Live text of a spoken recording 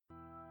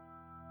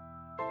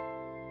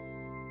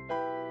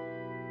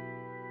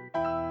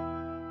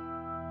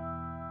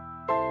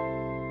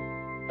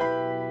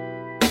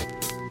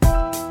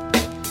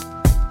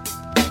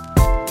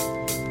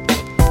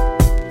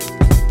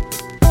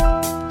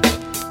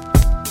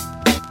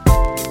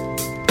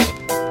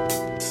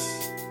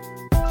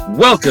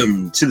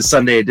Welcome to the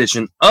Sunday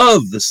edition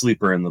of The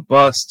Sleeper and the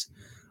Bust.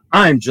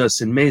 I'm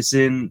Justin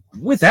Mason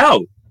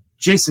without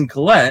Jason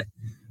Collette,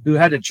 who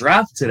had a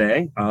draft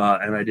today,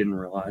 and I didn't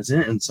realize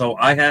it, and so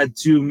I had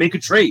to make a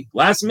trade.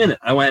 Last minute,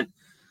 I went,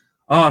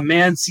 oh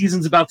man,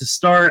 season's about to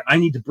start. I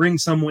need to bring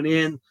someone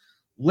in.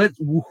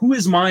 Who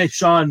is my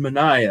Sean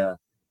Manaea?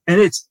 And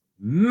it's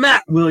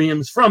Matt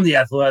Williams from The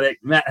Athletic.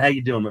 Matt, how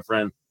you doing, my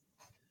friend?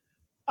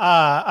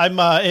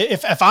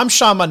 If I'm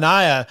Sean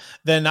Manaea,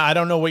 then I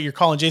don't know what you're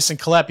calling Jason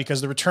Collette,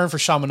 because the return for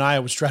Sean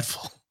Manaea was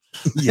dreadful.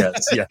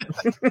 Yes, yeah.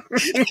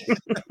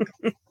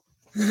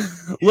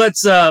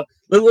 Let's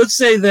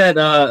say that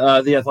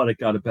The Athletic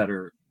got a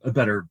better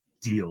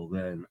deal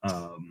than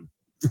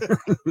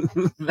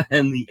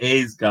than the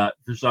A's got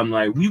for Sean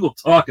Manaea. We will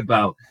talk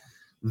about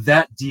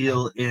that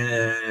deal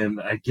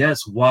and I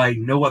guess why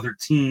no other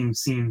team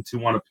seemed to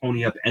want to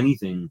pony up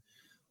anything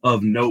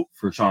of note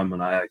for Sean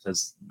Manaea,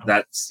 because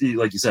that's,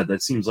 like you said,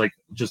 that seems like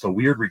just a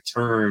weird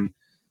return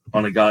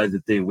on a guy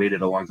that they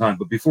waited a long time.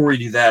 But before we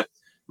do that,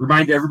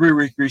 remind everybody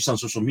where you can reach on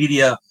social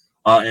media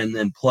and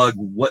then plug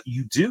what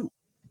you do.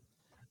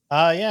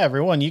 Yeah,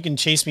 everyone, you can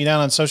chase me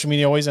down on social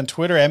media, always on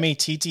Twitter,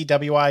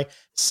 MATTWI77IMS.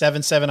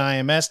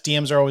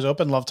 DMs are always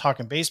open. Love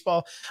talking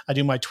baseball. I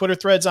do my Twitter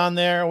threads on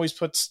there. Always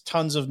puts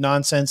tons of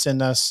nonsense and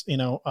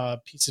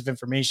piece of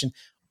information.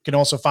 You can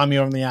also find me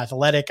over on The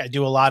Athletic. I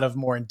do a lot of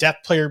more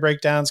in-depth player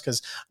breakdowns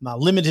because I'm not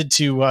limited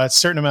to a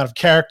certain amount of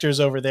characters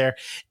over there.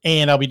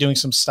 And I'll be doing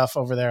some stuff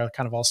over there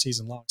kind of all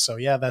season long. So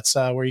yeah, that's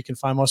where you can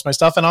find most of my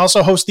stuff. And I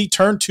also host the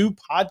Turn 2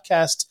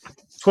 podcast,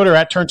 Twitter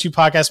at Turn 2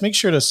 Podcast. Make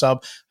sure to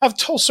sub. I have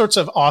all sorts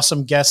of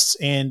awesome guests,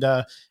 and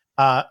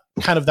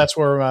kind of that's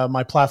where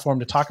my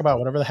platform to talk about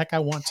whatever the heck I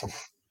want to.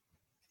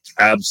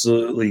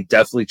 Absolutely.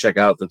 Definitely check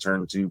out the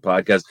Turn 2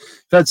 podcast.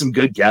 I've had some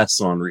good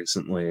guests on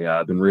recently.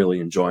 I've been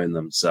really enjoying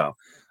them. So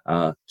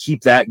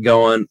keep that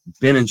going.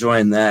 Been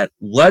enjoying that.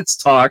 Let's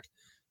talk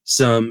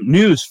some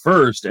news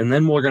first, and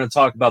then we're going to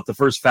talk about the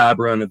first Fab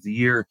run of the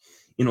year.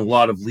 In a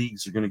lot of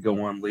leagues are going to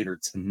go on later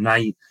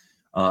tonight.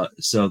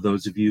 So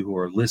those of you who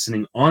are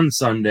listening on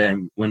Sunday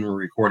when we're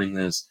recording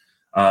this,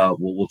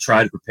 we'll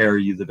try to prepare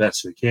you the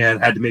best we can.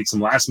 Had to make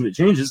some last minute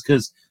changes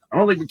because I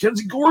don't think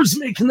Mackenzie Gore's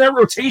making that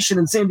rotation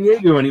in San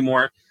Diego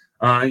anymore.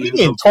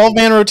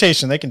 12-man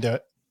rotation. They can do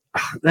it.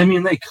 I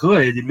mean, they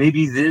could.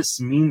 Maybe this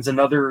means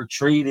another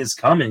trade is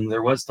coming.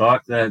 There was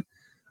talk that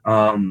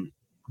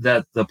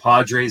that the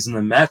Padres and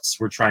the Mets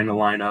were trying to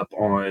line up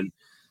on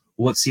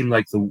what seemed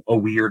like a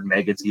weird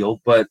mega deal.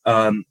 But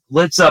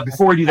let's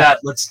before we do that,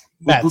 let's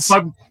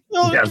talk.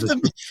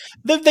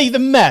 The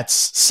Mets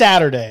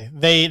Saturday.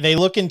 They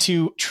look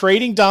into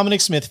trading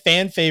Dominic Smith,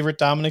 fan favorite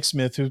Dominic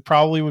Smith, who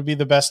probably would be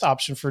the best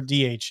option for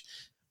DH,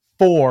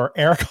 for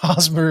Eric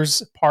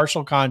Hosmer's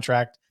partial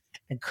contract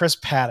and Chris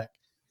Paddock.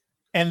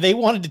 And they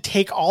wanted to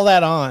take all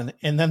that on,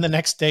 and then the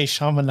next day,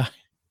 Sean Manaea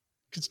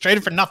gets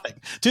traded for nothing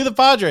to the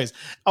Padres.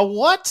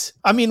 What?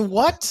 I mean,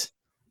 what?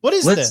 What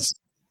is this?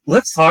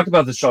 Let's talk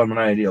about the Sean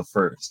Manaea deal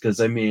first, because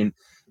I mean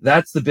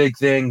that's the big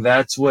thing.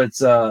 That's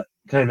what's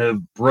kind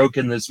of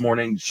broken this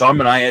morning. Sean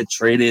Manaea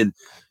traded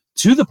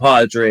to the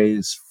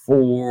Padres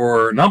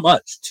for not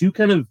much. Two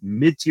kind of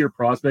mid-tier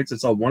prospects. I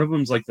saw one of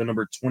them is like the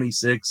number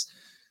 26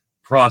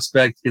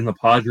 prospect in the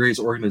Padres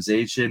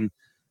organization.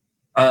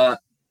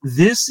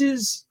 This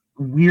is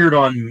weird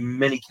on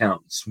many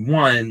counts.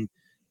 One,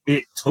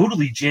 it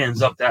totally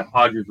jams up that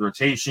Padres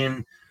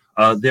rotation.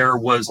 There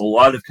was a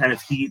lot of kind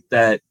of heat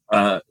that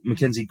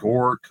Mackenzie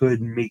Gore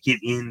could make it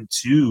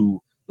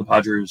into the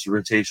Padres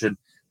rotation.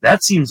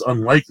 That seems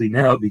unlikely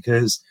now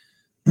because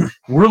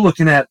we're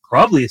looking at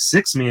probably a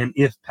 6-man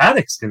if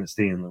Paddock's going to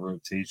stay in the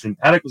rotation.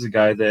 Paddock was a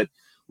guy that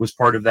was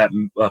part of that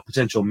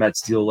potential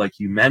Mets deal, like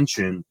you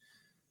mentioned.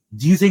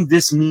 Do you think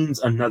this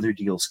means another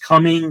deal's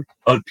coming?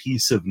 A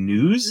piece of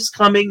news is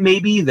coming,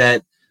 maybe,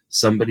 that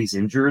somebody's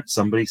injured,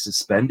 somebody's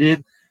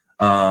suspended?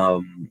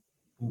 What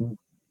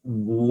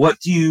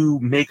do you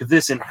make of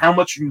this, and how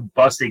much are you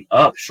busting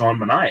up Sean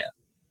Manaea?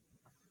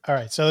 All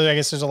right, so I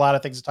guess there's a lot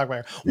of things to talk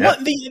about here.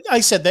 Yeah. I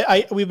said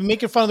that we've been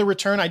making fun of the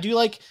return. I'm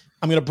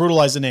going to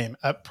brutalize the name.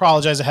 I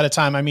apologize ahead of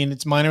time. I mean,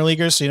 it's minor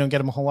leaguers, so you don't get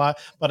them a whole lot.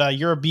 But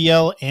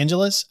Yurabiel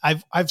Angeles,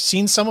 I've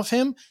seen some of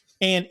him.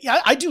 And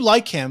I do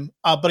like him,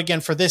 but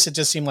again, for this, it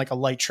just seemed like a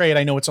light trade.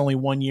 I know it's only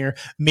 1 year.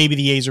 Maybe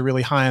the A's are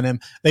really high on him.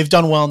 They've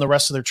done well in the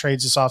rest of their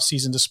trades this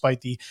offseason, despite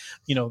the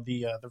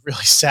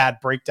really sad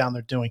breakdown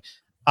they're doing.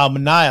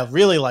 Manaea,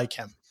 really like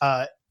him.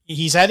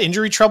 He's had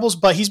injury troubles,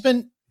 but he's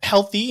been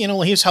healthy. He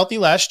was healthy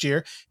last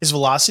year. His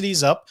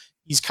velocity's up.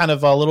 He's kind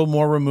of a little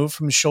more removed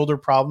from his shoulder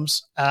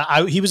problems.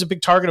 He was a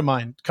big target of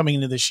mine coming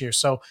into this year.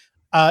 So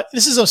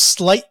this is a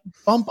slight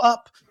bump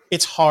up.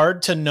 It's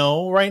hard to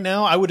know right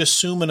now. I would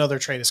assume another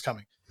trade is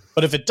coming.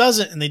 But if it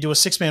doesn't and they do a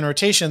 6-man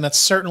rotation, that's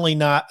certainly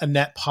not a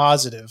net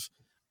positive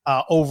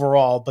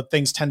overall, but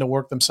things tend to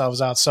work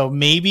themselves out. So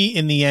maybe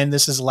in the end,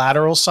 this is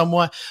lateral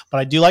somewhat,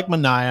 but I do like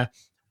Manaea.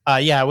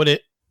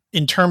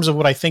 In terms of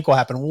what I think will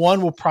happen,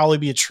 one will probably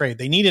be a trade.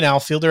 They need an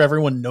outfielder.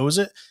 Everyone knows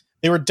it.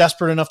 They were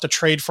desperate enough to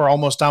trade for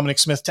almost Dominic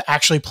Smith to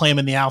actually play him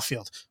in the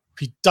outfield.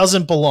 He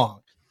doesn't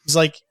belong. He's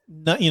like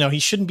he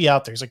shouldn't be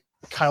out there. He's like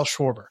Kyle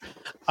Schwarber.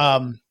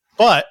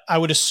 But I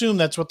would assume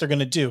that's what they're going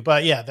to do.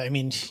 But yeah, I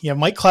mean,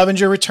 Mike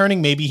Clevenger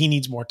returning. Maybe he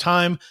needs more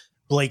time.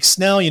 Blake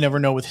Snell, you never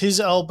know with his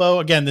elbow.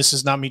 Again, this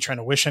is not me trying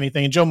to wish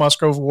anything. And Joe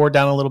Musgrove wore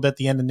down a little bit at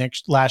the end of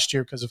last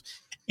year because of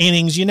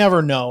innings. You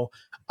never know.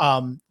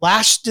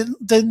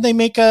 Didn't they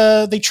make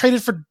they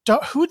traded for,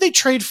 who did they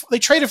trade for? They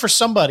traded for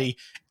somebody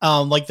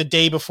like the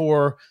day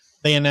before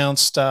they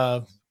announced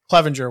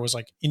Clevenger was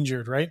like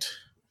injured, right?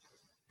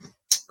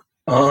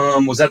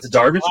 Was that the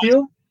Darvish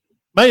deal?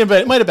 Might have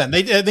been.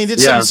 They did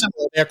something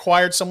similar. They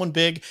acquired someone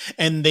big,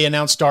 and they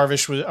announced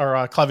Darvish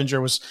or Clevenger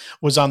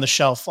was on the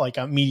shelf like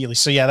immediately.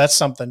 So yeah, that's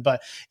something.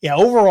 But yeah,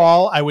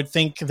 overall, I would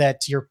think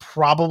that you're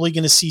probably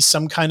going to see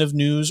some kind of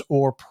news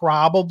or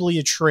probably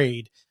a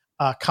trade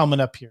coming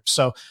up here.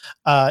 So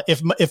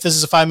if this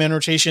is a 5-man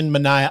rotation,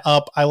 Manaea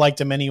up. I liked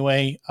him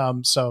anyway.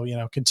 So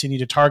continue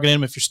to target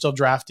him if you're still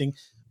drafting.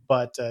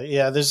 But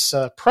there's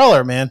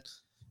Preller, man.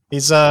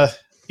 He's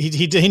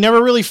he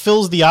never really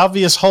fills the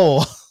obvious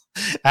hole.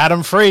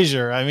 Adam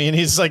Frazier. I mean,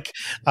 he's like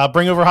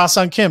bring over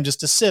Ha-Seong Kim just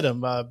to sit him.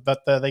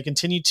 But they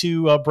continue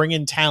to bring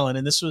in talent,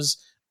 and this was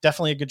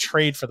definitely a good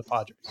trade for the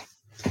Padres.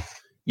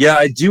 Yeah,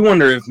 I do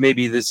wonder if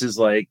maybe this is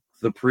like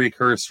the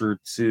precursor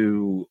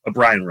to a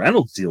Brian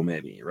Reynolds deal,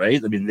 maybe,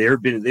 right? I mean,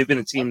 they've been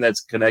a team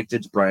that's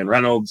connected to Brian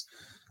Reynolds.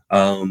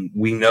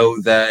 We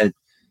know that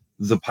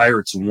the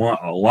Pirates want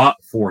a lot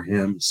for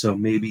him, so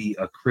maybe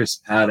a Chris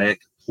Paddock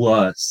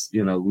plus,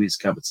 Luis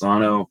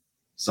Campusano.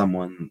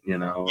 Someone,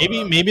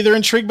 maybe they're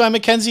intrigued by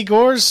Mackenzie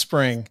Gore's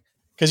spring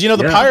because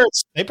the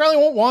Pirates, they probably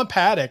won't want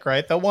Paddock,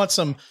 right? They'll want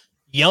some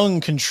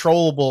young,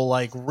 controllable,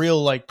 like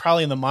real, like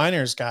probably in the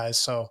minors guys.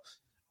 So,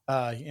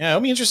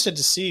 I'll be interested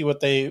to see what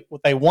they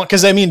want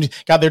because I mean,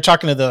 God, they're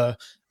talking to the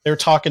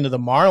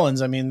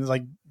Marlins. I mean,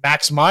 like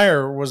Max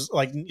Meyer was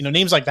like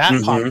names like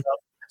that popped up.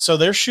 So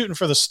they're shooting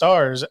for the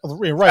stars,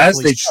 right? As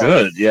they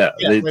should, yeah.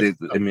 They,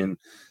 I mean,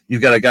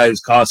 you've got a guy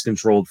who's cost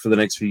controlled for the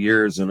next few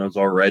years and is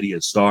already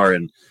a star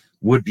and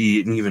would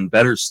be an even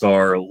better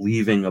star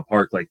leaving a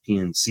park like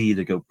PNC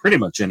to go pretty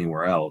much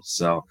anywhere else.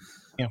 So,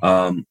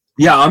 I'm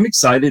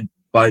excited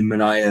by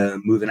Manaea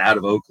moving out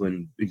of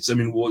Oakland because, I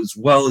mean, as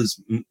well as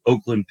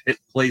Oakland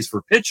plays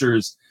for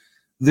pitchers,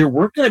 there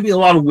weren't going to be a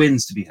lot of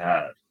wins to be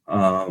had.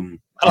 A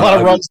lot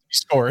of runs to be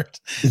scored.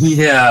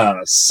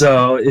 Yeah.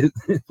 So it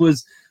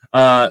was,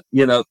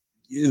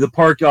 the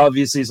park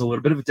obviously is a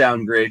little bit of a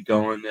downgrade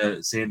going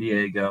to San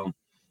Diego.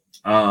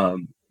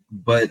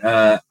 But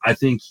I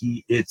think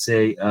it's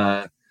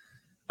a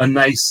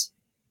nice,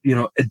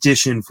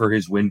 addition for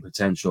his win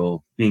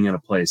potential being in a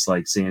place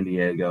like San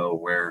Diego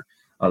where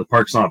the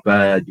park's not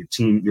bad.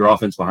 Your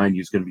offense behind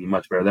you is going to be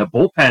much better. That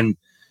bullpen,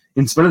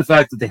 in spite of the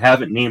fact that they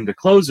haven't named a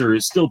closer,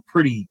 is still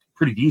pretty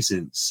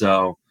decent.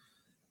 So,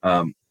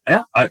 I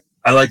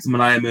like the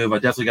Manaea move. I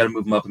definitely got to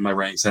move him up in my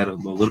ranks. I had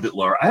him a little bit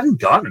lower. I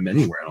haven't gotten him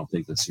anywhere, I don't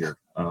think, this year.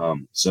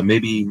 So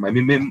maybe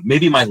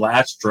my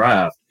last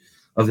draft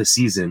of the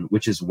season,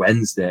 which is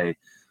Wednesday.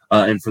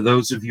 And for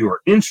those of you who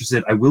are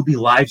interested, I will be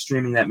live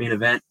streaming that main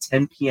event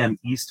 10 p.m.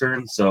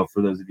 Eastern. So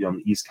for those of you on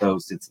the East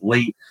Coast, it's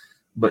late.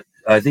 But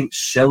I think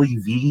Shelly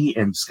V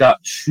and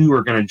Scott Chu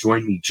are going to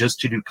join me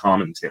just to do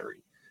commentary,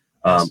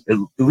 at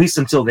least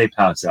until they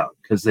pass out,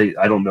 because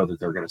I don't know that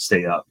they're going to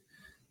stay up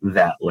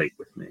that late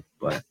with me.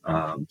 But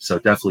so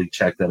definitely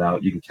check that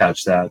out. You can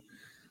catch that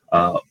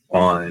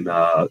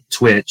on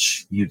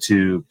Twitch,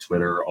 YouTube,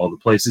 Twitter, all the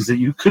places that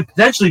you could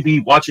potentially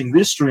be watching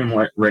this stream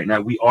right now.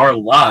 We are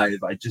live.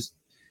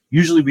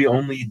 Usually we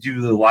only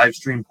do the live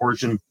stream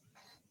portion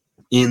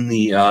in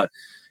the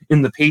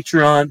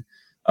Patreon,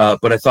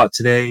 but I thought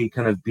today,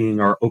 kind of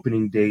being our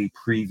opening day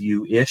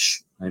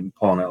preview-ish, and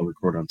Paul and I will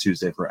record on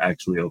Tuesday for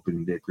actually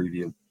opening day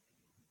preview.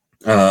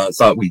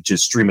 Thought we'd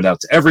just stream it out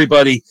to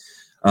everybody.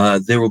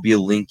 There will be a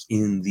link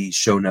in the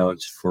show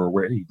notes for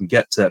where you can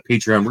get to that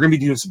Patreon. We're going to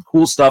be doing some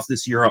cool stuff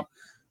this year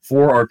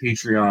for our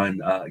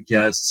Patreon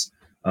guests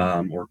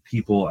or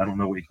people. I don't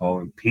know what you call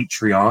them.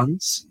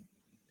 Patrons.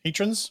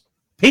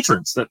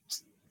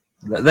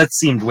 That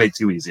seemed way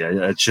too easy.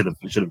 I should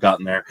have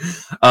gotten there.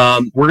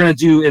 We're going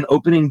to do an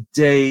opening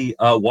day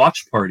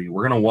watch party.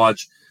 We're going to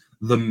watch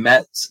the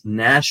Mets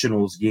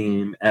Nationals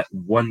game at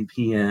 1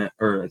 p.m.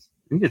 or I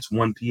think it's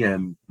 1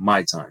 p.m.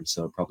 my time,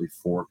 so probably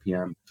 4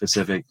 p.m.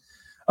 Pacific.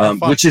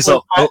 Which is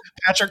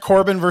Patrick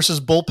Corbin versus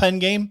bullpen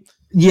game.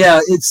 Yeah,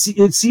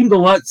 it seemed a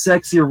lot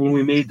sexier when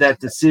we made that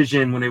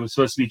decision when it was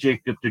supposed to be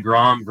Jacob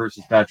deGrom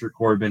versus Patrick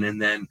Corbin,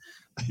 and then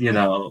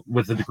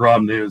with the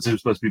deGrom news, it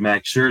was supposed to be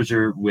Max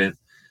Scherzer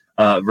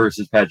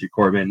versus Patrick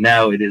Corbin.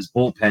 Now it is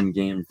bullpen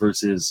game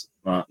versus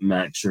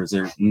Max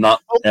Scherzer.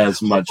 Not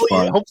as much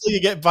fun. Hopefully,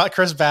 you get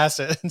Chris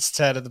Bassett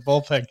instead of the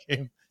bullpen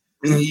game.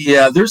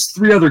 Yeah, there's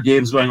 3 other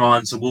games going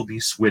on, so we'll be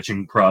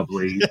switching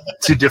probably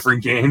to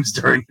different games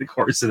during the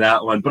course of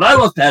that one. But I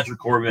love Patrick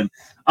Corbin.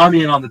 I'm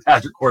in on the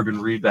Patrick Corbin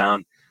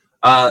rebound.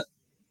 A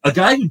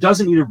guy who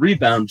doesn't need a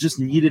rebound, just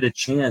needed a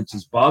chance,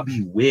 is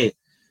Bobby Witt,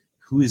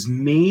 who has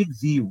made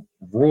the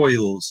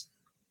Royals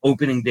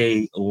opening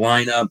day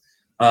lineup.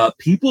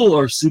 People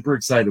are super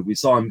excited. We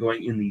saw him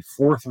going in the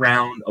 4th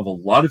round of a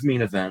lot of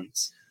main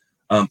events.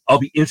 I'll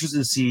be interested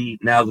to see,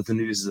 now that the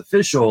news is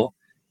official,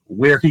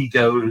 where he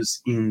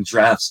goes in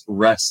drafts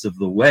rest of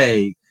the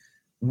way.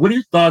 What are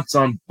your thoughts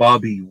on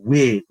Bobby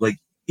Witt? Like,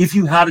 if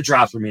you had a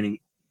draft remaining,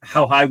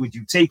 how high would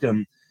you take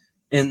him?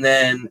 And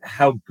then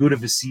how good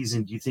of a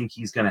season do you think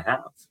he's going to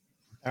have?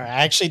 All right,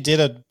 I actually did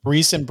a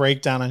recent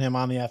breakdown on him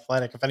on The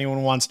Athletic. If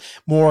anyone wants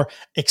more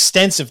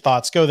extensive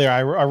thoughts, go there.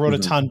 I wrote a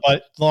ton,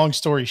 but long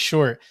story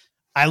short,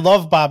 I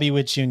love Bobby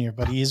Witt Jr.,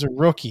 but he is a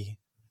rookie.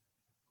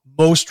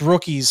 Most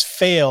rookies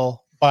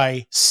fail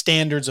by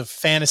standards of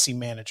fantasy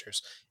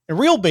managers. In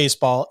real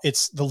baseball,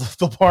 it's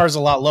the bar is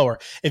a lot lower.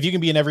 If you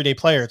can be an everyday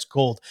player, it's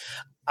gold.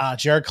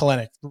 Jared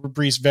Kelenic,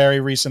 Brees, very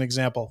recent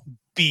example.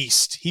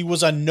 Beast. He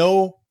was a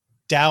no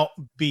doubt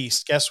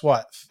beast. Guess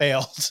what?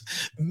 Failed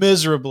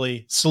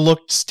miserably. So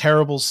looked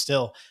terrible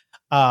still.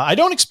 I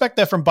don't expect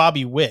that from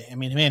Bobby Witt. I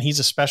mean, man, he's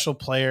a special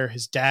player.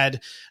 His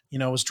dad,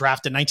 was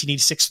drafted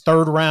 1986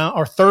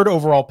 third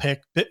overall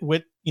pick.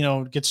 Witt,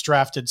 gets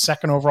drafted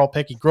 2nd overall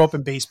pick. He grew up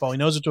in baseball. He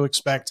knows what to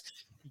expect.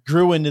 He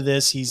grew into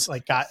this. He's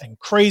like got a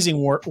crazy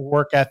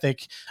work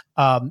ethic.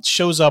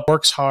 Shows up,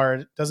 works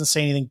hard, doesn't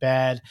say anything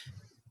bad.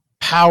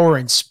 Power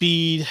and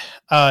speed,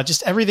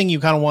 just everything you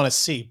kind of want to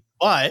see.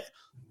 But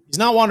he's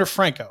not Wander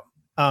Franco.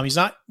 He's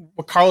not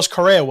what Carlos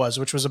Correa was,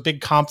 which was a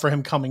big comp for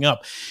him coming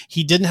up.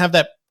 He didn't have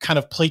that kind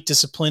of plate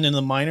discipline in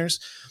the minors.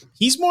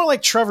 He's more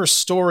like Trevor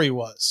Story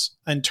was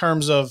in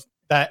terms of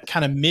that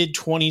kind of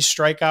mid-20s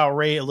strikeout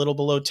rate, a little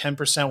below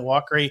 10%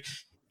 walk rate.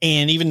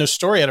 And even though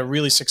Story had a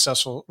really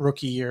successful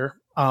rookie year,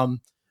 the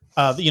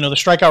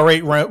strikeout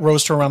rate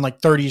rose to around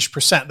like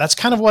 30-ish%. That's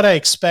kind of what I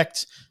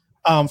expect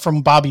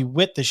from Bobby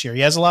Witt this year.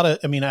 He has a lot of,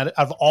 out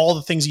of all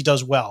the things he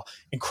does well,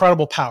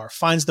 incredible power,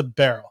 finds the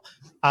barrel.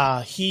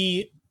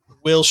 He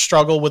will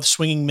struggle with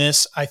swinging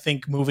miss, I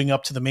think, moving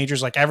up to the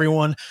majors like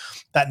everyone.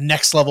 That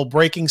next level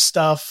breaking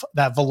stuff,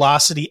 that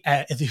velocity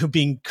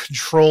being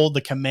controlled,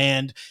 the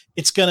command,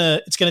 it's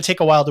gonna take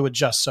a while to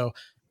adjust. So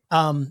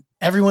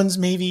everyone's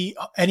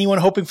anyone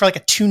hoping for like a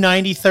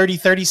 290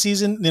 30-30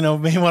 season,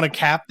 may want to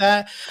cap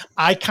that.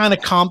 I kind of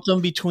comped them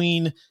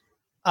between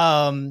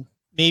somewhere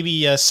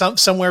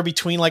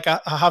between like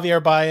a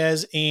Javier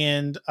Baez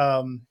and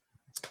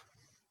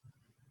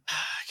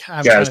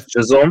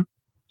Chisholm.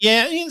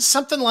 Yeah,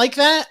 something like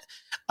that.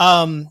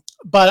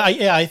 But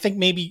I think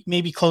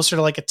maybe closer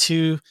to like a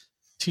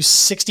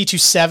 260,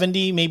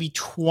 270, maybe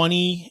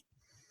 20,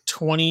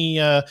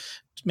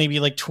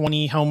 maybe like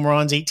 20 home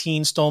runs,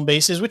 18 stolen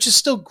bases, which is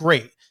still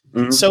great.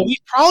 Mm-hmm. So he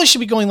probably should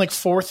be going like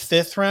 4th,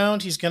 5th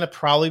round. He's going to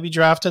probably be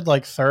drafted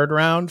like 3rd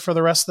round for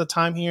the rest of the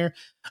time here.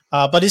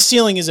 But his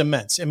ceiling is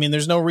immense. I mean,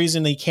 there's no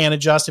reason he can't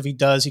adjust. If he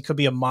does, he could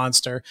be a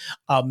monster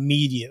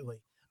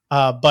immediately.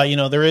 But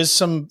there is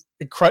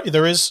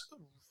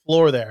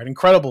floor there, an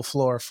incredible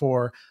floor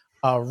for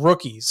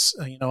rookies.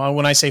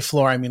 When I say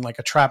floor, I mean like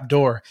a trap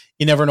door.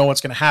 You never know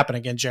what's going to happen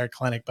against Jared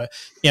Kelenic. But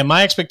yeah,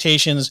 my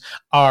expectations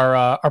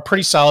are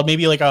pretty solid.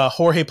 Maybe like a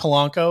Jorge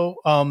Polanco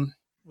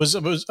was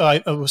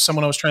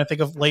someone I was trying to think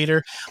of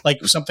later,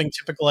 like something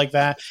typical like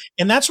that.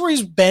 And that's where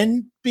he's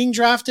been being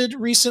drafted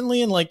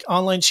recently in like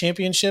online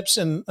championships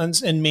and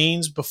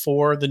mains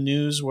before the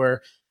news,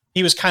 where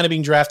he was kind of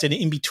being drafted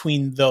in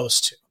between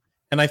those two.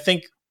 And I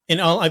think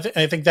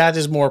I think that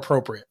is more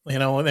appropriate,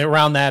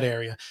 around that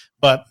area.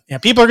 But yeah,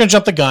 people are going to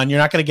jump the gun. You're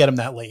not going to get him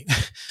that late.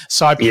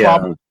 So I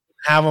probably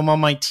have him on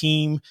my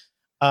team.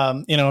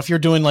 If you're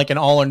doing like an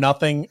all or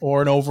nothing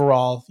or an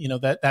overall,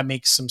 that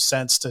makes some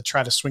sense to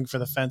try to swing for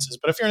the fences.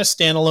 But if you're in a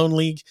standalone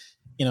league,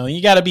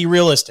 you got to be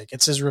realistic.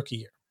 It's his rookie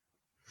year.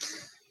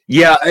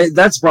 Yeah,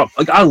 that's the problem.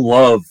 Like, I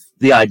love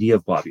the idea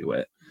of Bobby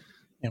Witt.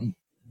 Yeah.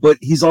 But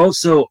he's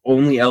also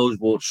only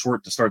eligible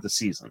short to start the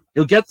season.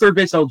 He'll get third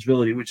base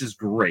eligibility, which is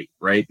great,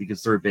 right?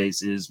 Because third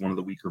base is one of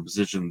the weaker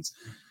positions.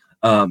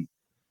 I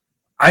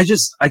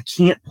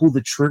can't pull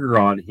the trigger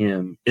on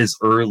him as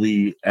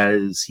early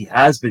as he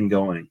has been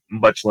going,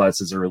 much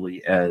less as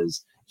early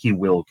as he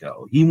will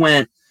go. He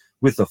went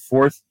with the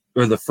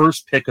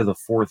first pick of the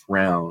 4th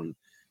round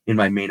in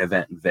my main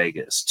event in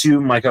Vegas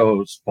to my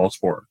co-host, Paul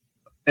Sporer.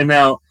 And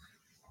now,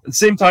 at the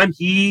same time,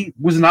 he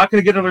was not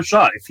going to get another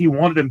shot. If he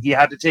wanted him, he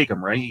had to take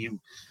him, right?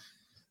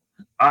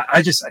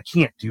 I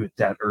can't do it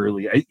that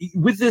early.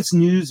 With this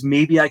news,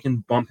 maybe I can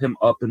bump him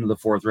up into the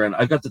 4th round.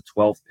 I've got the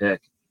 12th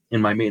pick in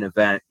my main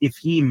event. If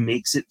he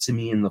makes it to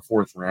me in the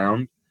 4th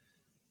round,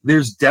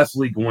 there's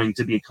definitely going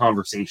to be a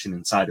conversation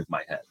inside of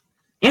my head,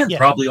 and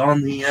probably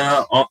on the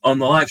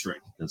live stream,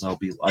 because I'll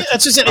be live.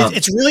 That's just it.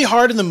 It's really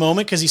hard in the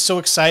moment because he's so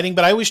exciting.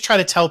 But I always try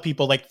to tell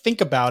people, like,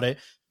 think about it.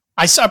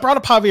 I brought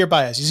up Javier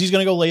Baez. He's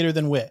going to go later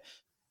than Witt.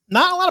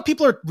 Not a lot of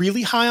people are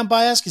really high on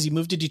Baez because he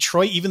moved to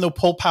Detroit, even though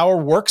pull power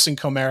works in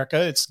Comerica.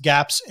 It's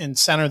gaps in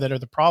center that are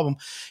the problem.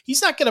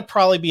 He's not going to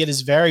probably be at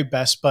his very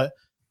best, but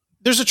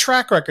there's a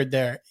track record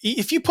there.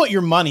 If you put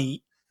your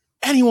money,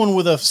 anyone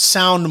with a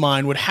sound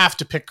mind would have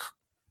to pick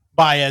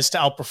Baez to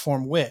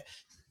outperform Witt.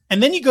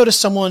 And then you go to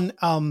someone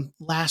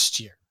last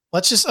year.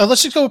 Let's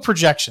just go with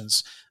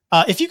projections.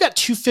 If you got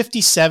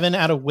 257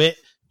 out of Witt,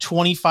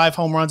 25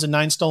 home runs and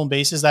 9 stolen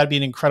bases, that'd be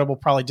an incredible,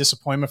 probably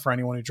disappointment for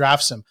anyone who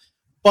drafts him.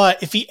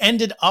 But if he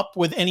ended up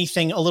with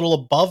anything a little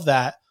above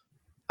that,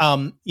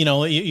 again,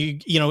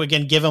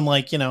 give him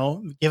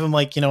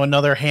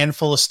another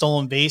handful of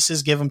stolen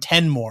bases, give him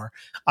 10 more.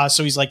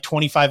 So he's like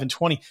 25 and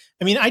 20.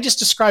 I mean, I just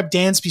described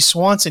Dansby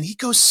Swanson. He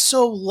goes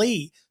so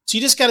late. So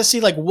you just got to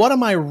see, like, what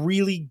am I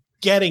really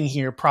getting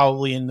here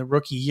probably in the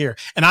rookie year?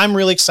 And I'm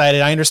really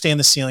excited. I understand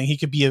the ceiling. He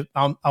could be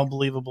an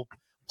unbelievable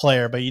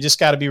player, but you just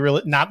got to be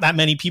really, not that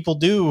many people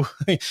do,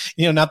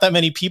 not that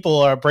many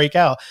people break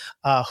out.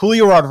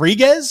 Julio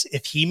Rodriguez,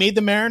 if he made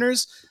the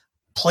Mariners,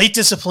 plate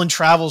discipline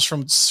travels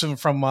from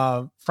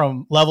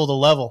level to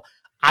level.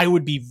 I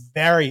would be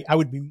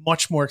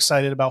much more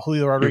excited about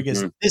Julio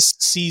Rodriguez this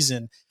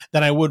season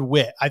than I would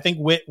Witt. I think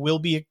Witt will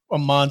be a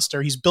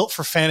monster. He's built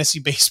for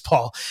fantasy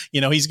baseball.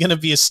 He's going to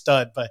be a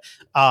stud. But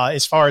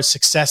as far as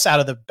success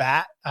out of the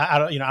bat,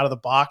 out of the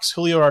box,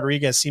 Julio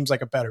Rodriguez seems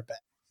like a better bet.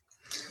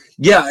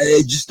 Yeah,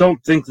 I just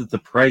don't think that the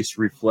price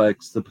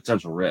reflects the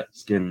potential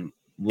risk. And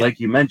like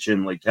you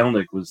mentioned, like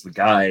Kelenic was the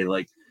guy,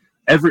 like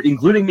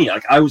including me.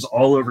 Like I was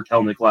all over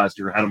Kelenic last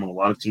year, had him on a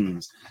lot of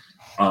teams,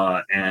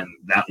 and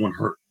that one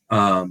hurt.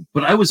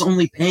 But I was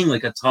only paying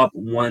like a top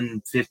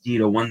 150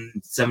 to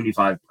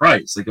 175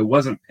 price. Like it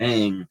wasn't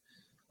paying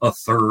a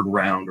third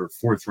round or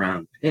fourth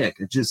round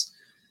pick.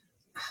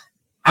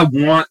 I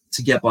want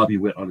to get Bobby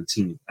Witt on a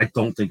team. I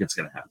don't think it's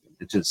going to happen.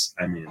 He's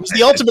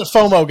the ultimate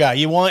FOMO guy.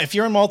 If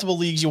you're in multiple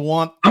leagues, I'm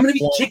going to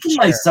be kicking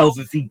myself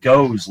if he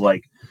goes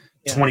like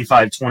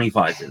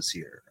 25-25 this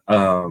year.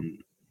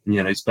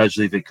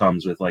 Especially if it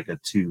comes with like a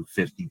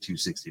 250,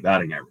 260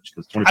 batting average.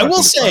 Because I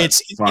will say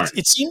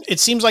it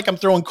seems like I'm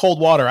throwing cold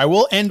water. I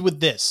will end with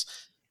this.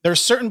 There are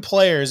certain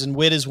players, and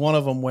Witt is one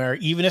of them, where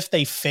even if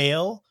they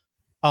fail,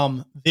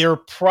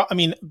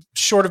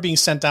 short of being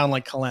sent down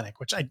like Kelenic,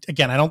 which I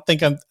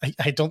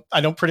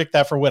don't predict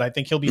that for Witt. I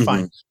think he'll be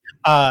fine.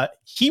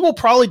 He will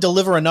probably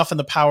deliver enough in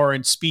the power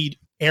and speed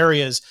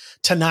areas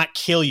to not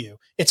kill you.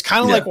 It's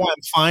kind of like why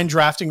I'm fine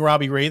drafting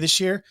Robbie Ray this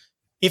year.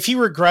 If he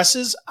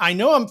regresses, I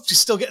know I'm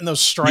still getting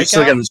those strikeouts. You're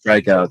still getting the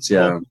strikeouts,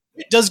 yeah.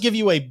 It does give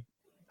you a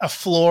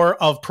floor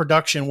of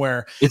production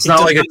where it's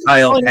not like a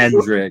Kyle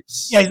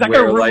Hendricks. Yeah, he's not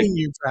going to ruin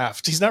your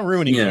draft. He's not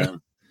ruining you.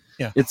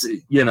 Yeah, it's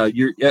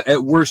you're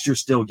at worst you're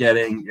still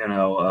getting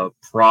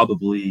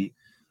probably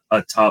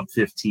a top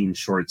 15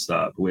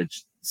 shortstop,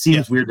 which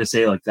seems weird to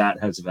say like that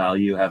has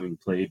value having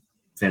played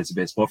fantasy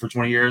baseball for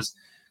 20 years,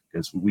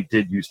 because we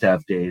did used to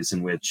have days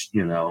in which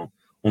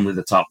only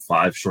the top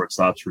 5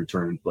 shortstops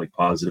returned like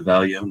positive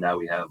value. Now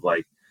we have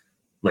like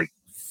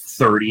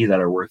 30 that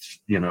are worth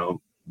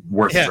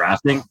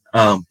drafting.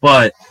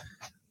 But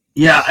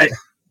yeah,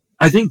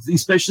 I think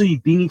especially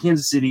being in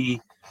Kansas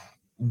City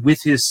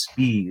with his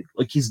speed,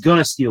 like he's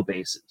gonna steal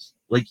bases.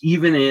 Like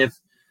even if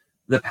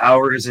the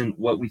power isn't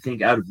what we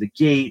think out of the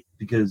gate,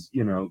 because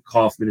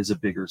Kauffman is a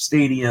bigger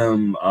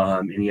stadium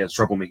and he has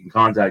trouble making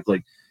contact,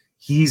 like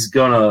he's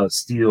probably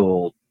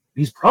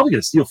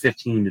gonna steal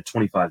 15 to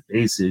 25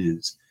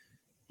 bases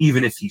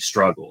even if he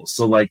struggles.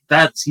 So like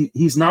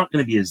he's not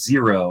gonna be a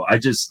zero. I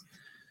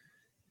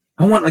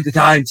want like the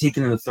guy I'm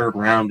taking in the third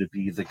round to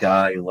be the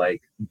guy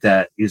like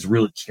that is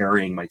really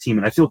carrying my team,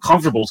 and I feel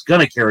comfortable is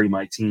gonna carry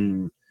my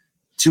team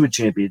to a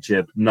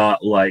championship,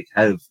 not like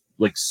have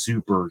like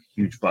super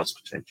huge bust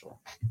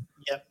potential.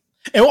 Yep.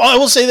 And I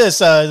will say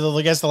this,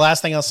 I guess the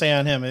last thing I'll say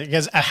on him,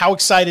 because how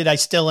excited I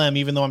still am,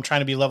 even though I'm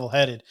trying to be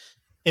level-headed.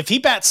 If he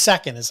bats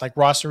second, it's like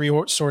roster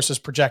resources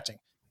projecting.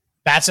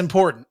 That's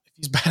important. If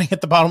he's batting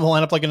at the bottom of the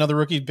lineup like another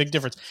rookie, big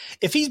difference.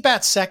 If he's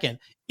bats second,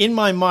 in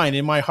my mind,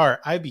 in my heart,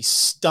 I'd be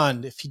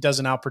stunned if he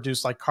doesn't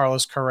outproduce like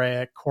Carlos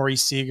Correa, Corey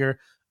Seager,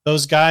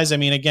 those guys. I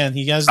mean, again,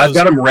 I've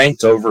got him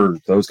ranked over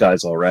those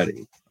guys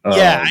already.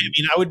 Yeah,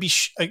 I would be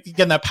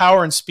again that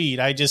power and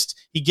speed.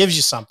 He gives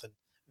you something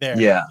there.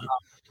 Yeah.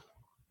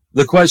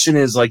 The question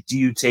is like, do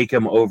you take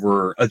him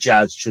over a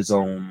Jazz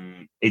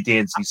Chisholm, a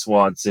Dansby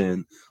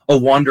Swanson, a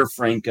Wander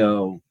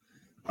Franco,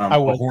 a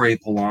Jorge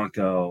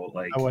Polanco?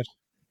 Like, I would.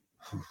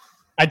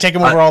 I'd take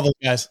him over all those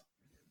guys.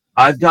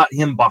 I've got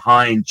him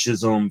behind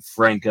Chisholm,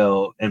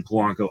 Franco, and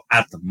Polanco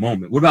at the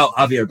moment. What about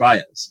Javier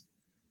Baez?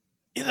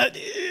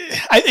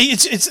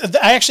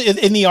 I actually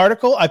in the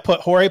article I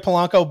put Jorge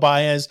Polanco,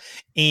 Baez,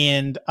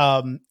 and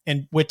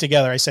Witt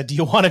together. I said, do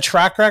you want a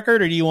track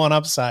record or do you want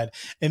upside?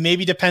 It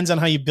maybe depends on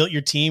how you built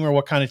your team or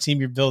what kind of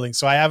team you're building.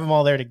 So I have them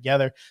all there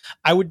together.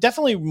 I would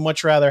definitely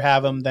much rather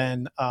have them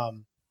than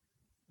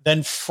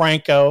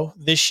Franco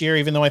this year,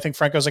 even though I think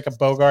Franco's like a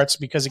Bogarts,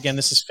 because again,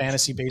 this is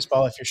fantasy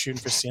baseball. If you're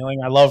shooting for ceiling,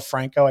 I love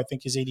Franco. I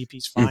think his ADP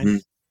is fine.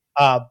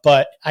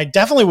 But I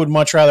definitely would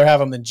much rather have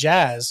him than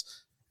Jazz,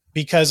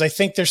 because I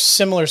think there's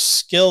similar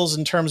skills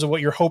in terms of what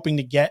you're hoping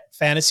to get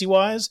fantasy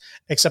wise,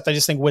 except I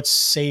just think Witt's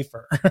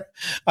safer.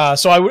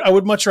 So I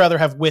would much rather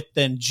have Witt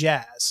than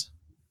Jazz.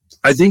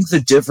 I think the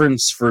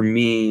difference for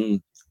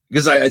me,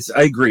 because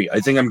I agree, I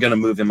think I'm going to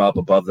move him up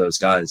above those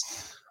guys.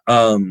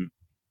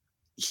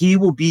 He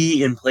will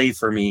be in play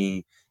for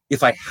me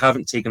if I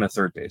haven't taken a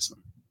third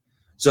baseman.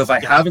 So if I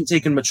haven't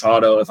taken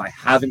Machado, if I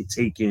haven't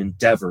taken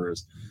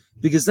Devers,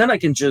 because then I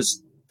can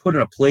just put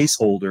in a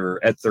placeholder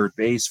at third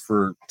base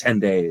for 10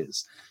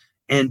 days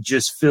and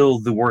just fill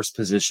the worst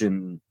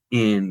position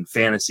in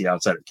fantasy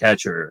outside of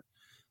catcher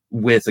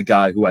with a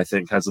guy who I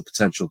think has the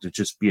potential to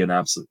just be an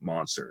absolute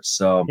monster.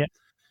 So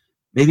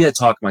maybe I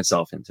talk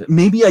myself into it.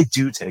 Maybe I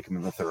do take him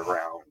in the third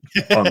round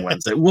on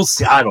Wednesday. We'll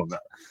see. I don't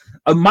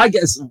know. My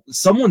guess,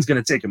 someone's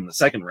going to take him in the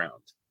second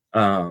round.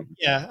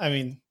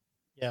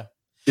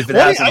 If it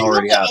hasn't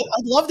already happened.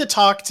 I'd love to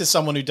talk to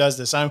someone who does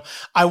this.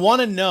 I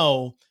want to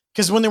know,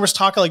 because when there was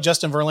talk of like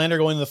Justin Verlander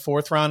going to the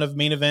fourth round of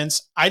main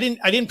events, I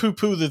didn't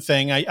poo-poo the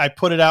thing. I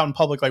put it out in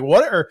public. Like,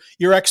 what are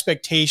your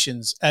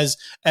expectations as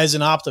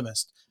an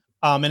optimist?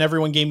 And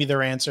everyone gave me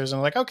their answers. And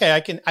I'm like,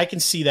 okay, I can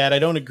see that. I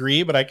don't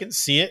agree, but I can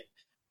see it.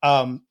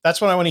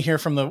 That's what I want to hear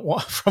from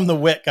the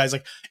Wit guys.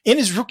 Like, in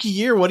his rookie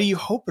year, what are you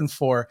hoping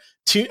for?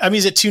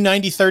 Is it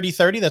 290, 30,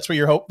 30? That's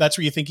what that's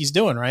what you think he's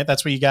doing, right?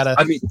 That's what you gotta.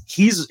 I mean,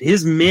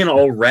 his min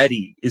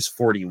already is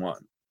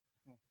 41.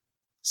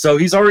 So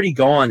he's already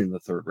gone in the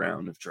third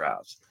round of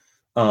drafts.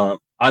 I'm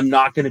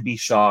not going to be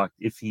shocked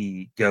if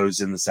he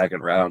goes in the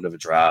second round of a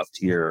draft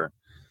here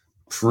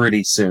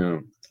pretty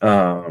soon.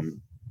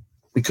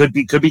 It could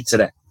be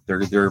today.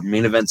 There are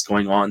main events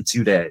going on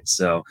today,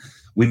 so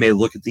we may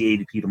look at the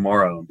ADP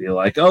tomorrow and be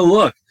like, "Oh,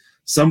 look,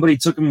 somebody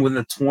took him with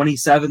the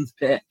 27th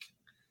pick."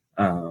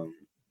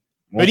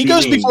 But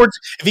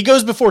if he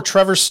goes before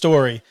Trevor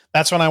Story,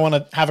 that's when I want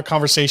to have a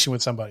conversation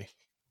with somebody.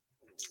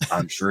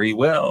 I'm sure he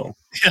will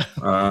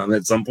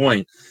at some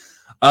point.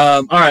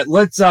 All right,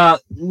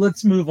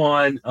 let's move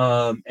on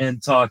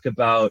and talk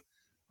about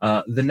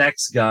the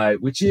next guy,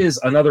 which is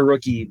another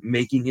rookie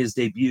making his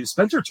debut.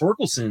 Spencer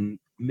Torkelson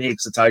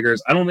makes the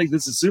Tigers. I don't think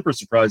this is super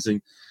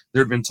surprising.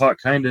 There have been talk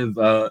kind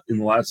of in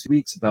the last few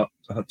weeks about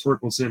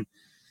Torkelson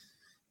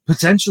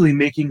potentially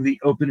making the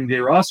opening day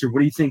roster. What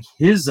do you think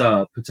his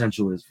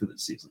potential is for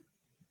this season?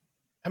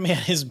 I mean,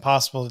 it's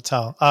impossible to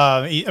tell.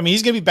 He's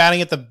going to be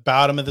batting at the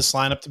bottom of this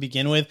lineup to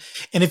begin with.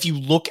 And if you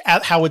look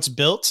at how it's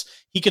built,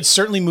 he could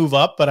certainly move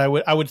up, but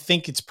I would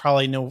think it's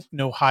probably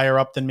no higher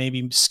up than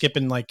maybe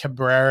skipping like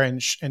Cabrera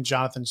and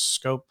Jonathan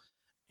Scope,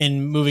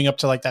 and moving up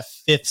to like that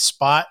fifth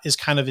spot is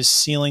kind of his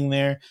ceiling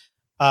there.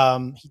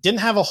 He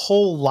didn't have a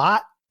whole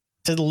lot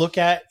to look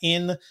at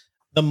in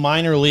the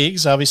minor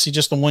leagues, obviously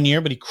just the 1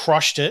 year, but he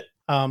crushed it.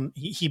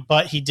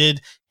 He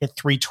did hit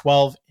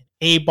 312 in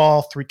A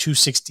ball,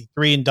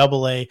 263 in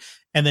Double A,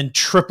 and then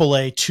Triple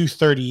A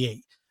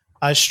 238.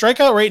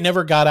 Strikeout rate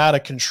never got out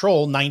of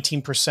control,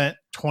 19%,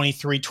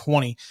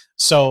 23-20.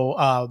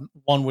 So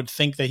one would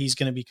think that he's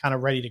going to be kind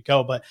of ready to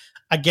go. But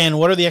again,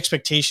 what are the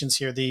expectations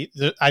here?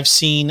 I've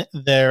seen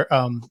their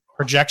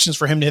projections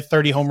for him to hit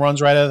 30 home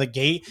runs right out of the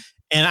gate,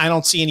 and I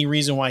don't see any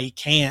reason why he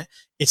can't.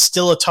 It's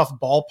still a tough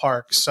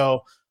ballpark.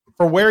 So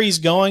for where he's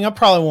going, I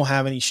probably won't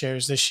have any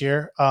shares this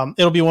year.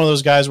 It'll be one of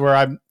those guys where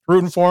I'm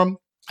rooting for him.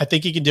 I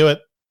think he can do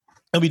it.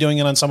 He'll be doing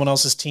it on someone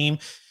else's team.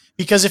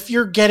 Because if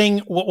you're getting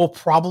what will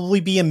probably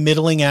be a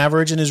middling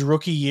average in his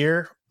rookie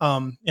year,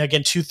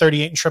 again,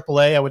 238 in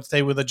AAA, I would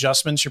say with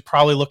adjustments, you're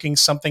probably looking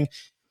something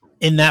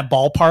in that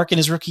ballpark in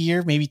his rookie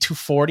year, maybe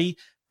 240.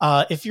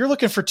 If you're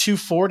looking for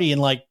 240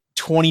 and like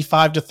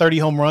 25 to 30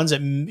 home runs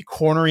at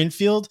corner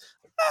infield,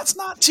 that's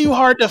not too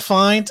hard to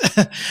find.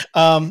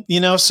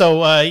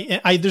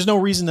 There's no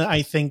reason that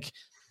I think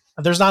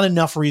there's not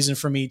enough reason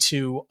for me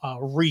to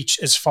reach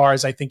as far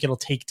as I think it'll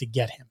take to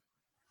get him.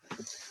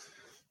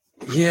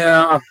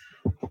 Yeah.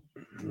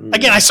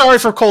 Again, I'm sorry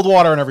for cold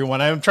water on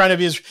everyone. I'm trying to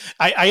be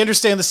I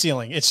understand the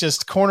ceiling. It's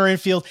just corner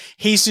infield,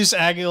 Jesus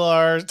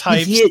Aguilar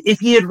types. If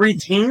he had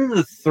retained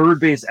the third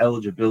base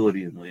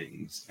eligibility in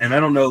leagues, and I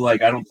don't know, I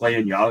don't play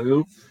in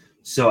Yahoo,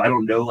 so I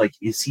don't know,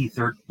 is he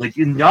third?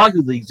 In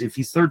Yahoo leagues, if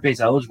he's third base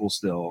eligible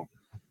still,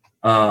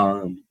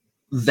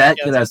 that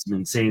could have some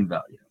insane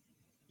value.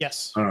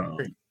 Yes.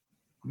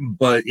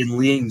 But in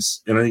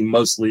leagues, and I think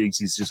most leagues,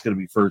 he's just going to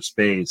be first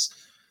base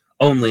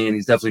only, and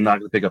he's definitely not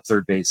going to pick up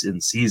third base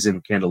in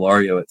season.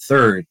 Candelario at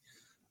third.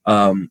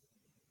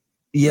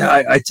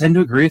 I tend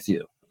to agree with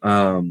you.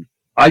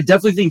 I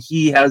definitely think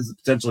he has the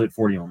potential at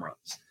 40 home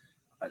runs.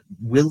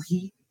 Will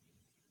he?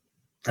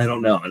 I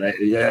don't know. And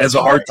it has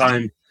a hard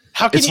time.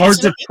 It's hard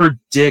to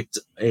predict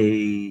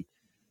a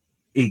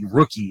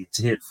rookie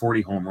to hit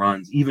 40 home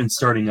runs, even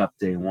starting up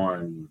day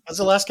one. When's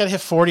the last guy to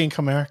hit 40 in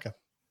Comerica?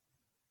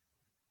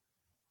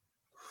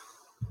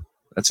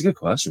 That's a good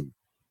question.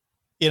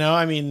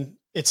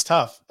 It's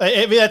tough.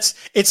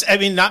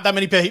 Not that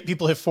many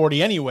people hit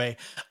 40 anyway.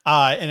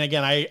 And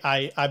again,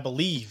 I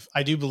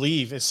do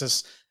believe it's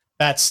just,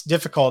 that's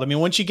difficult.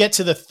 Once you get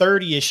to the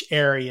 30-ish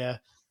area,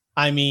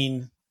 what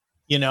do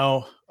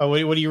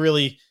you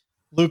really,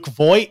 Luke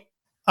Voit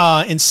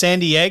in San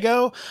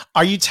Diego?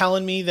 Are you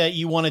telling me that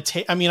you want to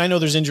take, I know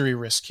there's injury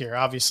risk here,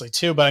 obviously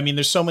too, but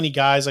there's so many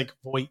guys like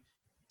Voit,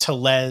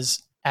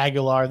 Tellez,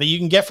 Aguilar that you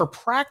can get for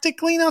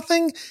practically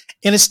nothing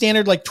in a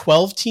standard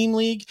 12-team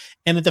league,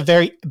 and at the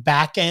very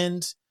back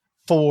end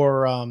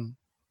for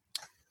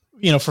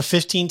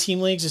 15-team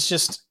leagues, it's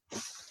just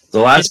the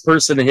last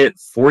person to hit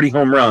 40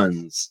 home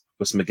runs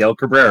was Miguel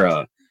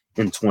Cabrera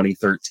in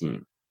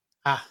 2013.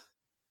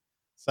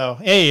 So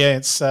hey,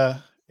 it's.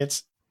 I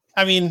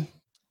mean,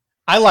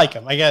 I like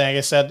him. Again, like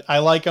I said, I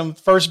like him.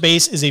 First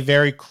base is a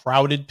very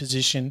crowded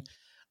position.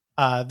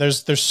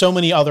 There's so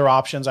many other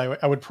options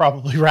I would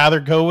probably rather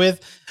go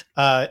with.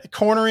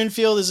 Corner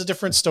infield is a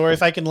different story.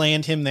 If I can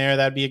land him there,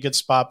 that'd be a good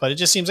spot. But it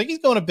just seems like he's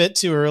going a bit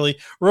too early.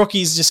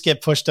 Rookies just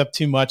get pushed up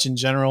too much in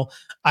general.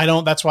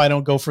 That's why I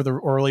don't go for the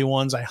early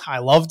ones. I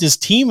loved his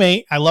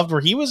teammate. I loved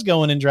where he was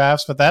going in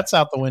drafts, but that's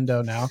out the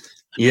window now.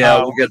 Yeah,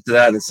 we'll get to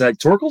that in a sec.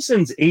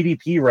 Torkelson's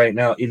ADP right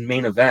now in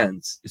main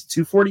events is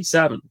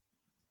 247.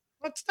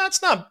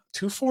 That's not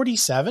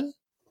 247.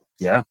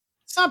 Yeah,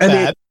 it's not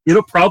bad.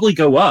 It'll probably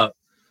go up,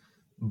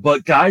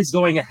 but guys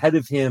going ahead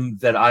of him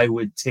that I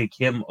would take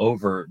him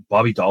over: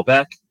 Bobby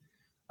Dahlbeck,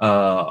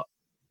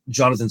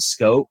 Jonathan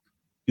Scope,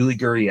 Yuli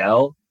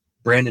Gurriel,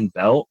 Brandon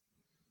Belt,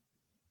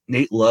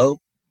 Nate Lowe.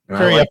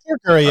 Poor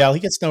Gurriel, he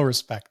gets no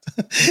respect.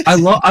 I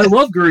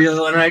love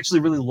Gurriel, and I actually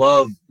really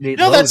love Nate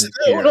Lowe.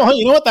 You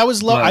know what? That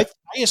was low. I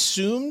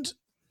assumed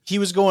he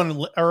was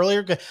going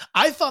earlier.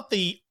 I thought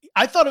it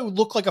would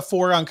look like a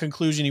foregone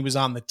conclusion he was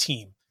on the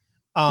team.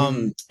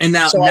 And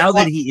now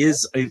that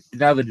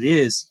it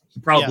is, he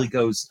probably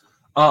goes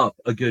up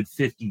a good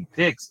 50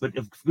 picks. But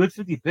if good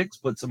 50 picks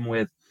puts him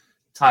with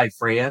Ty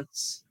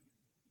France,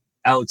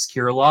 Alex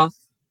Kirilloff,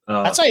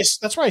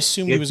 that's where I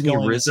assumed he was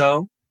going.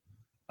 Rizzo.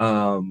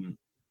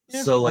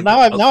 Yeah. So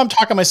now I'm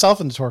talking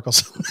myself into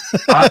Torkelson.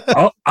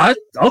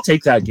 I'll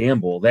take that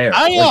gamble there.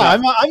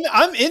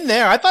 I'm in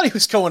there. I thought he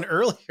was going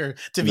earlier,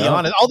 to be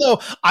honest.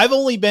 Although I've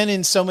only been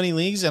in so many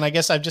leagues, and I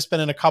guess I've just been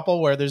in a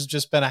couple where there's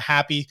just been a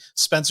happy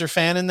Spencer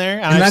fan in there,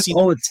 and that's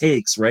all it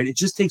takes, right? It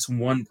just takes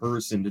one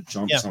person to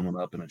jump someone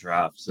up in a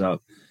draft.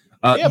 So,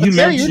 but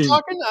you're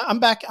talking.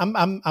 I'm back.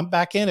 I'm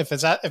back in. If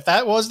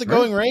that was the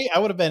going rate, I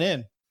would have been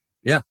in.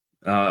 Yeah.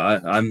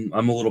 I'm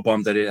a little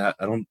bummed that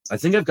I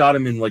think I've got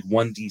him in like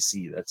one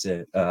DC. That's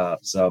it.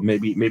 So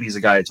maybe he's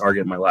a guy I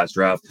target in my last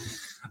draft.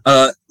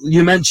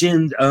 You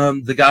mentioned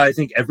the guy I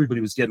think everybody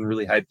was getting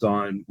really hyped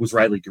on was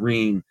Riley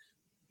Green.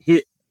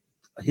 Hit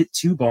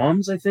 2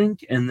 bombs, I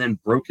think, and then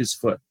broke his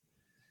foot.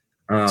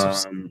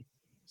 Fouled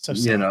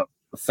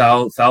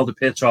the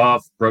pitch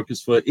off, broke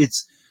his foot.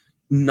 It's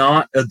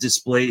not a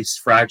displaced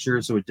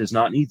fracture, so it does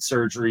not need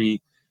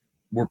surgery.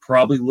 We're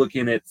probably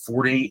looking at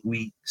 4 to 8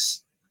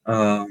 weeks.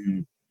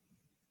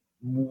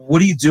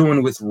 What are you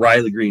doing with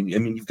Riley Green? I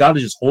mean, you've got to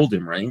just hold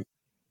him, right?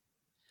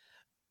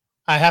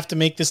 I have to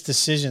make this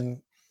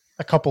decision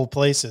a couple of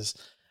places.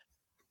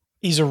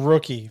 He's a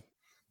rookie,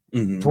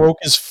 broke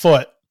his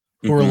foot,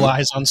 who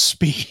relies on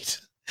speed.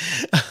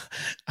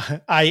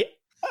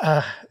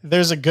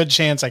 There's a good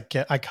chance I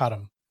cut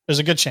him. There's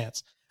a good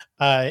chance.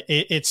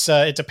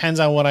 It depends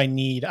on what I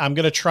need. I'm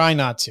going to try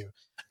not to.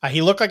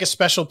 He looked like a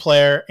special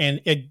player, and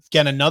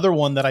again, another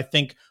one that I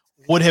think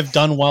would have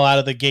done well out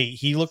of the gate.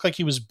 He looked like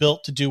he was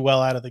built to do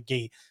well out of the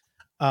gate.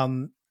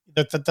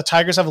 The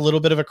Tigers have a little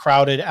bit of a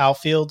crowded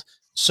outfield.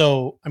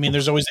 So, I mean,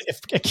 there's always, if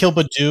Akil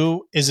Baddoo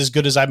is as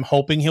good as I'm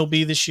hoping he'll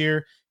be this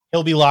year,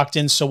 he'll be locked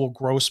in. So will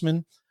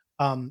Grossman.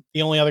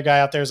 The only other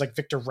guy out there is like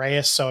Victor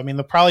Reyes. So, I mean,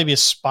 there'll probably be a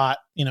spot,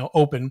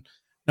 open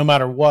no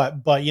matter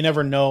what, but you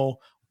never know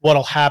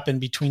what'll happen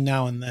between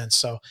now and then.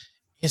 So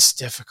it's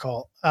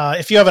difficult.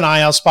 If you have an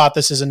IL spot,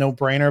 this is a no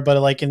brainer, but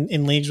like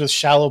in leagues with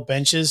shallow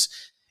benches,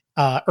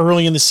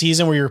 early in the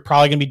season where you're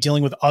probably going to be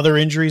dealing with other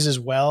injuries as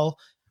well.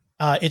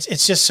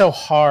 It's just so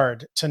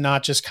hard to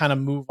not just kind of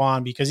move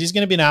on because he's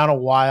going to be out a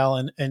while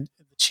and the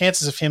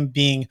chances of him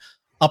being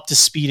up to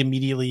speed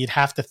immediately, you'd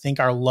have to think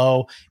are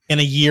low in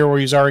a year where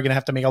he's already going to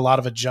have to make a lot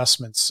of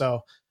adjustments.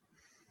 So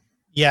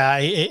yeah,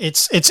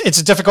 it's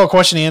a difficult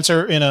question to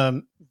answer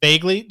in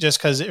vaguely just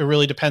because it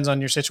really depends on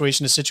your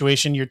situation to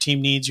situation, your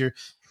team needs, your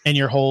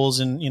holes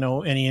and,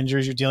 any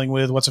injuries you're dealing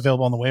with, what's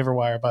available on the waiver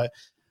wire. But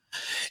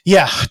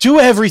yeah,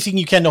 do everything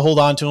you can to hold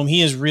on to him.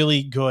 He is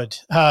really good.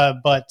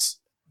 But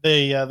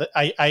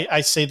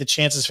I say the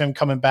chances of him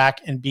coming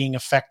back and being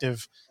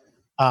effective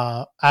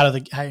out of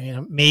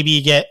the, maybe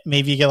you get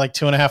like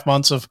 2.5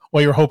 months of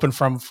what you're hoping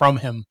from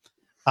him.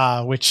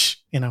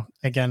 Which,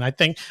 again, I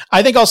think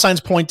all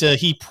signs point to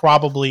he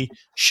probably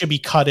should be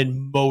cut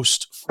in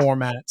most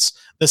formats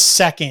the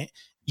second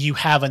you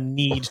have a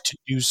need to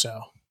do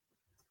so.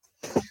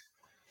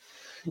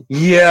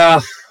 Yeah.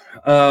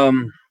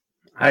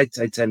 I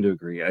tend to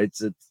agree.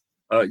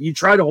 You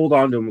try to hold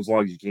on to him as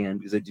long as you can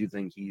because I do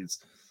think he's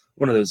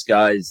one of those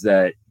guys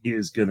that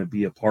is going to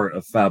be a part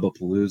of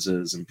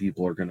Fabapaloozas and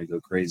people are going to go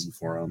crazy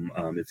for him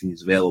if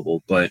he's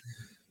available. But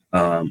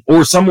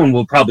or someone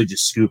will probably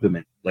just scoop him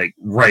in like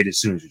right as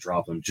soon as you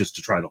drop him just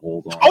to try to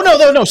hold on.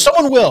 Oh no,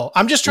 someone will.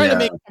 I'm just trying to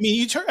make. I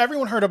mean,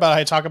 everyone heard about how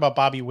I talk about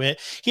Bobby Witt.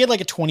 He had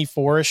like a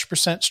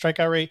 24-ish%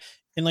 strikeout rate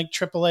in like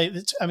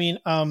AAA.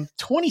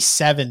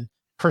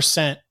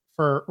 27%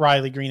 for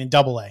Riley Green in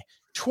AA.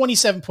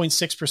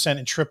 27.6%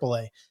 in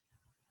AAA.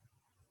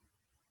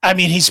 I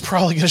mean, he's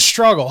probably going to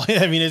struggle.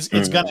 I mean, it's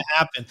going to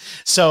happen.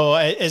 So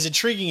as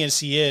intriguing as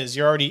he is, he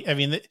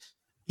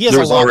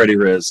has already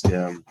risk.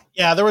 Yeah.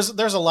 Yeah. There's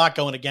a lot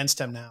going against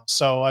him now.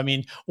 So, I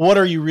mean, what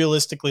are you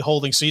realistically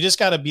holding? So you just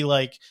got to be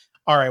like,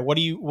 all right, what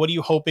are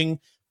you hoping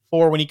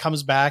for when he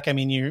comes back? I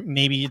mean, you're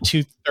maybe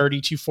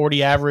 230,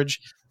 240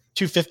 average,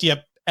 250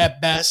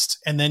 at best,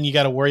 and then you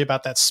got to worry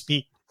about that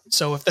speed.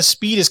 So if the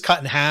speed is cut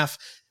in half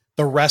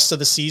the rest of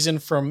the season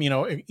from,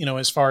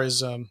 as far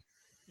as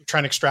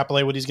trying to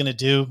extrapolate what he's going to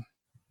do,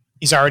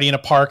 he's already in a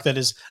park that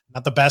is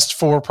not the best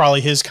for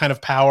probably his kind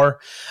of power.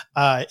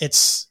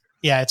 It's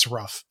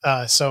rough.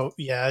 You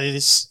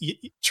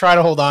try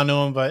to hold on to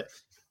him, but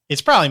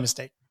it's probably a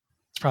mistake.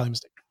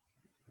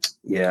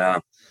 Yeah.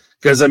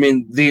 Because, I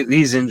mean,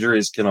 these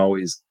injuries can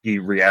always be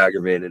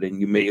re-aggravated,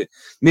 and you may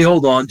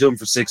hold on to them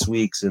for 6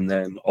 weeks, and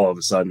then all of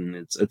a sudden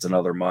it's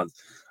another month.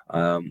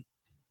 I'm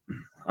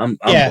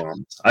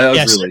bummed. I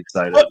was really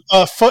excited.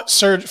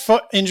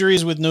 Foot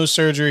injuries with no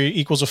surgery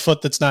equals a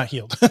foot that's not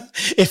healed.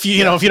 if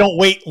you don't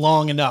wait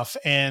long enough,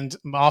 and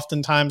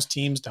oftentimes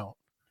teams don't,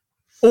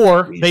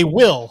 or they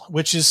will,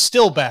 which is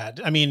still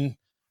bad. I mean,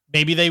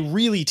 maybe they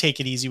really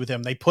take it easy with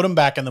him. They put him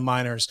back in the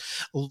minors,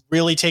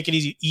 really take it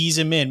easy, ease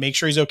him in, make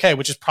sure he's okay,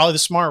 which is probably the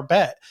smart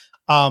bet.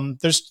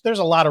 There's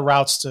a lot of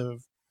routes to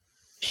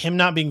him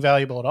not being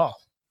valuable at all.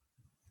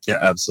 Yeah,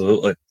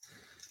 absolutely.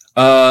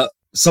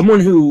 Someone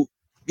who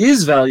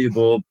is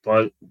valuable,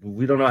 but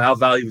we don't know how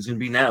valuable he's going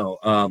to be now.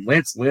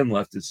 Lance Lynn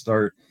left to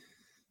start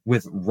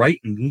with right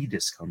knee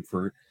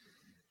discomfort.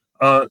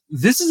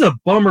 This is a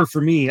bummer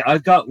for me.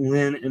 I've got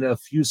Lynn in a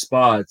few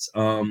spots.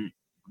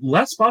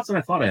 Less spots than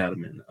I thought I had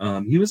him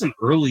in. He was an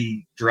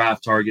early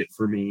draft target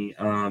for me,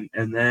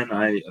 and then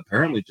I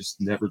apparently just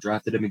never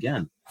drafted him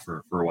again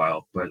for a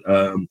while. But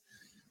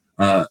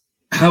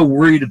how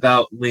worried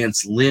about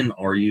Lance Lynn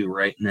are you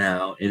right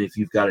now? And if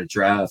you've got a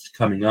draft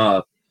coming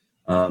up,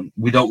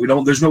 we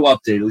don't. There's no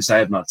update. At least I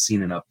have not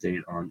seen an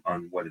update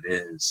on what it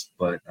is.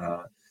 But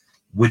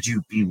would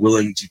you be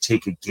willing to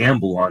take a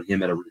gamble on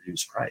him at a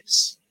reduced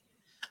price?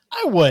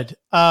 I would.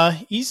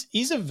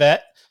 He's a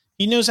vet.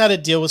 He knows how to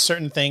deal with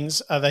certain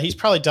things that he's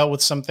probably dealt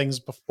with some things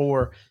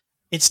before.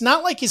 It's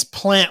not like his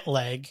plant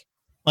leg,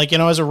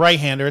 as a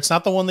right-hander, it's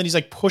not the one that he's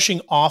like pushing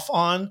off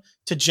on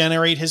to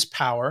generate his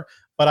power,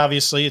 but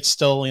obviously it's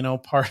still,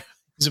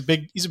 he's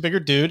a bigger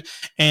dude,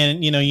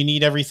 and you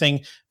need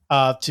everything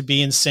to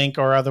be in sync,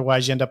 or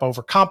otherwise you end up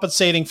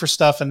overcompensating for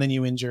stuff. And then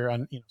you injure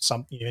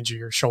you injure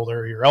your shoulder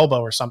or your elbow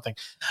or something.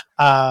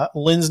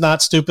 Lynn's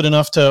not stupid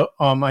enough to,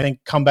 I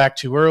think, come back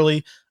too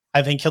early.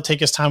 I think he'll take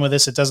his time with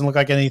this. It doesn't look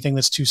like anything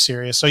that's too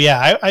serious. So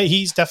yeah,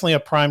 he's definitely a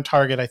prime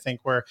target, I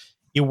think, where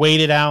you wait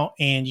it out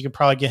and you could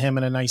probably get him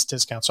at a nice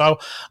discount. So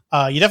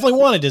you definitely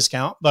want a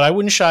discount, but I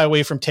wouldn't shy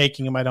away from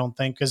taking him, I don't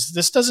think, because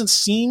this doesn't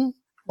seem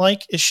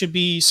like it should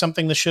be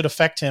something that should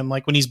affect him.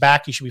 Like when he's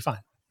back, he should be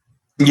fine.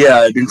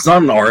 Yeah, it's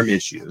not an arm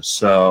issue.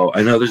 So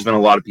I know there's been a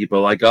lot of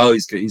people like, oh,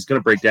 he's going to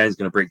break down. He's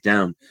going to break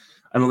down.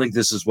 I don't think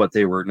this is what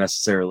they were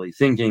necessarily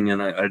thinking.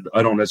 And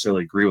I don't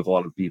necessarily agree with a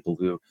lot of people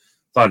who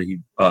thought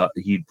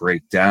he'd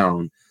break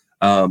down.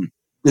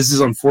 This is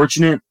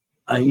unfortunate.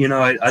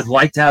 I'd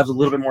like to have a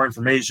little bit more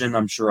information.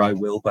 I'm sure I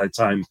will by the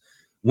time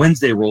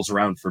Wednesday rolls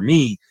around for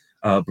me.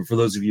 But for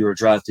those of you who are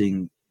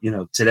drafting,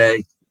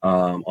 today,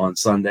 on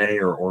Sunday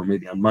or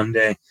maybe on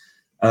Monday,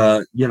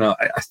 I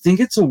think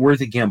it's a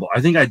worthy gamble.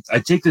 I think I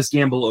take this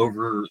gamble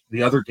over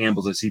the other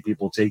gambles I see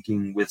people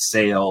taking with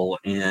Sale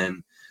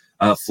and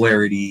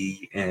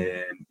Flaherty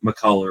and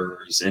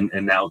McCullers and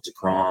now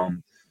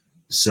DeGrom.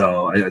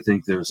 So I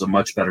think there's a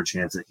much better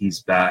chance that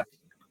he's back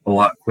a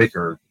lot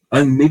quicker.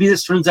 And maybe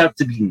this turns out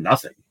to be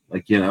nothing.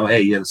 Like,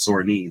 hey, he had a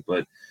sore knee,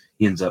 but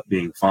he ends up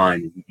being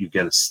fine. You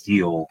get a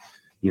steal,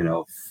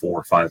 4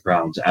 or 5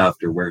 rounds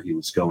after where he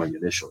was going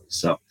initially.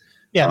 So,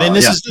 yeah, then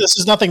this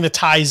is nothing that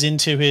ties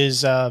into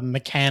his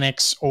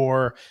mechanics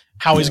or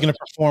how he's going to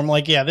perform.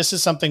 Like, yeah, this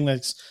is something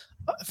that's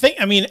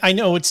I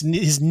know it's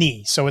his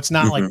knee, so it's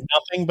not like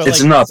nothing, but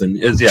it's nothing.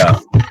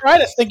 Try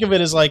to think of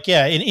it as like,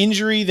 an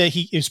injury that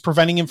he is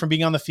preventing him from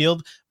being on the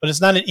field, but it's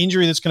not an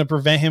injury that's going to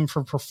prevent him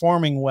from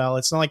performing well.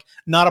 It's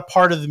not a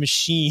part of the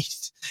machine,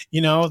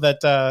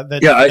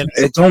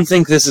 I don't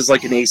think this is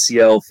like an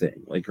ACL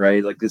thing,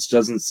 right? Like this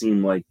doesn't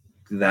seem like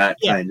that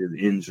kind of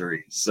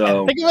injury.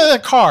 So think of it as a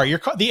car.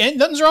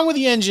 Nothing's wrong with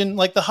the engine.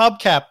 Like the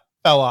hubcap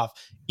fell off.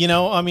 You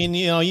want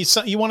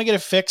to get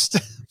it fixed,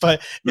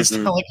 but it's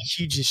not like a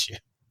huge issue.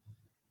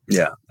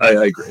 Yeah,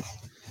 I agree.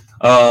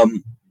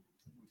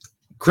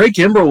 Craig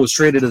Kimbrell was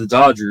traded to the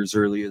Dodgers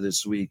earlier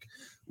this week,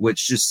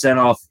 which just sent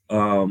off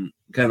kind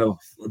of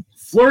a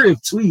flurry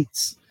of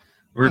tweets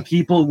where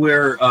people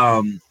were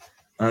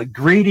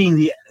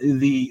grading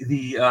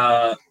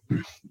the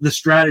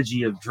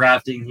strategy of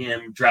drafting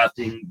him,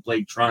 drafting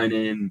Blake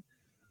Treinen,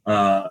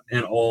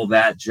 and all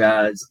that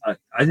jazz.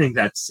 I think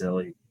that's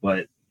silly,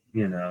 but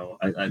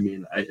I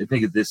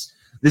think at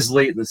this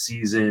late in the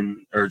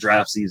season or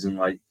draft season,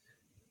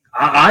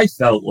 I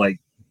felt like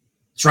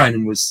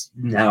Treinen was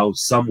now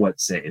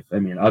somewhat safe. I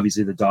mean,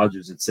 obviously the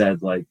Dodgers had said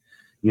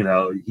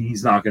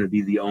he's not going to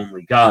be the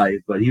only guy,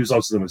 but he was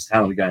also the most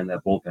talented guy in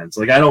that bullpen.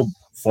 So I don't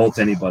fault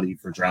anybody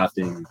for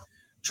drafting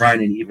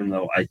Treinen, even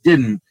though I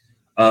didn't.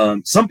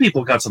 Some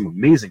people got some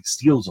amazing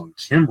steals on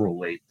Kimbrell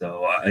late,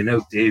 though. I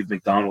know Dave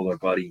McDonald, our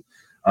buddy,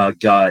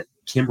 got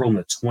Kimbrel in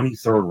the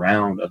 23rd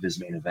round of his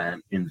main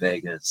event in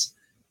Vegas.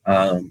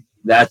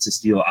 That's a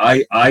steal.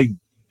 I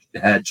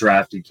had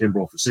drafted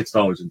Kimbrel for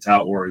 $6 in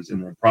Tout Wars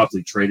and then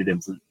promptly traded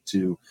him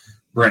to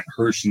Brent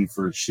Hershey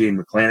for Shane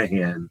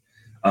McClanahan.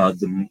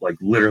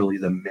 Literally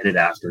the minute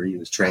after he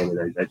was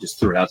traded, I just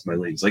threw it out to my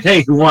leagues like,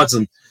 hey, who wants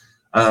him?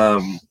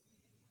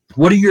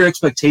 What are your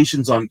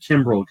expectations on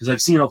Kimbrel? Because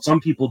I've seen some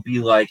people be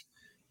like,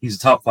 he's a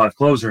top 5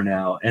 closer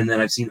now, and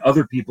then I've seen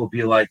other people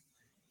be like,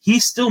 he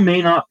still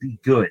may not be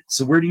good.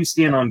 So where do you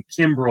stand on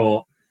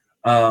Kimbrel?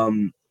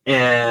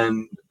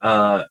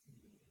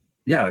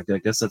 Yeah, I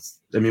guess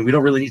we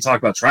don't really need to talk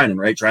about Trinan,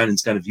 right?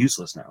 Trinan's kind of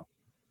useless now.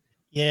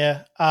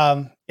 Yeah.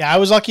 I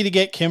was lucky to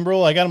get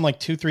Kimbrel. I got him like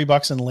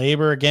 $2-3 in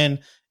labor. Again,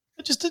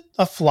 just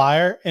a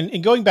flyer.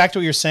 And going back to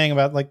what you're saying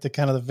about like the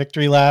kind of the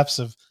victory laps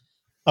of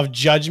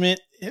judgment,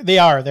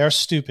 they're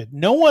stupid.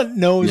 No one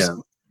knows. Yeah.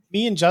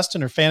 Me and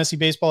Justin are fantasy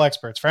baseball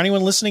experts. For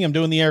anyone listening, I'm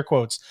doing the air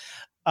quotes.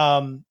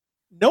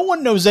 No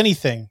one knows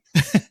anything.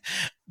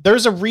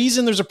 There's a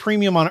reason there's a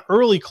premium on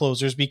early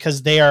closers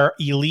because they are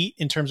elite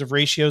in terms of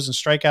ratios and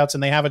strikeouts,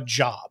 and they have a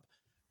job.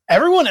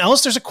 Everyone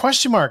else, there's a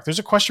question mark. There's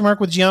a question mark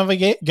with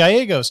Giovanni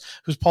Gallegos,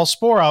 who's Paul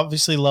Sporer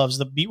obviously loves.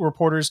 The beat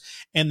reporters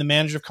and the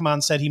manager have come out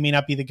and said he may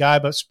not be the guy,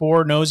 but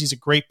Sporer knows he's a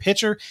great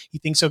pitcher. He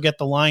thinks he'll get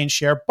the lion's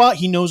share, but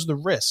he knows the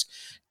risk.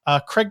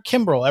 Craig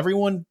Kimbrel,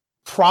 everyone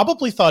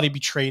probably thought he'd be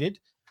traded.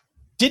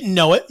 Didn't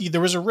know it.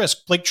 There was a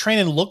risk. Blake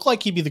Treinen looked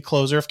like he'd be the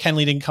closer if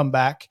Kenley didn't come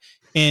back.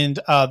 And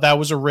that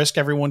was a risk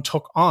everyone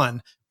took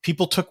on.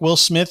 People took Will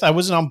Smith. I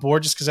wasn't on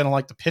board just because I don't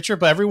like the pitcher,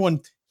 but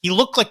he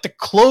looked like the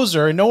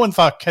closer, and no one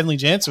thought Kenley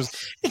Jansen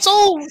was. It's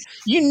all,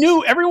 you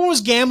knew, everyone was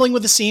gambling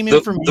with the same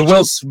information. The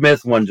Will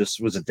Smith one just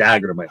was a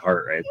dagger to my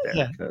heart right there.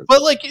 Yeah.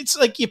 But it's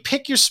like you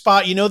pick your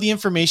spot, you know the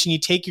information, you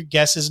take your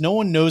guesses. No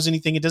one knows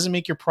anything. It doesn't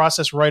make your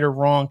process right or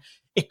wrong.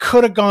 It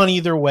could have gone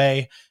either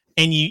way.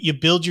 And you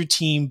build your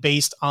team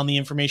based on the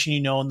information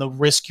you know and the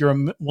risk you're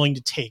willing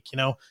to take.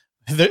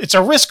 It's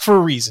a risk for a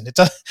reason.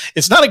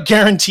 It's not a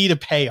guarantee to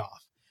pay off.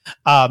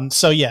 I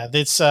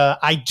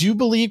do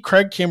believe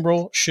Craig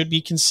Kimbrel should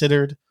be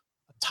considered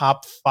a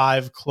top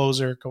 5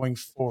 closer going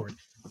forward.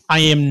 I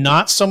am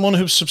not someone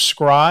who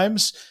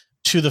subscribes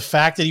to the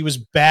fact that he was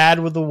bad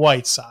with the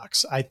White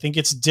Sox. I think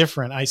it's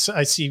different. I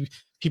see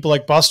people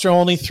like Buster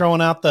Olney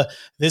throwing out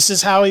this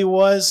is how he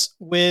was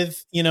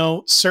with,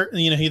 this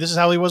is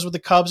how he was with the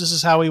Cubs. This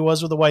is how he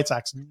was with the White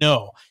Sox.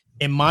 No,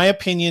 in my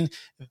opinion,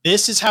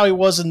 this is how he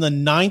was in the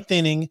 9th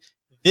inning.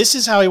 This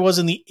is how he was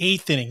in the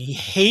 8th inning. He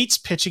hates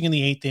pitching in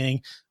the 8th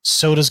inning.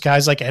 So does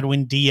guys like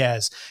Edwin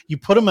Diaz. You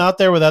put him out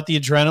there without the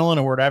adrenaline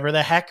or whatever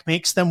the heck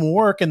makes them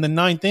work in the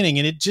 9th inning.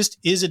 And it just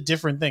is a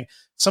different thing.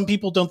 Some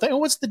people don't think,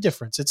 what's the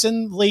difference? It's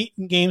in late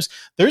in games.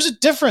 There's a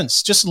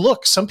difference. Just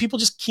look, some people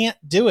just can't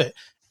do it.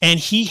 And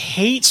he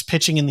hates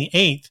pitching in the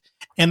 8th.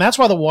 And that's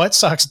why the White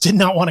Sox did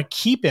not want to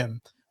keep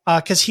him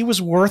because he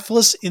was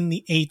worthless in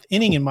the 8th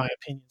inning, in my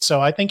opinion. So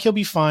I think he'll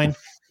be fine.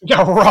 He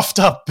got roughed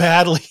up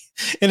badly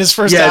in his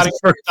first outing.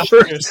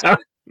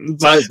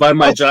 By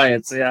my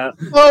Giants, yeah.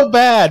 So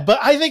bad, but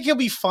I think he'll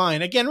be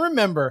fine. Again,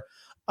 remember,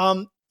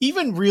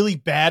 even really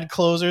bad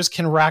closers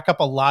can rack up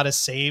a lot of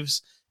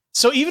saves.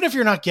 So even if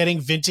you're not getting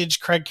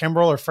vintage Craig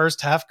Kimbrel or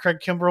first half Craig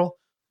Kimbrel,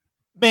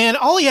 man,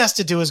 all he has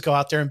to do is go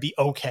out there and be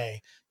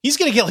okay. He's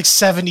going to get like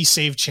 70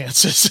 save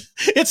chances.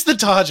 It's the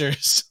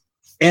Dodgers.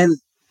 And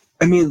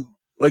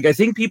I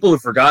think people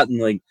have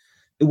forgotten,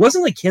 it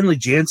wasn't like Kenley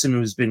Jansen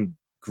who's been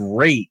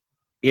great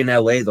in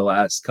LA the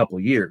last couple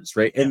of years,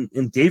 right?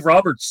 And Dave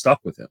Roberts stuck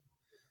with him.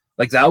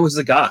 That was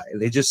the guy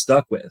they just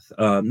stuck with.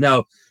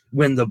 Now,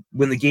 when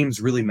the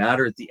games really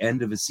matter at the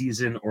end of a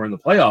season or in the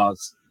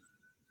playoffs,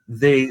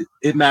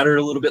 it mattered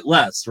a little bit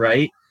less,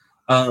 right?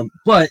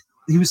 But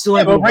he was still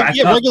able to rack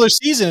up. Regular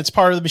season, it's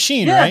part of the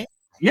machine, right?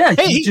 Yeah.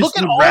 Hey, look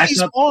at all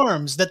these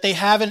arms that they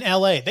have in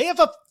LA. They had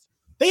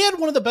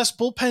one of the best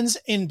bullpens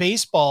in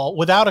baseball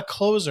without a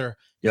closer.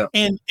 Yeah.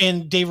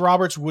 And Dave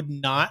Roberts would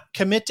not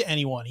commit to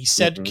anyone. He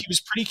said he was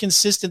pretty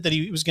consistent that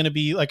he was going to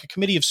be like a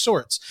committee of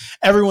sorts.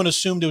 Everyone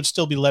assumed it would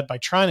still be led by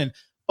Treinen,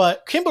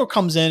 but Kimbrel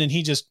comes in and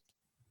he just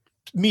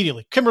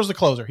immediately, Kimbrel's the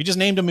closer. He just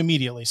named him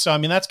immediately. So,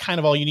 that's kind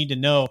of all you need to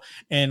know.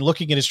 And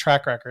looking at his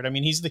track record,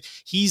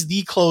 he's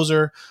the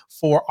closer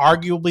for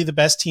arguably the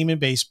best team in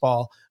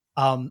baseball.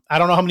 I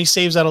don't know how many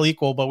saves that'll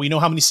equal, but we know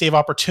how many save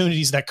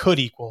opportunities that could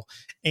equal.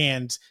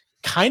 And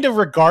kind of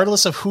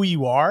regardless of who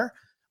you are,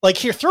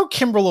 here, throw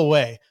Kimbrel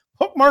away.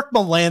 Put Mark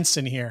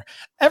Melancon here.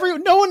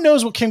 No one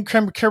knows what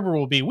Kimbrel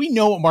will be. We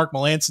know what Mark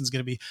Melanson's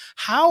going to be.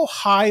 How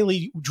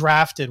highly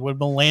drafted would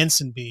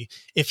Melancon be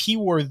if he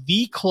were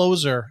the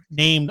closer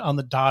named on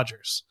the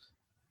Dodgers?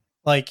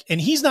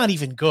 And he's not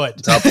even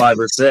good. Top 5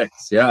 or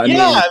 6.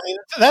 Yeah.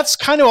 That's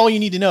kind of all you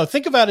need to know.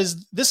 Think about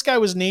is this guy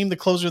was named the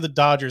closer of the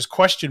Dodgers, ?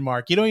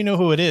 You don't even know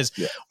who it is.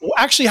 Yeah. Well,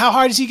 actually, how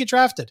high does he get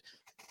drafted?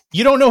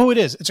 You don't know who it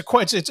is.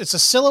 It's a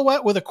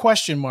silhouette with a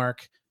question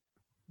mark.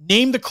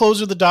 Name the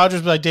closer of the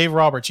Dodgers by Dave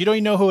Roberts. You don't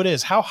even know who it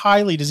is. How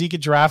highly does he get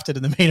drafted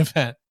in the main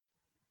event?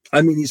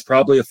 He's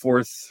probably a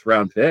 4th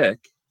round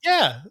pick.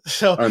 Yeah.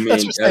 So I that's mean,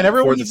 what I'm saying.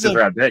 Everyone for the needs fifth to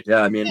round pick.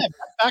 Yeah, I mean,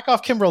 back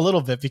off Kimbrel a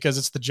little bit because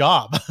it's the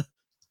job.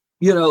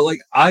 like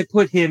I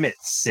put him at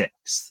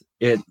 6th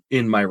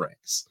in my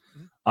ranks.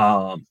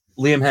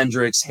 Liam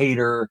Hendricks,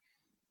 Hader,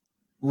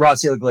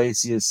 Raciel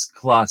Iglesias,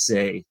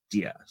 Clase,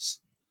 Diaz.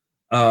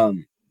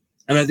 And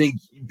I think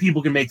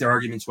people can make their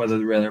arguments whether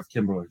they'd rather have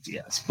Kimbrel or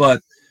Diaz.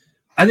 But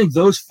I think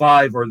those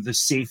 5 are the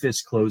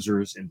safest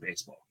closers in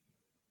baseball.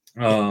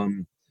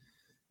 The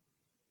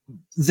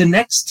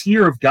next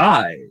tier of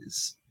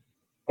guys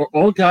are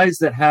all guys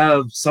that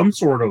have some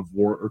sort of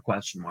war or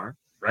question mark,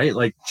 right?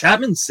 Like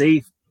Chapman's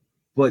safe,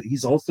 but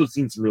he's also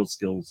seen some real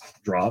skills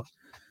drop.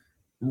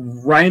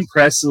 Ryan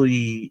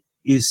Presley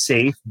is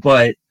safe,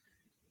 but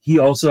he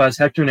also has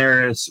Hector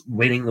Neris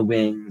waiting the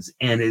wings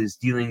and is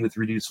dealing with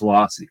reduced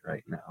velocity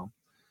right now.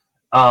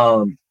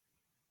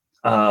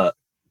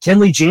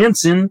 Kenley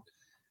Jansen,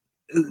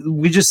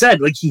 we just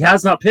said, like, he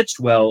has not pitched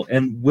well,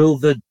 and will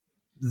the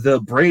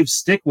Braves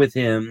stick with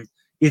him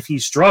if he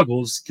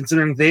struggles,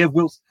 considering they have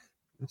Will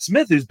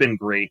Smith, who's been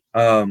great.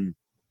 Jordan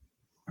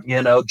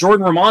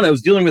Romano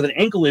is dealing with an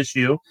ankle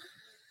issue.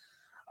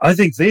 I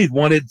think they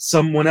wanted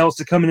someone else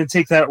to come in and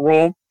take that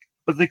role,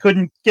 but they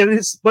couldn't get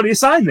anybody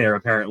assigned there,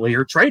 apparently,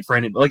 or trade for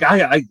anybody.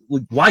 Like,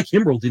 why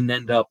Kimbrel didn't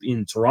end up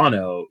in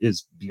Toronto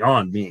is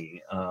beyond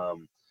me.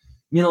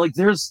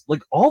 There's,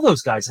 like, all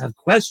those guys have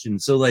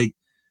questions. So, like,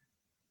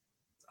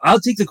 I'll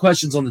take the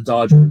questions on the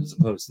Dodgers as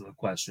opposed to the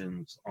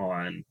questions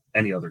on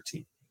any other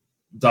team.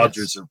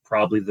 Dodgers are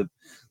probably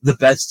the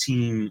best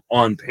team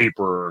on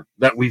paper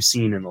that we've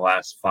seen in the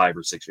last 5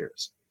 or 6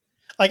 years.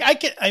 Like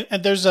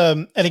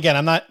and again,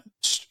 I'm not,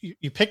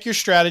 you pick your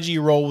strategy,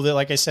 you roll with it.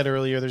 Like I said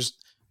earlier, there's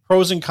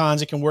pros and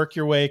cons. It can work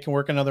your way. It can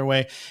work another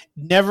way.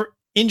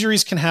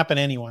 Injuries can happen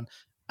to anyone.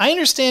 I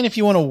understand if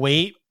you want to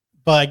wait,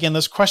 but again,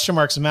 those question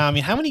marks amount.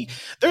 I mean,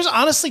 there's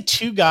honestly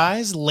 2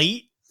 guys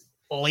late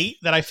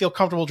that I feel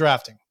comfortable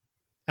drafting.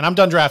 And I'm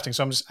done drafting,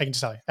 so I can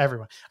just tell you,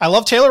 everyone. I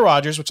love Taylor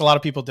Rogers, which a lot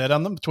of people did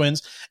on the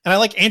Twins. And I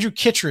like Andrew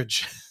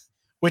Kittredge,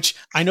 which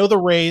I know the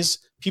Rays,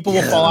 people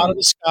will fall out of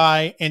the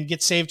sky and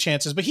get save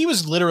chances, but he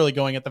was literally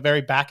going at the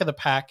very back of the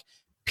pack.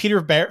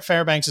 Peter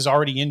Fairbanks is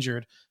already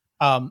injured.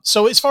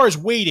 So as far as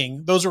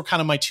waiting, those were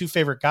kind of my 2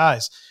 favorite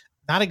guys.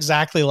 Not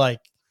exactly like,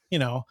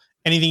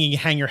 anything you can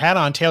hang your hat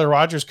on. Taylor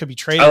Rogers could be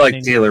traded. I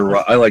like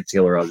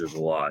Taylor Rogers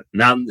a lot.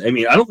 Now, I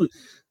mean,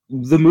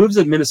 the moves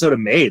that Minnesota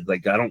made,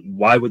 like,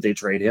 why would they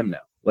trade him now?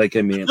 Like,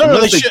 I mean,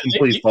 they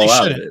completely fall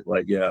out of it.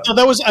 Like, yeah. So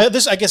that was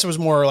this. I guess it was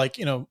more like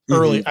early.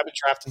 Mm-hmm. I've been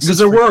drafting because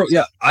there were.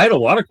 Yeah, I had a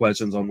lot of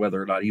questions on whether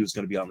or not he was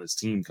going to be on this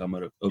team come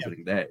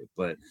opening day.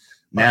 But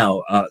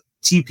now,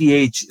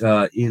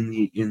 TPH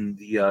in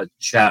the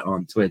chat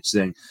on Twitch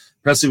saying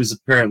Presley was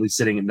apparently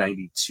sitting at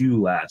 92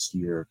 last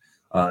year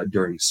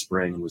during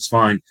spring and was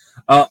fine.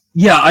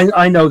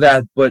 I know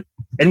that, but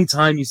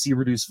anytime you see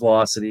reduced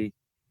velocity,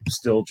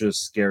 still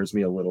just scares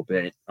me a little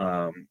bit.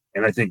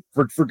 And I think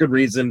for good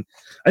reason.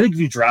 I think if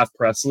you draft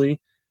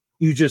Presley,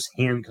 you just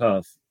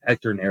handcuff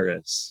Hector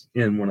Neris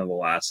in one of the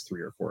last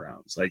 3 or 4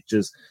 rounds, like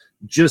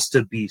just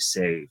to be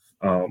safe.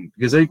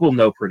 Because I think we'll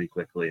know pretty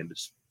quickly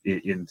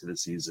into the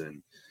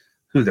season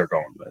who they're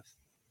going with.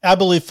 I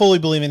fully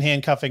believe in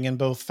handcuffing in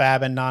both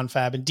fab and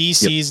non-fab. In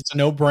DCs, It's a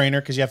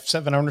no-brainer because you have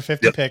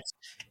 750 picks.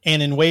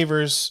 And in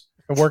waivers,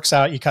 if it works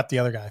out, you cut the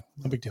other guy.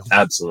 No big deal.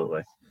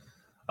 Absolutely.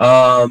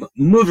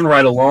 Moving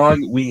right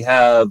along, we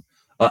have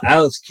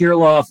Alex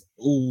Kirilloff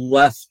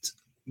left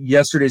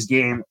yesterday's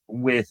game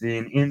with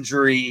an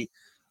injury.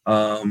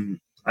 I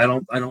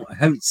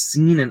haven't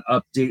seen an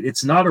update.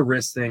 It's not a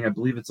wrist thing. I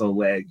believe it's a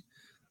leg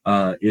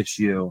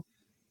issue.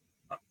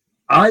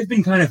 I've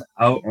been kind of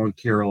out on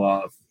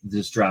Kirilloff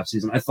this draft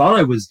season. I thought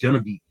I was going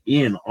to be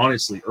in,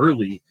 honestly,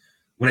 early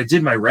when I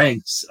did my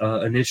ranks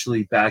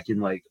initially back in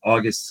like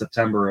August,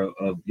 September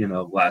of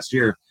last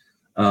year.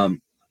 I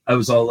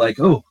was all like,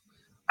 oh,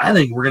 I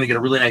think we're going to get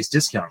a really nice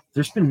discount.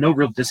 There's been no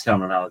real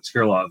discount on Alex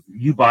Kirilloff.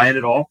 You buying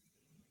it all?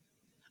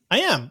 I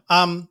am.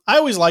 I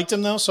always liked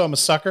him though, so I'm a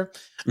sucker.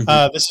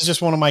 Mm-hmm. This is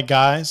just one of my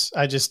guys.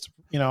 I'm just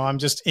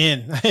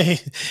in.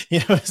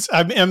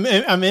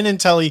 I'm in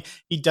until he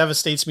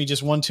devastates me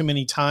just one too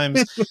many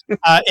times.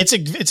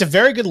 It's a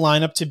very good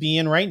lineup to be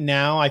in right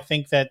now. I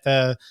think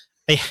that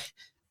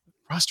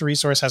Roster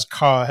Resource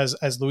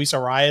has Luis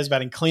Arias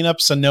batting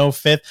cleanup, Sano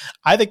fifth.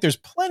 I think there's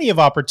plenty of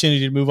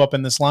opportunity to move up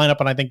in this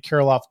lineup, and I think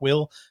Kirilloff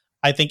will.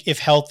 I think if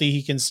healthy,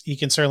 he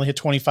can certainly hit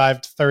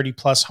 25 to 30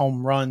 plus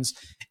home runs,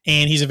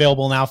 and he's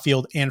available in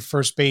outfield and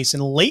first base.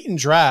 And late in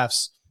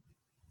drafts,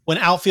 when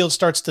outfield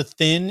starts to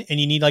thin and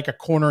you need like a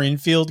corner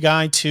infield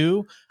guy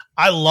too,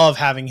 I love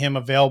having him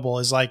available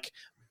as like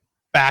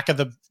top of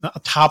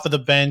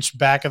the bench,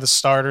 back of the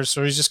starters.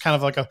 So he's just kind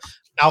of like a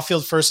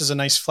outfield first is a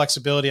nice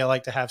flexibility I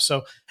like to have.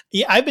 So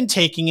yeah, I've been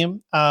taking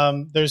him.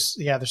 There's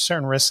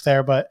certain risks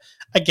there, but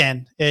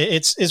again,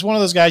 it's one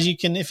of those guys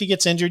if he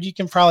gets injured, you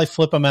can probably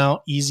flip him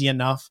out easy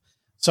enough.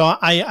 So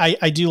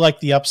I do like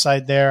the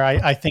upside there.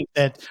 I think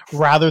that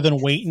rather than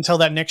wait until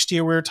that next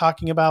year we were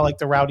talking about, like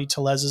the Rowdy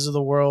Telez's of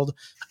the world,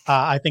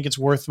 I think it's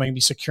worth maybe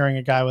securing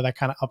a guy with that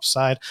kind of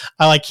upside.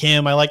 I like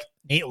him. I like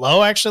Nate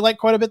Lowe actually like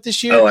quite a bit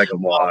this year. I like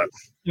him a lot.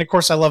 And of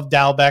course, I love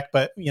Dalbec,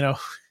 but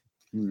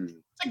it's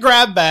a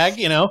grab bag.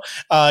 You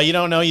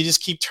don't know. You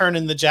just keep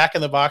turning the jack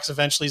in the box.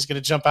 Eventually, he's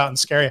going to jump out and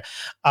scare you.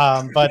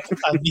 I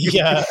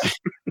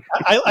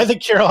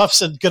think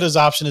Kirilloff's as good as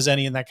option as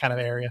any in that kind of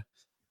area.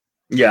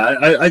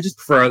 Yeah, I just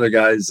prefer other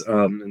guys.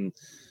 And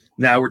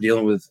now we're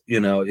dealing with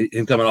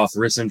him coming off the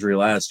wrist injury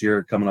last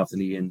year, coming off the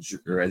knee injury,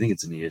 or I think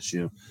it's a knee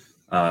issue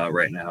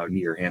right now,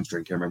 knee or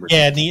hamstring, can't remember.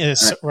 Yeah,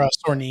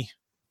 sore knee.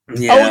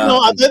 Yeah.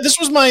 Oh no, this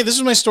was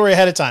my story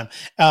ahead of time.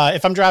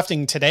 If I'm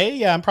drafting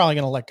today, I'm probably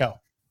going to let go.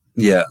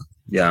 Yeah.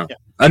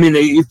 I mean,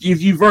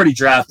 if you've already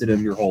drafted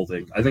him, you're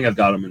holding. I think I've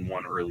got him in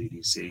one early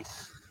DC.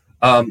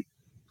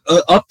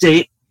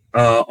 Update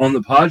on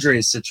the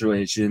Padres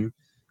situation.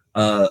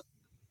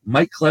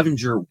 Mike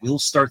Clevinger will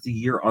start the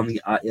year on the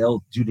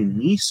IL due to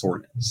knee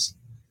soreness.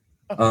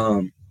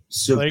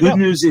 So good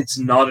news, it's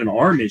not an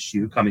arm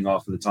issue coming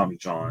off of the Tommy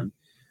John.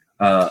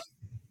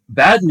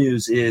 Bad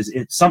news is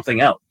it's something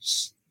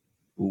else,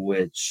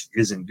 which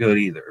isn't good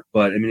either.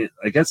 But I mean,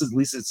 I guess at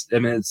least it's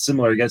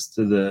similar, I guess,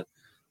 to the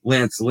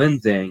Lance Lynn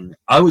thing.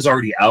 I was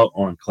already out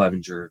on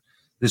Clevinger.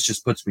 This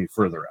just puts me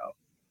further out.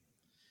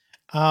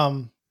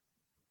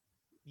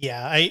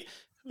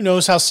 Who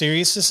knows how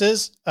serious this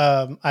is?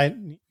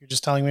 You're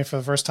just telling me for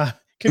the first time.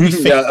 Could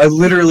be yeah, I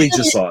literally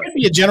just saw it. Could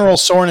be a general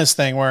soreness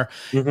thing where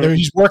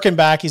he's working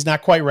back. He's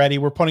not quite ready.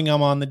 We're putting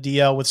him on the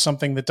DL with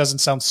something that doesn't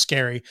sound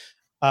scary.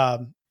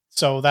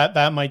 So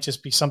that might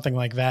just be something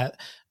like that.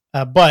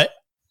 But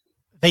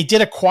they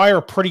did acquire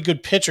a pretty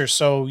good pitcher,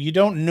 so you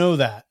don't know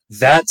that.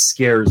 That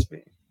scares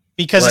me.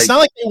 Because it's not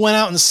like they went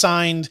out and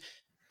signed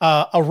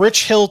a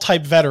Rich Hill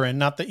type veteran,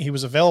 not that he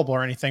was available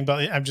or anything,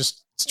 but I'm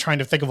just trying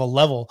to think of a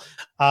level.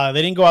 They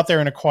didn't go out there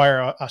and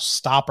acquire a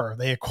stopper.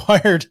 They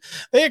acquired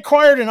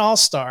an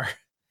all-star.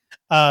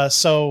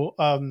 This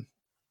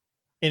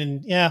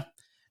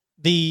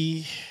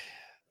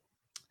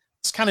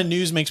kind of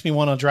news makes me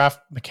want to draft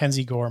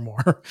Mackenzie Gore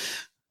more.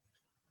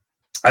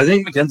 I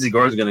think Mackenzie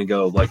Gore is going to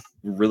go like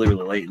really,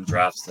 really late in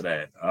drafts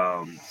today.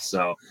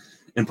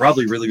 And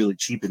probably really, really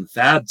cheap in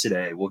Fab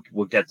today.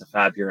 We'll get to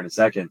Fab here in a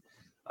second.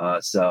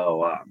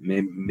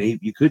 Maybe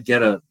you could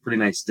get a pretty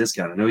nice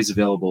discount. I know he's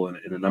available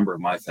in a number of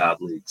my Fab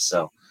leagues.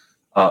 So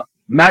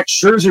Max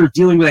Scherzer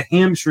dealing with a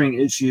hamstring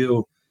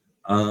issue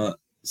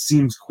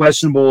seems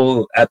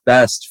questionable at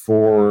best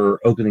for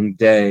opening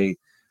day.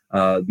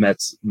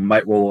 Mets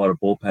might roll out a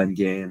bullpen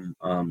game,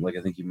 like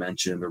I think you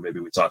mentioned, or maybe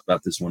we talked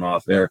about this one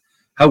off air.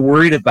 How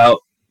worried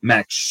about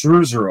Max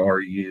Scherzer are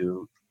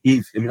you?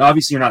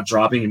 Obviously you're not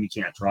dropping him. You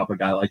can't drop a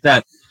guy like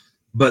that.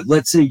 But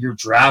let's say you're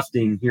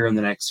drafting here in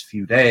the next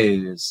few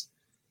days.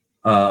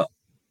 How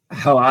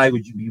high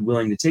would you be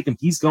willing to take him?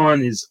 He's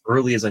gone as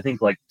early as I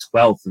think like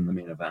 12th in the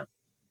main event.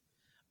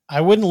 I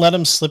wouldn't let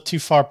him slip too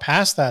far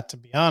past that, to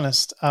be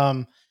honest.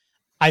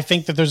 I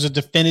think that there's a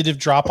definitive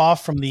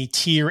drop-off from the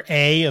tier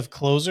A of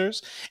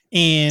closers.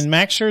 And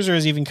Max Scherzer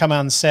has even come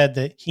out and said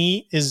that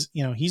he's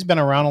been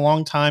around a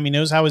long time. He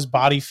knows how his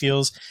body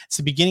feels. It's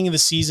the beginning of the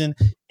season.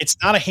 It's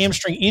not a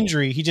hamstring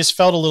injury. He just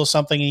felt a little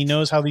something, and he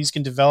knows how these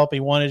can develop. He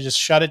wanted to just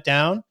shut it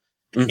down.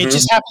 Mm-hmm. It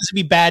just happens to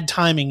be bad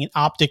timing, and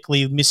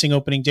optically missing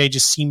opening day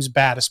just seems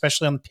bad,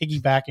 especially on the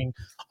piggybacking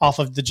off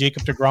of the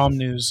Jacob deGrom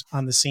news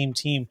on the same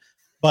team.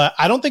 But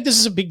I don't think this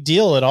is a big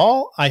deal at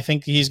all. I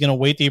think he's going to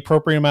wait the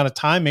appropriate amount of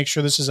time, make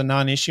sure this is a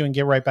non-issue, and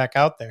get right back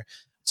out there.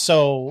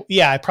 So,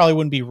 yeah, I probably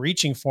wouldn't be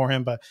reaching for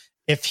him. But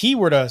if he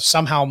were to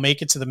somehow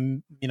make it to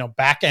the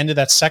back end of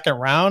that second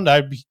round, I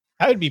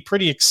would be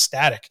pretty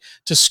ecstatic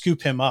to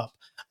scoop him up.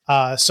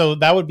 So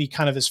that would be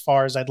kind of as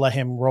far as I'd let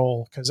him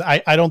roll, because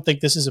I don't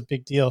think this is a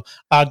big deal.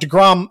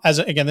 DeGrom,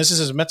 this is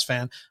as a Mets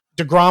fan,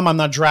 DeGrom I'm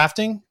not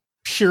drafting,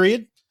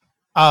 period.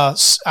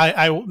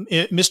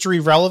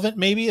 Mystery relevant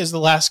maybe is the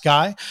last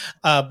guy.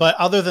 But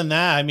other than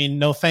that,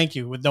 no, thank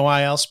you. With no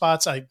IL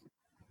spots, I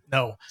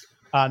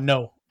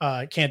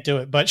can't do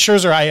it. But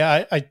Scherzer,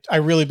 I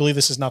really believe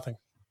this is nothing.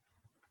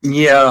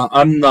 Yeah,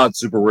 I'm not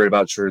super worried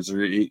about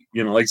Scherzer.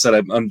 Like I said,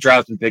 I'm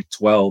drafting pick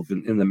 12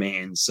 in the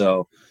main.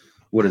 So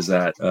what is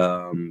that?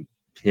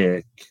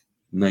 Pick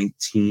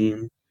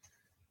 19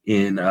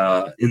 in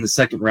the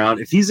second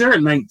round. If he's there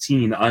at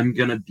 19,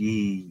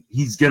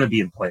 he's gonna be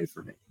in play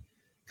for me.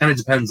 Kind of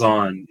depends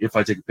on if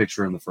I take a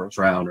picture in the first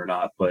round or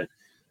not, but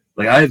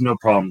like I have no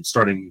problem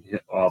starting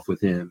off with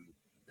him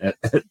at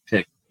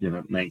pick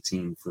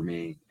 19 for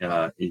me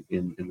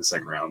in the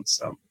second round.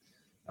 So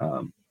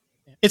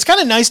it's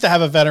kind of nice to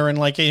have a veteran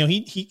like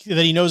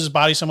he knows his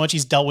body so much.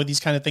 He's dealt with these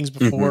kind of things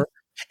before,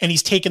 and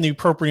he's taken the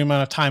appropriate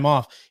amount of time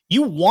off.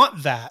 You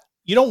want that.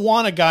 You don't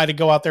want a guy to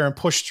go out there and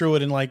push through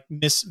it and like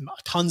miss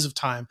tons of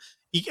time.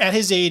 At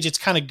his age, it's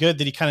kind of good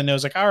that he kind of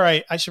knows, like, all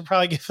right, I should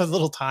probably give a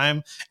little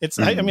time. It's,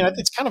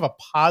 it's kind of a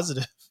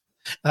positive.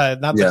 Not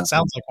that it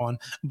sounds like one,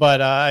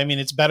 but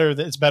it's better.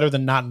 It's better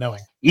than not knowing.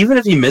 Even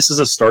if he misses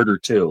a starter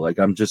too, like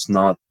I'm just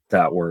not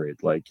that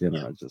worried. Like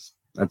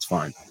that's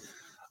fine.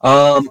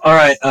 All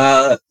right.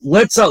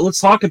 Let's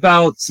talk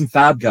about some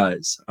fab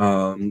guys.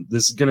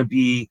 This is going to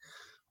be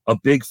a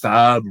big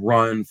fab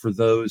run for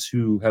those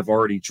who have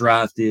already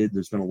drafted.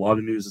 There's been a lot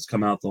of news that's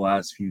come out the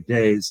last few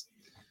days.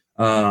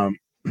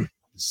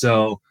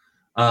 So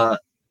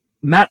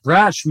Matt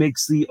Brash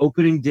makes the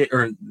opening day,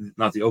 or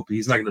not the opening.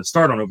 He's not going to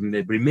start on opening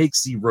day, but he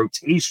makes the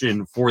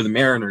rotation for the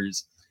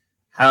Mariners.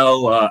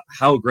 How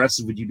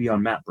aggressive would you be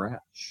on Matt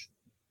Brash?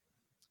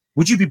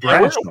 Would you be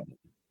brash on him?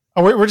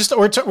 Oh,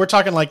 we're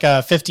talking like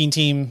a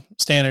 15-team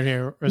standard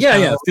here.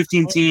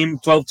 15 team,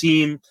 12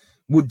 team.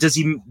 Does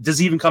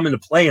he even come into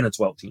play in a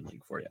 12-team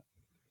league for you?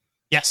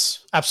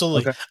 Yes,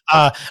 absolutely.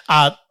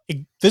 Okay.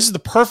 This is the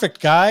perfect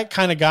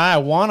kind of guy I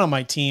want on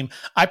my team.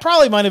 I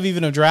probably might have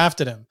even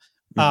drafted him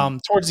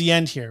towards the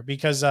end here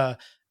because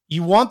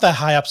you want that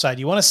high upside.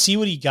 You want to see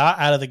what he got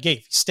out of the gate.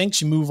 If he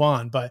stinks, you move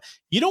on. But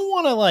you don't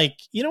want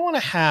to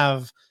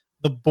have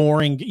the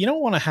boring, you don't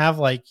want to have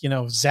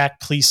Zach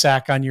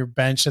Plesac on your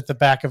bench at the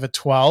back of a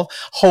 12,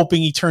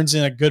 hoping he turns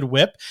in a good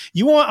whip.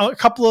 You want a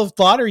couple of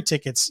lottery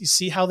tickets. You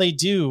see how they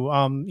do.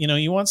 I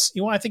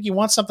think you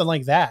want something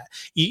like that,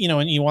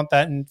 and you want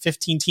that in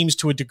 15 teams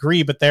to a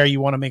degree, but there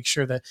you want to make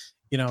sure that,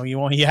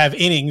 you have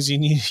innings.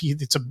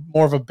 It's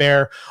more of a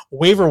bare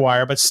waiver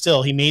wire, but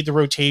still he made the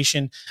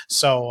rotation.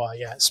 So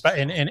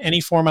in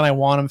any format I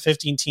want him,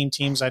 15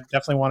 teams, I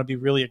definitely want to be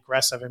really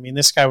aggressive. I mean,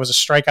 this guy was a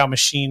strikeout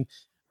machine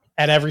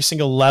at every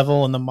single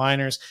level in the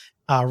minors.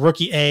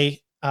 Rookie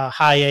A,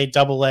 high A,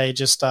 double A,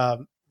 just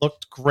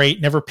looked great.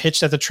 Never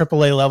pitched at the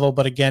triple A level,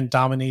 but again,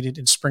 dominated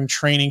in spring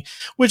training,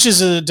 which is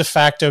a de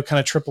facto kind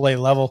of triple A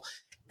level.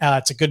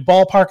 It's a good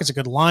ballpark. It's a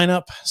good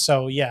lineup.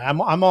 So yeah,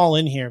 I'm all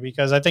in here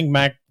because I think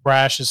Matt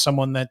Brash is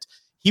someone that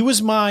he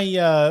was my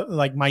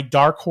my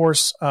dark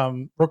horse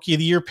rookie of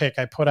the year pick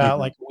I put out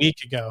like a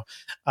week ago.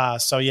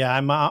 So yeah,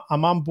 I'm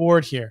on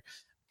board here.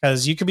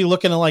 Because you could be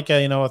looking at like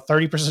a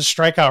 30%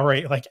 strikeout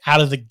rate like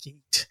out of the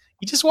gate.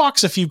 He just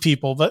walks a few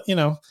people, but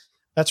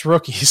that's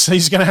rookie, so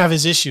he's going to have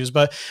his issues.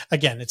 But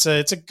again, it's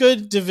a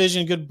good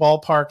division, good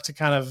ballpark to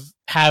kind of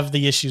have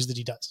the issues that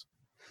he does.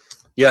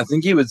 Yeah, I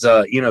think he was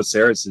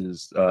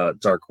Saris's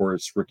dark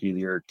horse rookie of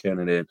the year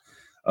candidate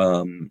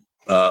when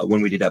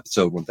we did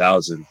episode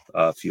 1000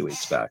 a few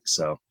weeks back.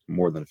 So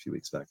more than a few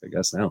weeks back, I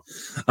guess now.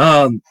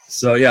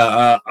 So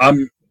yeah,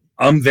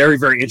 I'm very,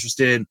 very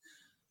interested.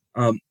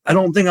 I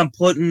don't think I'm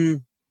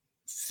putting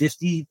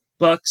 $50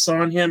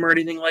 on him or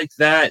anything like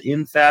that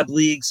in fab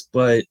leagues,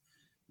 but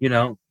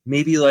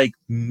maybe like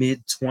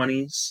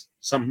mid-20s,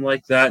 something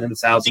like that in a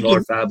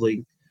 $1,000 fab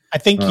league. I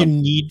think you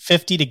need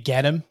 50 to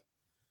get him.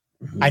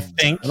 I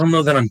think. I don't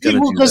know that I'm going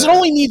to do because that. It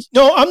only needs.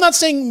 No, I'm not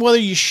saying whether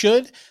you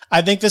should.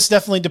 I think this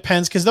definitely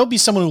depends because there'll be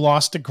someone who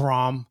lost to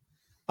Grom.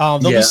 There'll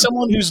be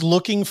someone who's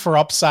looking for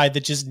upside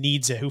that just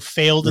needs it, who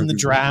failed in the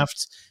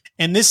draft,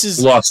 and this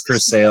is lost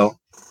Chris Sale.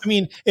 I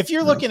mean, if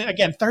you're looking at,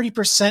 again,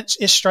 30%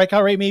 ish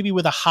strikeout rate, maybe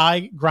with a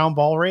high ground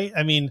ball rate.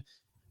 I mean,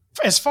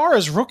 as far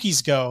as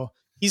rookies go,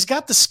 he's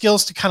got the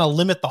skills to kind of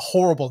limit the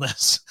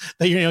horribleness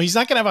that, he's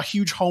not going to have a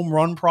huge home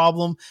run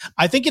problem.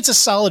 I think it's a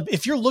solid,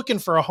 if you're looking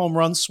for a home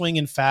run swing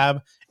in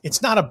fab,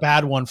 it's not a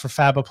bad one for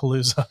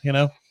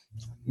Fabapalooza,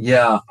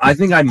 Yeah. I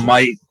think I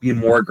might be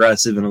more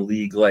aggressive in a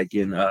league like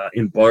in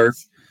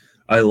Barf.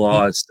 I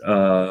lost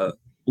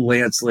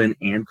Lance Lynn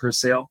and Chris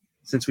Sale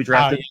since we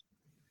drafted.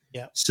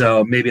 Yeah.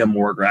 So maybe I'm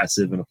more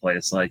aggressive in a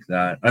place like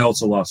that. I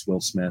also lost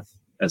Will Smith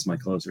as my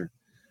closer.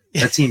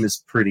 That team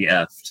is pretty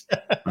effed.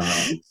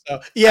 I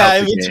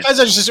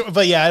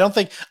don't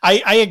think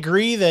I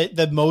agree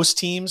that most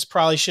teams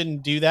probably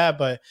shouldn't do that.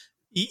 But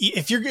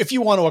if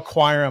you want to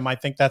acquire them, I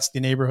think that's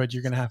the neighborhood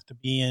you're going to have to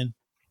be in.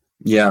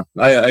 Yeah,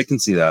 I can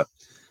see that.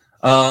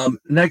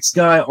 Next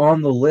guy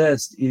on the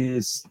list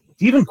is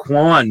Steven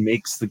Kwan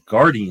makes the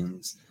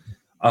Guardians.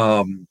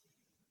 All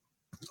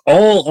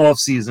off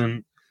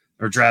season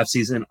or draft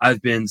season,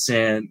 I've been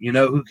saying,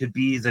 who could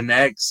be the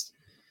next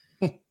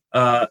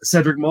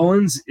Cedric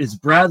Mullins is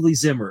Bradley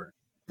Zimmer.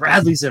 He's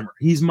I think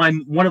he's my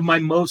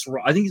most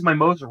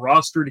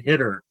rostered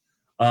hitter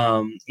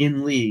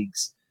in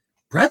leagues.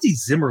 Bradley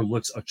Zimmer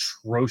looks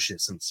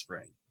atrocious in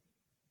spring.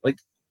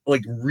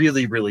 Like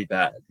really, really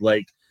bad.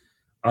 I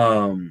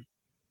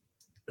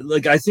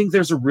think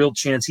there's a real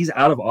chance he's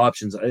out of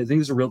options. I think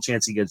there's a real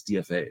chance he gets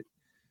DFA'd.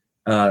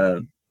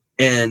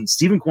 And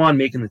Steven Kwan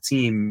making the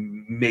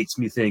team makes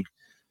me think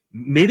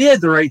maybe I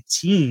had the right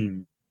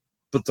team,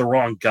 but the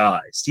wrong guy.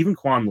 Steven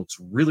Kwan looks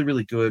really,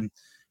 really good.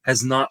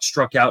 Has not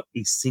struck out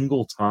a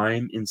single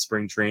time in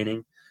spring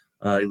training,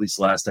 at least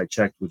last I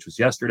checked, which was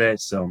yesterday.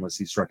 So unless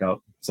he struck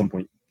out at some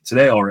point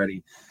today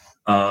already.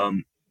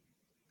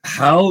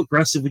 How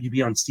aggressive would you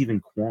be on Steven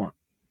Kwan?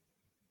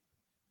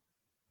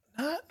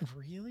 Not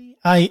really.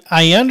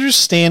 I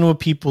understand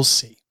what people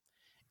see.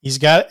 He's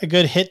got a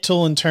good hit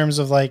tool in terms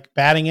of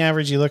batting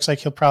average. He looks like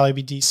he'll probably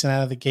be decent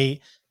out of the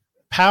gate.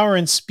 Power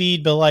and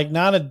speed, but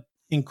not an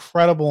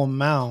incredible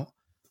amount.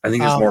 I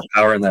think there's more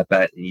power in that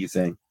bat than you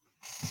think.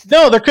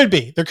 No, there could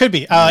be.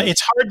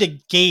 It's hard to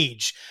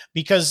gauge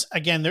because,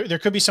 again, there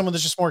could be someone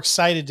that's just more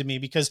excited to me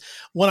because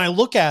when I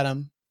look at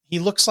him, he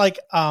looks like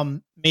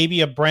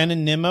maybe a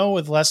Brandon Nimmo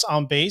with less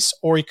on base,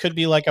 or he could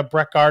be like a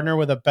Brett Gardner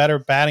with a better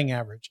batting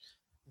average.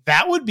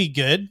 That would be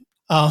good.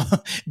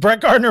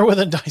 Brett Gardner with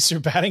a nicer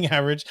batting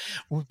average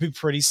would be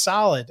pretty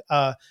solid.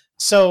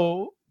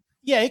 So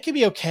yeah, it could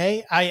be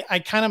okay. I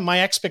kind of,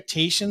 my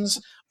expectations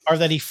are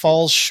that he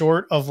falls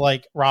short of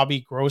like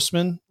Robbie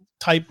Grossman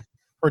type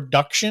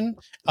production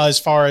as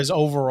far as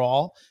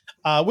overall,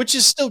 which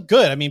is still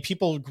good. I mean,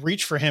 people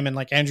reach for him and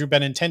like Andrew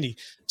Benintendi.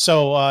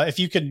 So if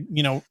you could,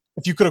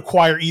 if you could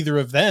acquire either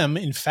of them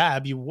in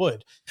Fab, you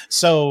would.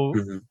 So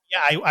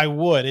yeah, I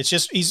would. It's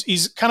just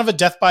he's kind of a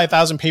death by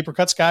 1,000 paper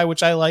cuts guy,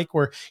 which I like,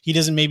 where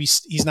he's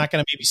not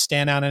going to maybe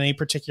stand out in any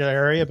particular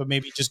area, but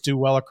maybe just do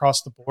well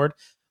across the board.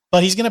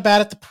 But he's going to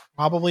bat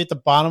probably at the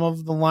bottom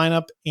of the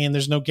lineup, and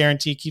there's no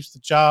guarantee he keeps the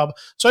job.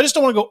 So I just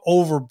don't want to go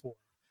overboard.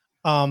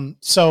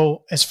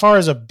 So as far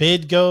as a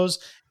bid goes,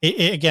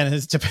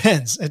 it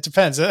depends. It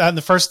depends on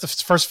the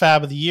first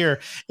Fab of the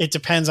year. It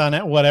depends on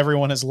what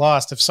everyone has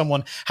lost. If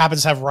someone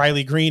happens to have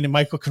Riley Green and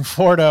Michael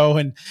Conforto,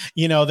 and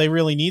they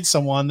really need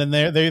someone, then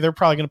they're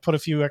probably going to put a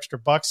few extra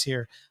bucks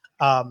here.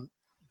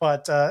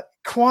 But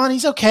Kwan,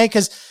 he's okay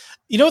because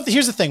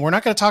here's the thing: we're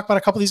not going to talk about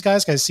a couple of these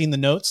guys. Guys, seen the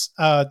notes.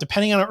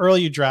 Depending on how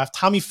early you draft,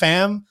 Tommy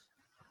Pham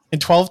in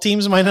 12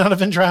 teams might not have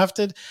been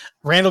drafted.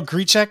 Randall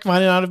Grichuk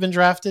might not have been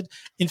drafted.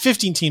 In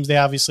 15 teams, they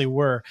obviously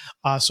were.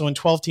 So in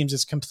 12 teams,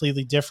 it's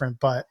completely different.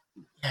 But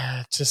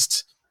yeah,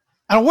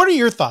 what are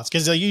your thoughts?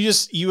 Because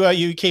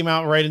you came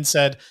out right and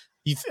said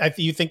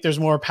you think there's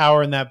more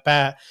power in that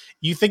bat.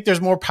 You think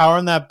there's more power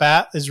in that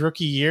bat this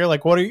rookie year?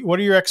 Like, what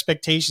are your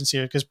expectations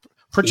here? Because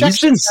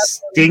he's been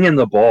stinging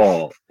the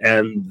ball,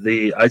 and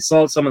I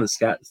saw some of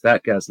the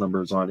StatCast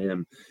numbers on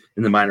him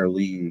in the minor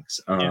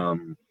leagues.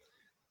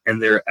 And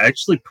they're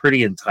actually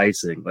pretty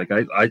enticing. Like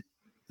I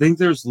think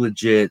there's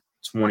legit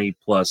 20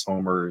 plus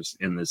homers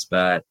in this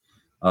bat.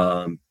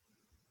 And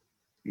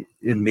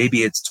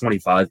maybe it's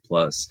 25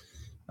 plus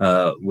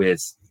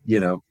with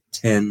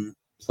 10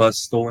 plus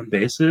stolen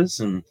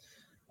bases. And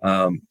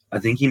I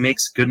think he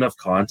makes good enough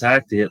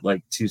contact to hit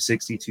like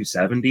 260,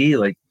 270.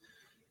 Like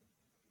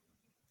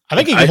I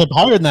think he could hit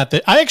higher than that.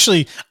 I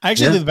actually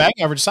the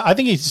batting average. I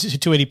think he's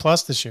 280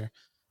 plus this year.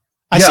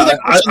 I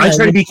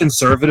try to be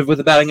conservative with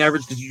the batting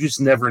average because you just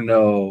never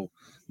know.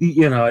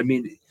 I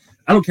mean,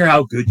 I don't care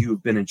how good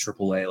you've been in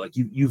AAA. Like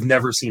you've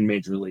never seen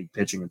major league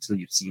pitching until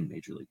you've seen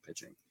major league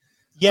pitching.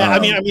 Yeah, I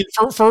mean,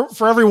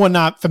 for everyone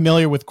not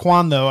familiar with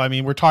Kwan, though, I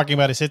mean, we're talking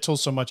about his hit tool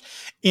so much.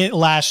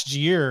 Last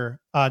year,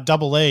 AA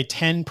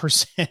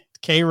 10%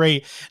 K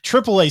rate,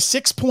 AAA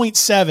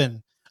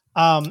 6.7.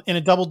 In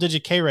a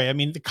double-digit K rate. I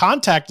mean, the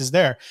contact is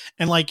there,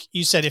 and like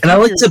you said, I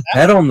like to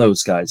bet on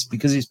those guys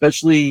because,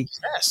 especially,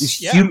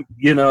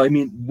 I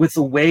mean, with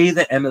the way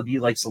that MLB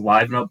likes to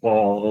liven up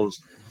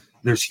balls,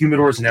 there's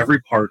humidors in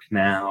every park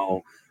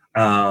now.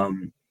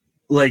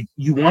 Like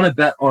you want to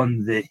bet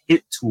on the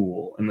hit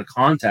tool and the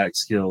contact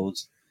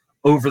skills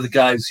over the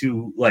guys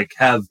who like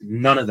have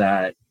none of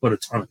that but a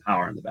ton of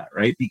power in the bat,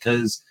 right?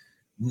 Because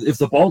if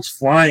the ball's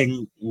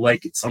flying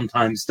like it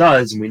sometimes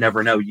does, and we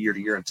never know year to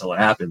year until it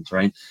happens,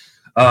 right?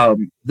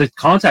 The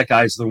contact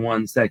guys are the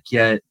ones that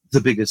get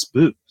the biggest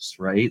boost,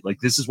 right? Like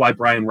this is why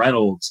Brian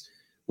Reynolds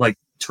like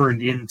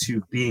turned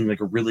into being like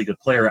a really good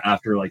player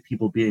after like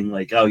people being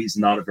like, oh, he's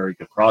not a very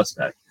good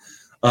prospect.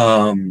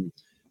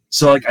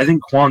 So like I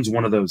think Kwan's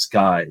one of those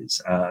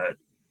guys.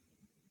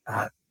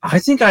 I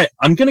think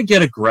I'm gonna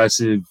get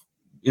aggressive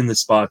in the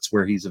spots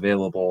where he's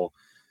available.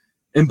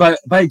 And by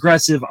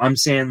aggressive, I'm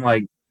saying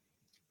like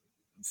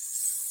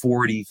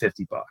 $40,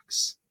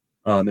 $50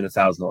 in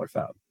 $1,000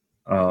 Fab.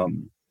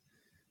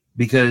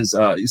 Because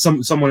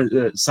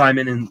someone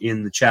Simon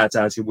in the chat's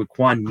asking, would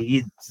Kwan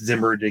need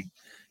Zimmer to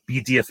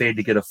be DFA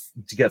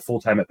to get full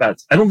time at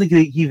bats? I don't think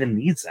he even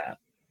needs that.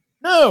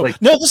 No,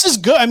 this is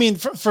good. I mean,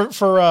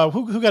 for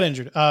who got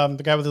injured?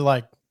 The guy with the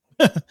leg.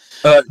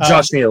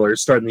 Josh Naylor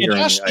starting the year.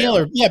 Josh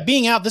Naylor,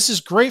 being out. This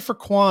is great for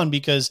Kwan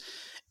because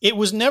it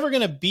was never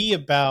going to be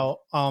about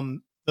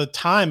the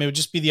time. It would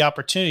just be the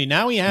opportunity.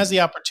 Now he has the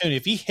opportunity.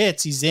 If he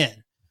hits, he's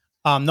in.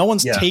 No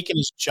one's taken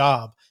his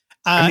job.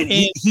 I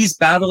mean, he's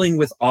battling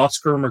with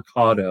Oscar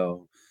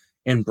Mercado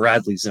and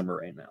Bradley Zimmer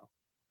right now.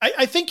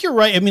 I think you're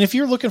right. I mean, if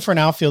you're looking for an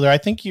outfielder, I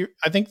think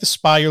the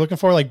spot you're looking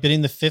for, like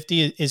bidding the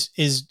 50,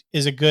 is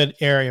a good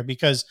area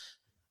because,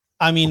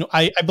 I mean,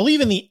 I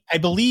believe in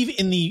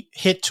the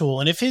hit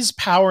tool, and if his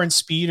power and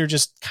speed are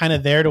just kind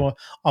of there to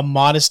a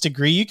modest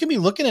degree, you can be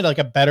looking at like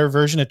a better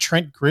version of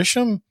Trent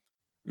Grisham,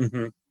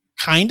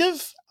 kind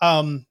of.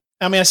 I mean,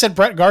 I said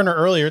Brett Gardner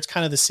earlier; it's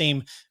kind of the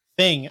same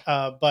thing,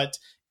 but.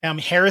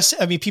 Harris.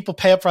 I mean, people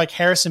pay up for like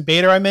Harrison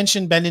Bader. I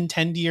mentioned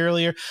Benintendi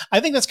earlier. I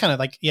think that's kind of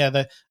like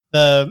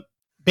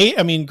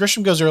I mean,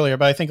 Grisham goes earlier,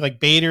 but I think like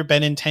Bader,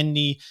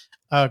 Benintendi,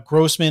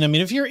 Grossman. I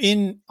mean, if you're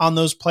in on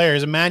those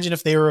players, imagine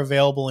if they were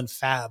available in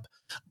Fab,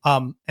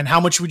 and how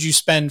much would you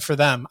spend for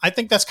them? I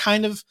think that's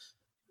kind of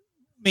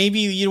maybe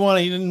you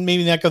want to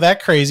maybe not go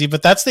that crazy,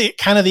 but that's the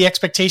kind of the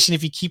expectation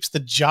if he keeps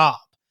the job.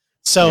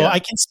 So I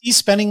can see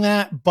spending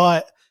that,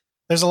 but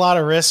there's a lot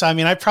of risks. I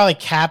mean, I'd probably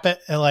cap it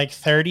at like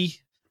 30.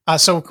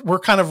 So we're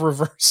kind of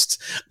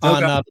reversed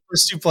on the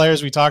first two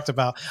players we talked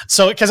about.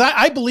 So because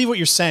I believe what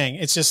you're saying,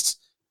 it's just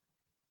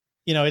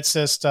it's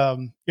just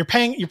you're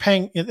paying.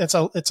 It's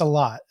a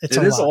lot. It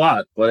is a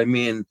lot, but I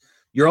mean,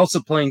 you're also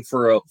playing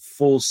for a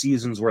full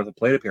season's worth of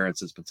plate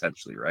appearances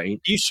potentially,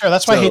 right? You sure?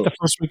 That's why I hate the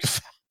first week of.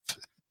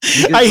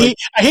 I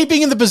hate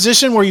being in the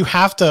position where you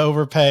have to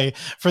overpay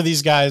for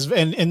these guys,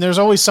 and there's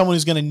always someone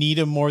who's going to need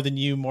them more than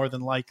you, more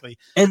than likely.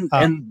 And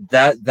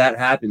that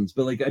happens,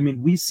 but like I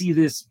mean, we see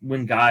this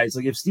when guys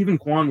like if Stephen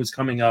Kwan was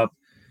coming up,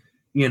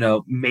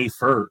 May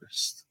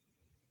 1st,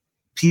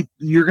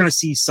 you're going to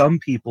see some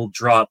people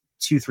drop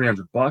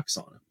 $200-300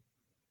 on him.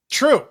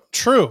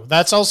 True.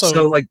 That's also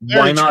so like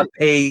why not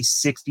pay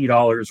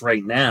 $60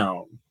 right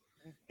now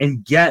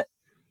and get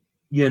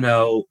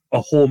a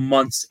whole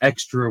month's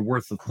extra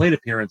worth of plate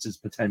appearances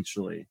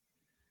potentially,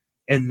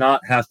 and not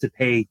have to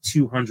pay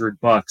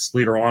 $200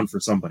 later on for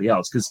somebody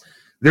else, because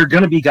there are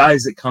going to be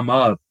guys that come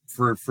up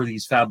for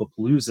these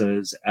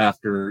Fabapaloozas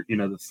after the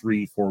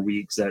 3-4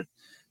 weeks that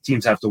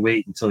teams have to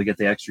wait until they get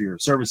the extra year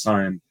of service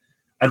time.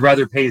 I'd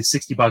rather pay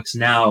 $60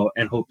 now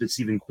and hope that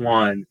Stephen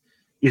Kwan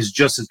is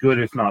just as good,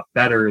 if not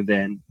better,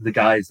 than the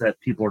guys that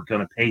people are going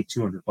to pay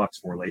 $200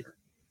 for later.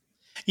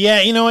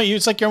 Yeah, you know what?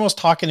 It's like you're almost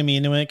talking to me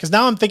into it, because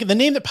now I'm thinking the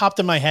name that popped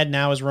in my head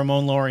now is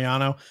Ramon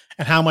Laureano,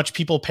 and how much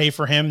people pay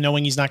for him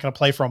knowing he's not going to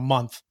play for a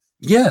month.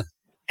 Yeah,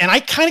 and I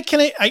kind of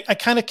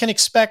can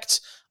expect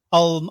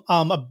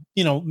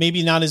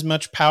maybe not as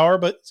much power,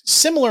 but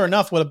similar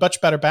enough with a much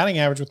better batting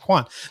average with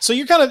Kwan. So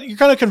you're kind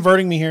of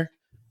converting me here,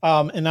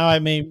 and now I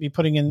may be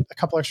putting in a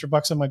couple extra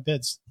bucks on my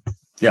bids.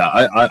 Yeah,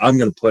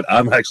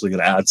 I'm actually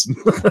going to add some.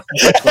 We're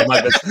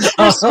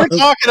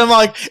talking. I'm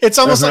like, it's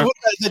almost like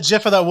the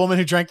gif of that woman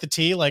who drank the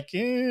tea. Like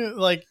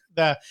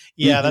that.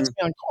 Yeah, that's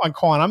me on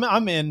Kwan.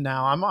 I'm in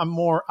now. I'm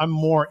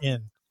more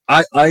in.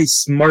 I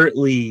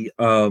smartly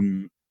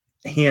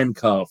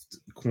handcuffed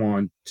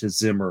Kwan to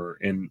Zimmer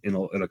in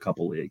a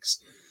couple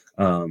leagues.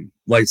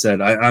 Like I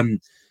said, I'm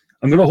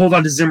going to hold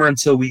on to Zimmer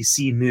until we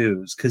see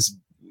news, because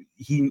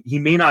he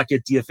may not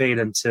get DFA'd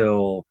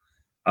until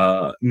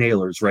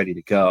Naylor's ready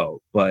to go,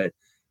 but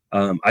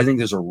I think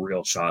there's a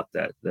real shot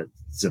that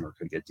Zimmer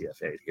could get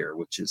DFA'd here,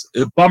 which is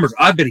a bummer.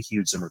 I've been a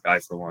huge Zimmer guy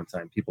for a long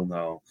time. People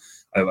know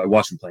I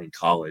watched him play in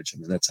college. I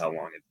mean, that's how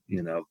long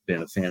I've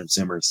been a fan of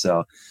Zimmer.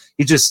 So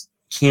he just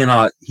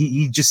cannot.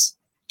 He just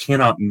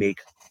cannot make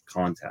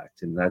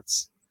contact, and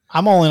that's.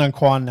 I'm all in on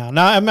Kwan now.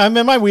 Now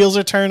my wheels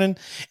are turning,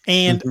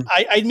 and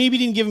I maybe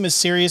didn't give him a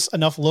serious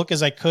enough look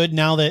as I could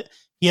now that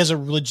he has a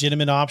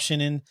legitimate option.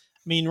 And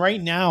I mean,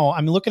 right now,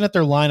 I'm looking at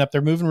their lineup.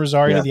 They're moving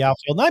Rosario to the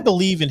outfield, and I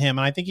believe in him,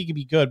 and I think he could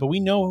be good. But we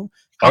know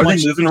how much. Are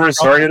they moving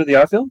Rosario to the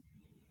outfield?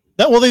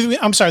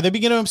 I'm sorry, they're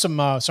beginning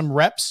some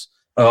reps.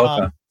 Oh,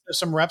 okay. There's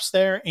some reps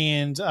there,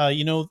 and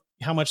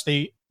how much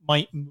they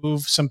might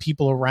move some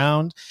people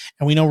around,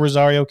 and we know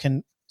Rosario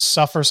can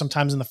suffer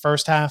sometimes in the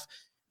first half.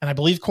 And I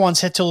believe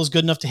Kwan's hit tool is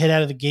good enough to hit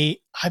out of the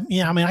gate.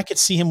 I could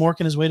see him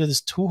working his way to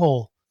this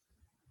 2-hole.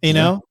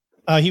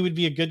 He would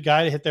be a good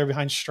guy to hit there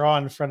behind Straw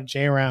in front of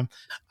J-Ram.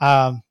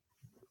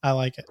 I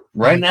like it.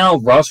 Right now,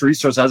 Ross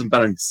Ristos hasn't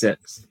been in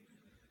 6.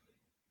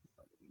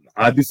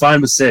 I'd be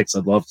fine with 6.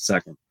 I'd love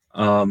 2nd.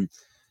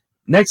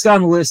 Next guy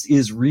on the list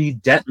is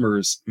Reed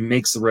Detmers,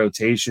 makes the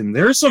rotation.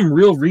 There are some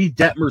real Reed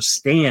Detmers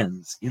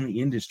stands in the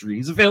industry.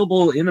 He's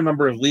available in a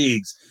number of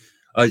leagues,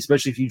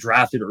 especially if you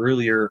drafted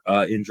earlier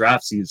in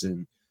draft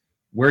season.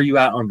 Where are you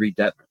at on Reed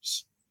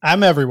Detmers?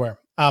 I'm everywhere.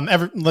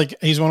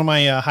 He's one of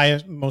my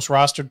highest, most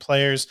rostered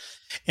players,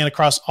 and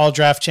across all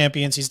draft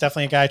champions, he's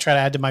definitely a guy I try to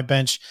add to my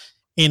bench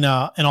in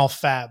all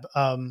fab.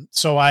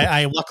 So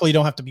I luckily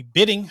don't have to be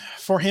bidding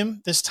for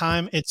him this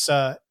time. It's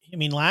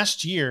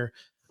last year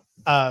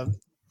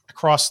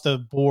across the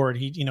board,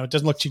 he it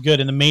doesn't look too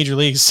good in the major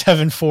leagues.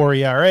 7.4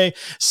 ERA,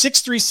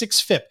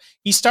 6.36 FIP.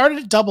 He started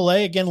at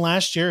AA again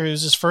last year. It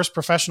was his first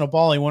professional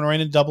ball. He went right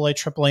into AA,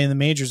 AAA in the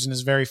majors in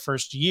his very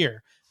first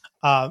year.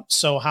 How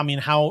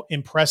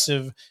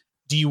impressive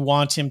do you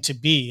want him to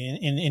be?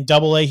 In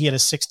AA, he had a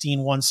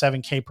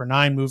 16.17 K per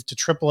 9, moved to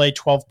AAA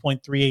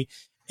 12.38.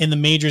 In the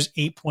majors,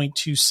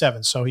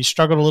 8.27. So he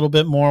struggled a little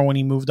bit more when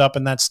he moved up,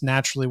 and that's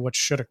naturally what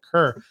should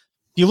occur.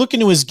 If you look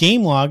into his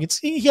game log,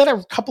 he had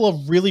a couple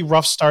of really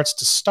rough starts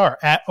to start.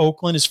 At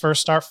Oakland, his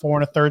first start,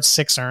 4 1/3,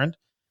 6 earned.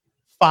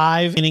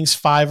 5 innings,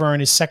 5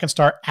 earned. His second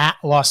start at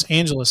Los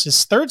Angeles.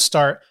 His third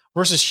start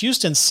versus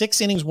Houston,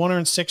 6 innings, 1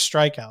 earned, 6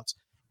 strikeouts.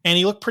 And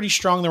he looked pretty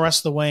strong the rest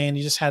of the way, and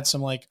he just had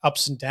some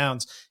ups and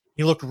downs.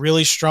 He looked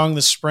really strong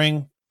this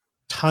spring.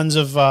 Tons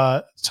of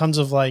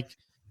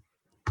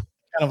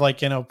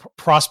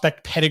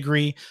prospect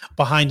pedigree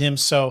behind him.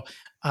 So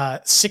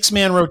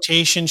 6-man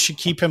rotation should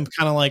keep him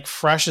kind of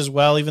fresh as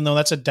well, even though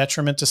that's a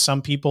detriment to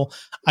some people.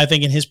 I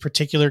think in his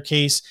particular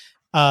case,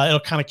 it'll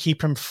kind of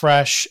keep him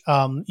fresh.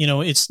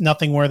 It's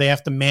nothing where they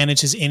have to manage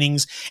his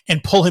innings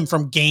and pull him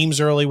from games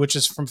early, which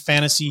is from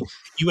fantasy.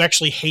 You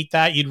actually hate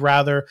that. You'd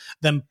rather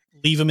them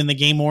leave him in the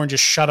game more and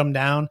just shut him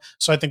down.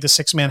 So I think the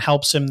 6-man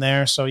helps him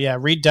there. So yeah,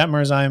 Reed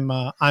Detmers,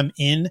 I'm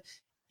in.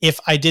 If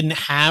I didn't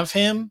have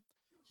him,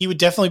 he would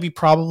definitely be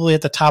probably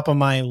at the top of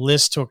my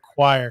list to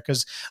acquire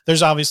because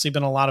there's obviously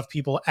been a lot of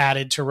people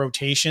added to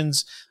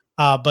rotations.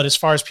 But as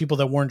far as people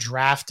that weren't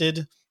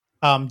drafted,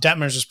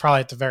 Detmers is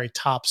probably at the very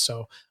top.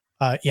 So,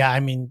 yeah, I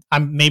mean,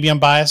 I'm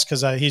biased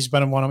because he's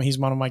one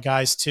of my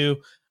guys too.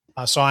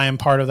 So I am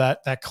part of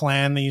that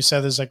clan that you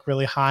said is like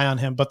really high on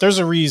him. But there's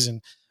a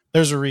reason.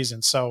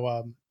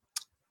 So,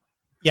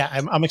 yeah,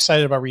 I'm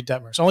excited about Reed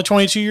Detmers. Only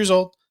 22 years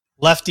old,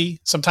 lefty.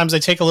 Sometimes they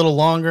take a little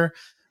longer.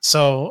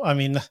 So, I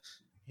mean,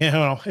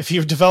 if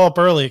you develop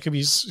early, it could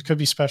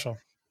be special.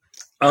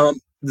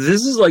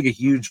 This is like a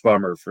huge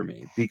bummer for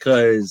me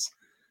because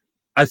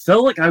I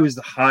felt like I was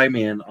the high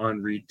man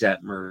on Reed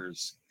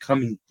Detmers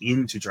coming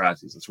into draft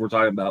season. So we're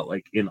talking about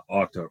like in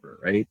October,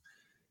 right?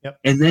 Yep.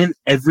 And then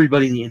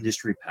everybody in the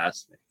industry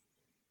passed me.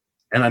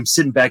 And I'm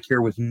sitting back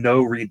here with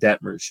no Reed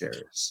Detmers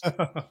shares.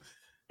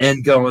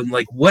 And going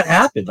like, what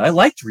happened? I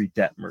liked Reed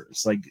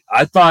Detmers. Like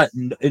I thought,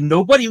 and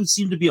nobody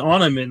seemed to be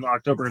on him in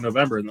October and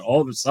November, and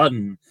all of a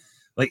sudden,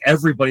 like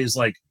everybody's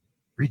like,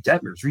 Reed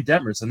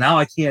Detmers, and now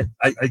I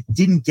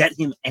didn't get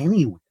him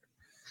anywhere,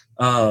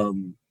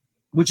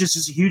 which is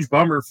just a huge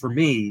bummer for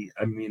me.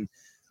 I mean,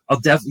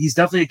 he's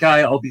definitely a guy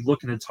I'll be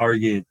looking to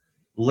target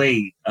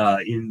late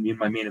in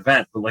my main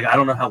event, but like I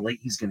don't know how late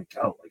he's going to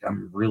go. Like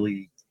I'm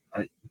really.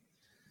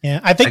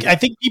 I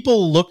think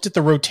people looked at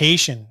the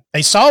rotation.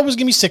 They saw it was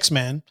going to be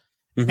 6-man,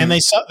 and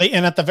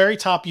and at the very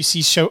top you see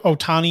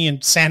Ohtani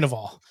and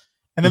Sandoval,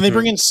 and then they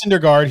bring in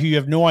Syndergaard, who you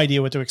have no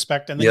idea what to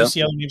expect, and then you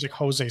see other names like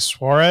Jose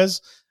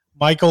Suarez,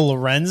 Michael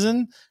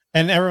Lorenzen,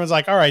 and everyone's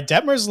like, "All right,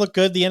 Detmers looked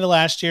good the end of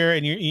last year,"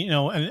 and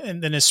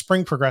and then as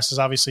spring progresses,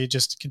 obviously it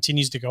just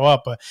continues to go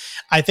up. But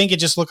I think it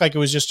just looked like it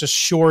was just a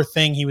sure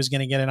thing he was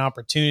going to get an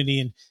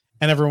opportunity, and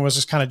everyone was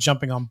just kind of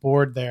jumping on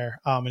board there,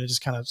 and it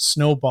just kind of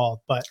snowballed.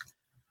 But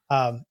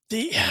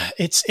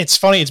it's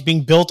funny. It's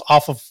being built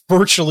off of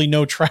virtually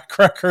no track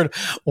record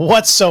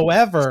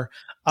whatsoever.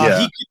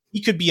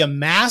 He could be a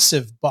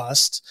massive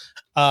bust.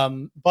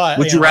 But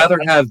would you rather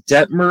have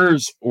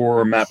Detmers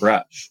or Matt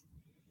Brash?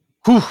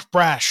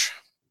 Brash.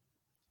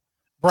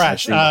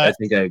 I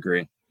think I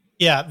agree.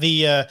 Yeah,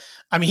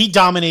 I mean, he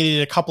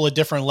dominated a couple of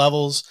different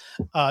levels.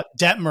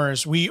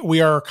 Detmers,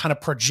 we are kind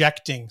of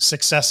projecting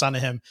success onto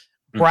him.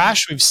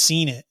 Brash, we've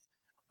seen it.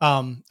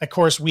 Of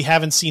course, we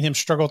haven't seen him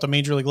struggle at the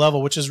major league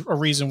level, which is a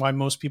reason why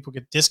most people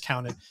get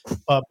discounted.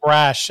 But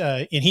Brash,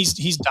 and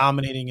he's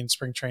dominating in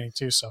spring training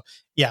too. So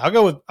yeah,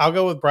 I'll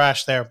go with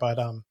Brash there. But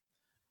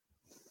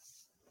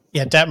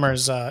yeah,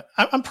 Detmers,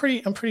 I'm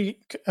pretty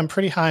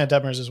high on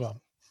Detmers as well.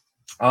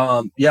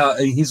 Yeah,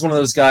 he's one of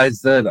those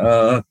guys that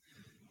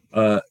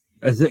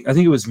I think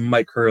it was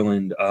Mike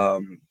Kurland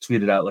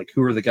tweeted out like,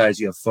 who are the guys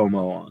you have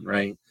FOMO on,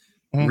 right?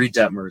 Reed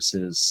Detmers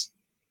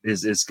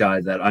is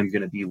guy that I'm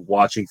going to be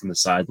watching from the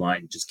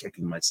sideline, just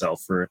kicking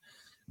myself for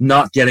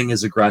not getting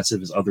as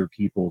aggressive as other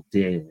people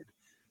did,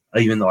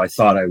 even though I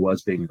thought I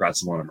was being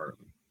aggressive on him early.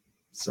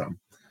 So,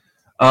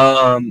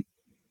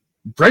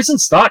 Bryson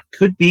Stott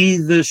could be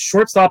the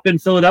shortstop in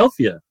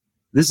Philadelphia.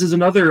 This is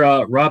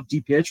another Rob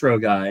DiPietro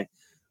guy,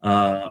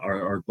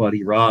 our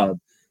buddy Rob.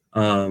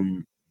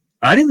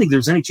 I didn't think there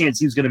was any chance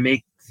he was going to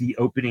make the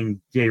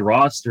opening day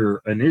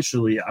roster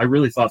initially. I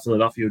really thought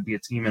Philadelphia would be a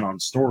team in on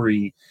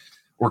Story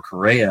or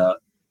Correa.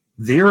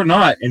 They're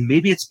not, and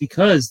maybe it's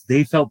because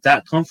they felt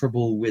that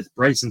comfortable with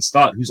Bryson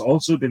Stott, who's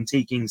also been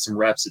taking some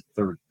reps at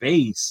third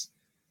base.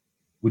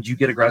 Would you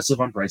get aggressive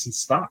on Bryson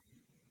Stott?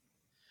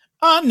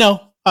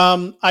 No.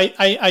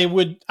 I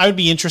would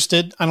be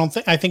interested.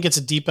 I think it's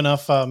a deep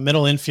enough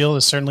middle infield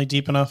is certainly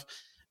deep enough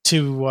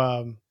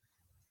to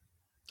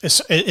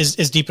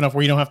is deep enough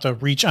where you don't have to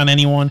reach on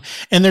anyone.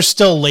 And there's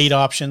still late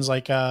options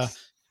like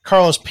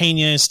Carlos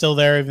Pena is still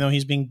there, even though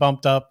he's being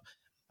bumped up.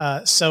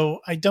 So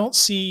I don't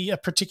see a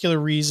particular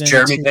reason.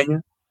 Jeremy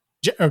Pena?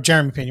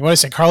 Jeremy Pena. What did I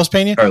say? Carlos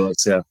Pena?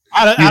 Carlos, yeah.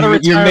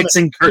 You're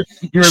mixing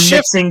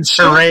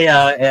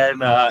Correa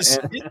and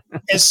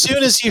as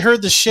soon as he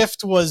heard the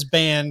shift was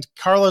banned,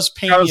 Carlos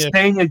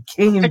Pena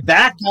came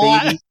back,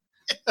 baby.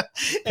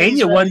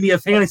 Pena won me a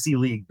fantasy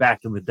league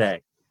back in the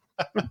day.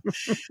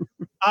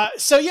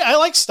 So yeah, I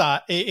like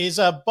Stott.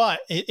 But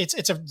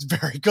it's a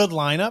very good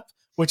lineup,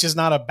 which is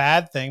not a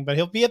bad thing. But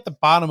he'll be at the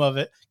bottom of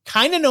it,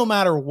 kind of no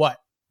matter what.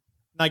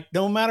 Like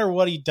no matter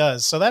what he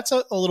does. So that's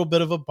a little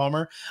bit of a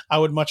bummer. I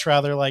would much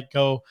rather like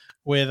go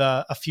with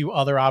a few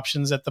other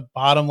options at the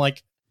bottom.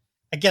 Like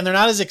again, they're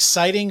not as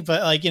exciting,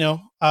 but like,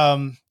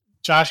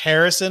 Josh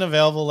Harrison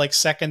available like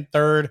second,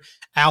 third,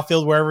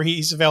 outfield, wherever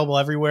he's available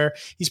everywhere.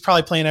 He's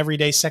probably playing every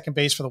day second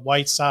base for the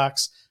White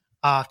Sox.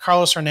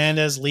 Carlos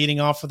Hernandez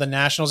leading off for the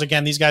Nationals.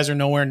 Again, these guys are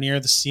nowhere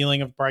near the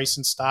ceiling of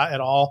Bryson Stott at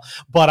all,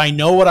 but I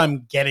know what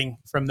I'm getting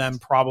from them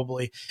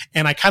probably.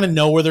 And I kind of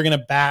know where they're going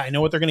to bat. I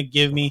know what they're going to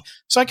give me.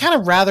 So I kind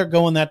of rather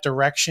go in that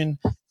direction.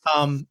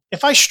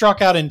 If I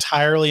struck out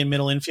entirely in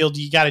middle infield,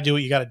 you got to do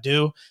what you got to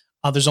do.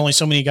 There's only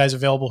so many guys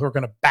available who are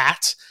going to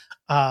bat.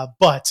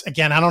 But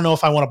again, I don't know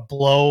if I want to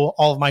blow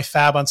all of my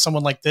fab on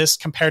someone like this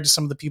compared to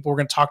some of the people we're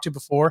going to talk to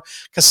before,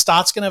 because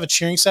Stott's going to have a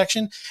cheering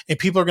section and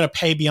people are going to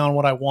pay beyond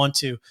what I want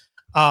to.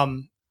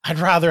 I'd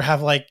rather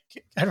have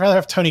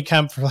Tony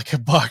Kemp for like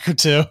 $1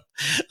 or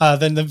 $2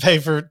 than to pay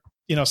for,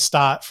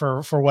 Stott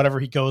for whatever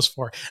he goes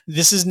for.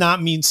 This is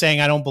not me saying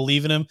I don't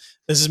believe in him.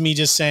 This is me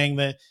just saying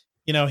that,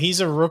 he's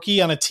a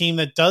rookie on a team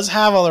that does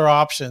have other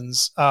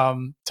options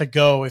to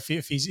go if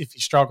he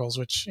struggles,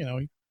 which,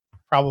 he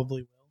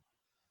probably will.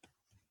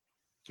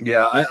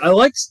 Yeah, I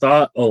like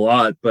Stott a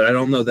lot, but I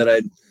don't know that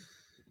I'd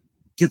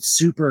get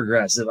super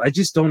aggressive. I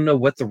just don't know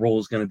what the role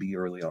is going to be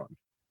early on.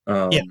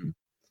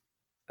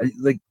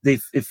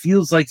 It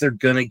feels like they're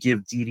going to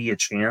give Didi a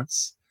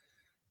chance.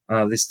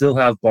 They still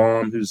have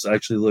Baum, who's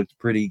actually looked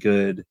pretty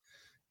good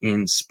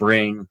in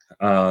spring.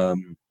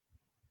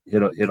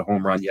 Hit a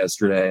home run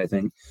yesterday, I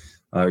think,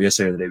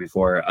 yesterday or the day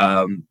before.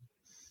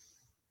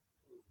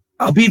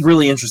 I'll be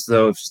really interested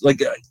though.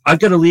 I've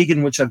got a league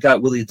in which I've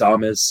got Willy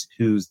Adames,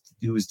 who's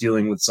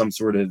dealing with some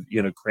sort of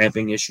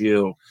cramping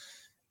issue,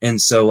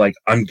 and so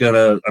I'm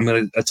gonna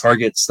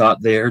target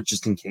Stott there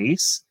just in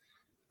case.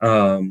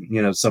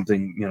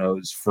 Something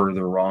is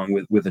further wrong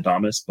with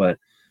Adames, but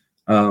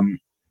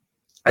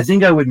I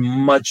think I would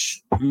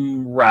much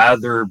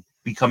rather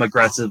become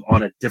aggressive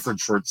on a different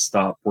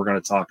shortstop. We're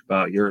going to talk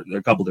about here. There are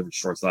a couple different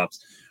shortstops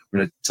we're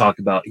going to talk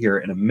about here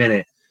in a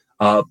minute.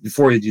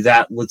 Before we do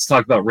that, let's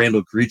talk about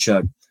Randall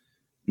Grichuk.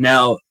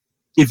 Now,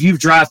 if you've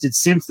drafted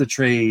since the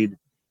trade,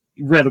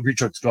 Randall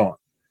Grichuk's gone.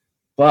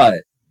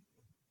 But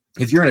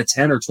if you're in a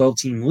 10 or 12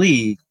 team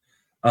league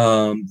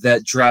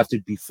that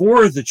drafted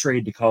before the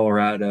trade to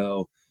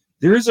Colorado,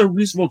 there's a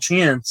reasonable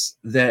chance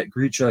that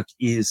Grichuk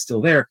is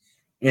still there.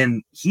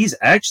 And he's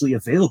actually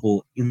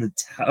available in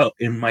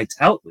my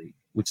tout league,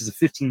 which is a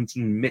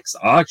 15-team mixed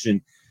auction.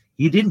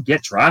 He didn't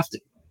get drafted.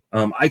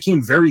 I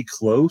came very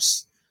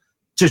close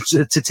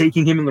to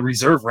taking him in the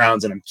reserve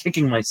rounds, and I'm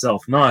kicking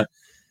myself not,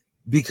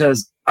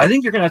 because I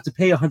think you're going to have to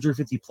pay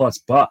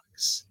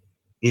 $150+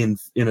 in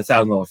a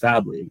 $1,000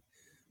 fab league.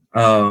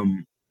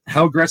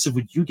 How aggressive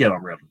would you get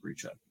on Randall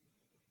Grichuk?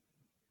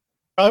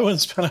 Probably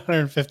wouldn't spend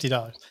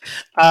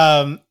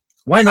 $150.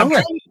 Why not?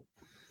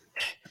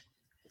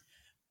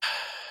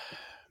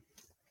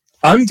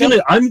 I'm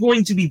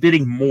going to be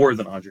bidding more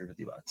than $150.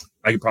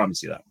 I can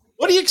promise you that.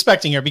 What are you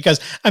expecting here? Because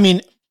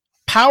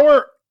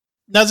power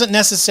doesn't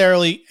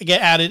necessarily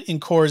get added in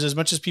cores as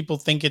much as people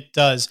think it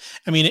does.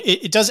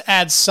 It does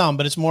add some,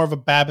 but it's more of a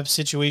BABIP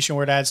situation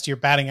where it adds to your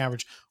batting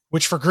average,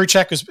 which for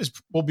Grichuk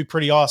will be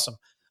pretty awesome.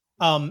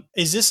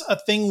 Is this a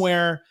thing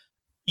where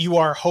you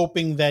are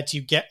hoping that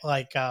you get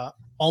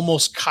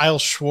almost Kyle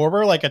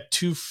Schwarber, like a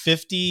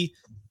 250,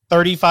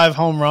 35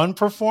 home run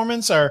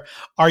performance? Or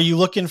are you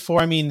looking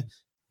for,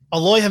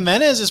 Eloy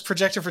Jimenez is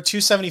projected for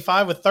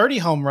 275 with 30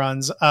 home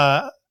runs.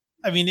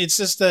 It's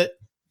just that,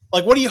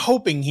 what are you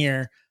hoping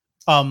here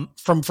from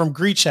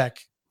Grichuk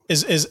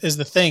is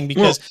the thing,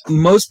 because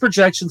most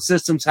projection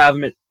systems have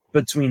him at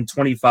between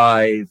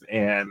 25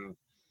 and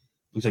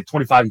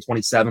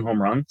 27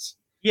 home runs.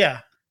 Yeah.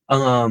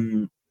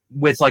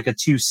 With a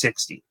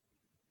 260,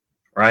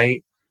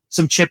 right?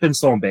 Some chip and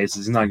stolen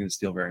bases. He's not going to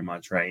steal very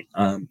much, right?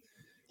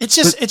 It's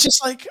just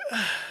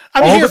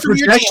all the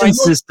projection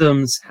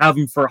systems have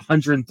him for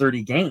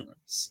 130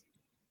 games.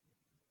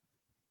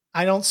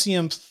 I don't see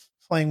him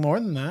playing more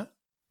than that.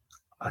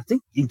 I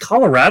think in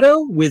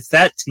Colorado with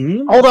that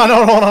team. Hold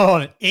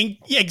on.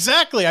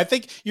 Exactly. I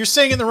think you're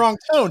saying in the wrong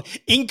tone.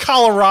 In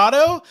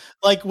Colorado,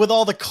 with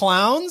all the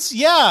clowns.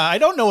 Yeah, I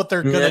don't know what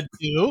they're gonna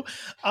do.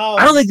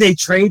 I don't think they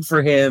trade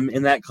for him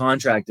in that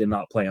contract and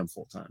not play him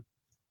full time.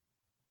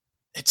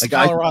 It's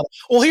Colorado.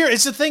 Well, here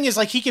it's the thing is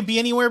he could be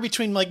anywhere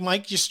between Mike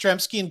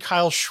Yastrzemski and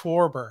Kyle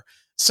Schwarber.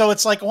 So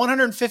it's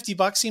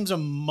 $150 seems a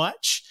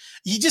much.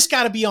 You just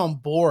got to be on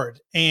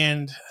board,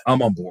 and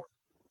I'm on board.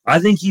 I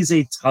think he's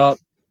a top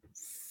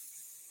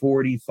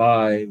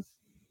 45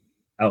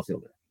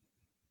 outfielder.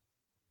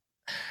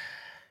 I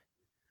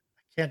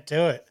can't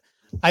do it.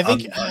 I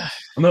think I'm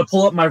going to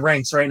pull up my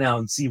ranks right now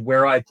and see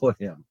where I put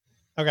him.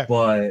 Okay.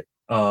 But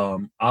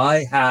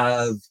I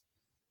have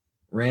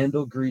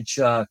Randall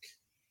Grichuk.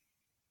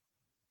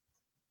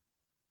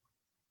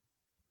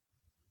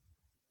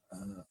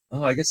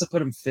 I guess I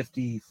put him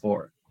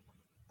 54.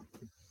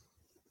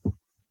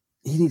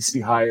 He needs to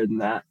be higher than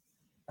that.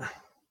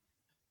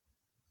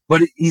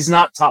 But he's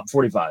not top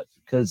 45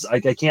 because I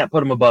can't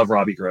put him above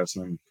Robbie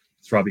Grossman.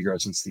 It's Robbie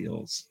Grossman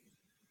steals.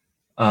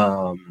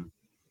 Top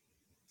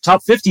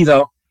 50,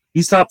 though.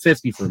 He's top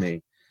 50 for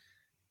me.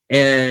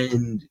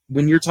 And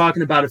when you're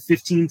talking about a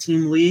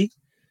 15-team league,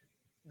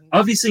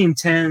 obviously in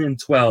 10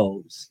 and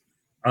 12s,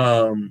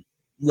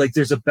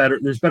 there's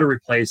better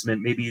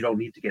replacement. Maybe you don't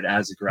need to get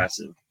as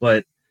aggressive.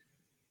 But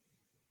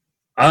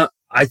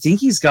I think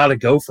he's got to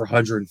go for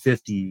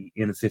 150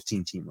 in a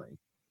 15-team league.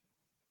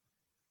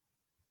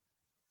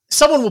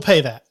 Someone will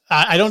pay that.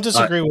 I don't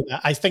disagree with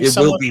that. I think it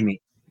will be me.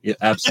 Yeah,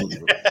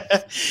 absolutely.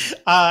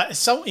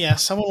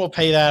 Someone will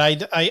pay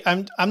that.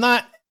 I'm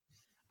not.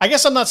 I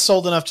guess I'm not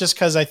sold enough just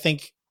because I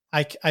think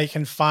I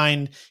can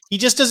find. He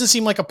just doesn't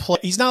seem like a play.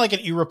 He's not like an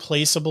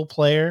irreplaceable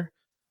player.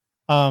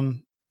 But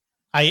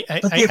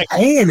they're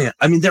paying it.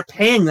 They're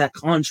paying that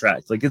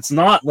contract. It's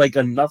not like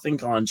a nothing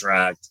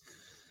contract.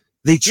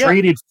 They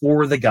traded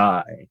for the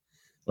guy.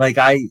 Like,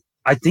 I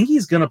think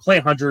he's going to play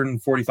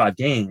 145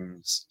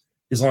 games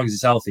as long as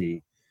he's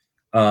healthy.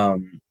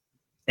 And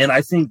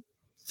I think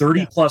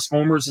 30-plus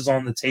homers is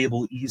on the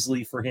table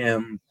easily for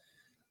him.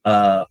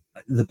 The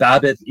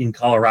BABIP in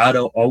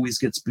Colorado always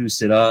gets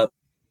boosted up.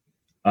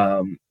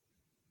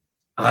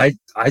 I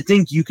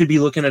think you could be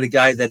looking at a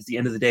guy that at the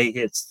end of the day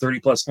hits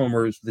 30-plus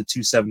homers with a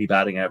 270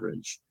 batting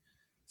average.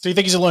 So you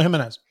think he's Eloy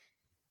Jimenez?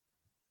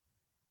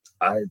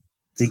 I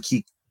think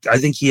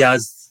he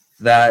has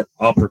that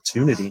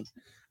opportunity.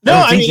 No,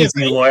 I mean,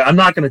 Eloy. I'm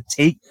not going to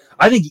take.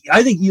 I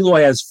think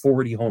Eloy has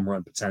 40 home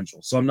run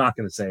potential. So I'm not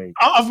going to say.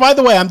 By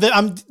the way, I'm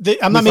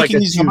not making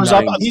these numbers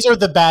up. These are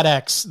the bad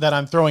X that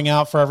I'm throwing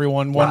out for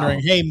everyone wondering.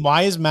 Wow. Hey,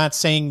 why is Matt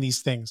saying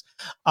these things?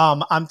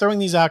 I'm throwing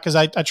these out because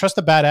I trust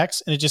the bad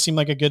X, and it just seemed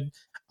like a good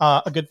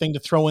thing to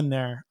throw in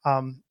there.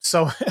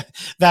 So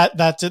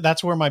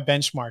that's where my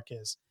benchmark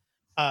is.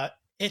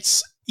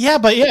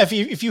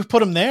 If you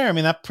put him there, I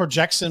mean, that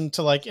projects him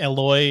to like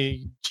Eloy,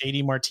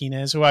 JD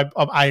Martinez, who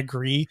I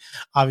agree,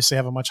 obviously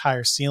have a much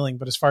higher ceiling.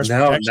 But as far as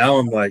now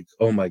I'm like,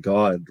 oh my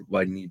God,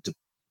 I need to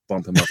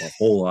bump him up a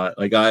whole lot.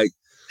 Like I'm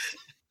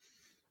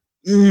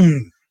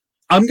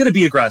going to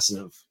be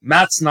aggressive.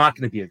 Matt's not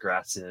going to be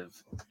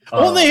aggressive.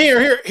 Well,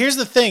 here's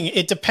the thing.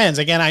 It depends.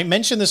 Again, I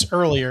mentioned this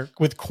earlier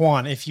with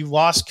Kwan. If you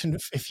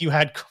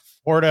had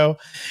Conforto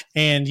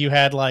and you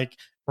had like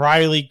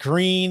Riley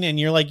Green, and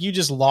you're like, you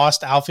just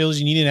lost outfielders,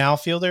 you need an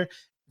outfielder,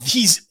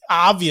 he's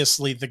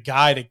obviously the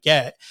guy to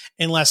get,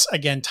 unless,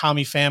 again,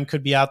 Tommy Pham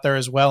could be out there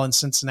as well in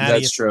Cincinnati.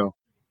 That's true.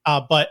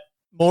 But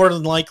more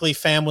than likely,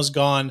 Pham was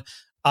gone.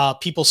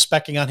 People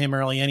specking on him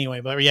early anyway.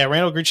 But yeah,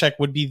 Randall Grichuk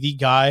would be the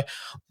guy.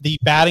 The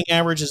batting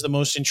average is the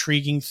most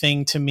intriguing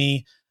thing to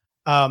me.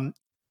 I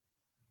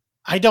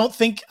don't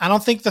think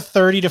the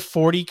 30 to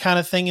 40 kind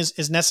of thing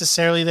is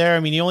necessarily there.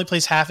 I mean, he only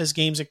plays half his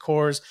games at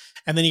Coors,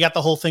 and then you got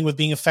the whole thing with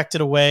being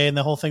affected away, and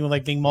the whole thing with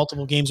like being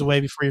multiple games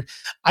away before you.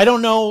 I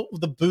don't know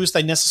the boost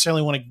I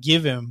necessarily want to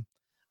give him,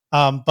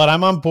 but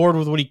I'm on board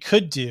with what he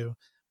could do.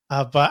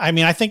 But I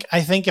mean, I think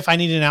if I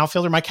needed an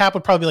outfielder, my cap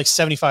would probably be like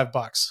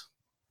 $75.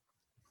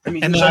 I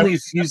mean,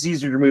 he's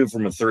easy to remove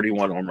from a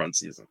 31 home run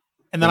season.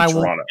 And then I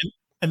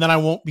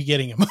won't be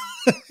getting him.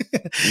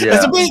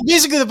 Yeah. So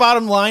basically, the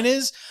bottom line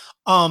is,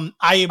 I'm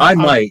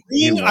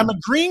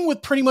agreeing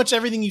with pretty much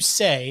everything you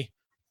say,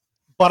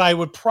 but I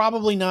would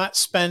probably not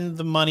spend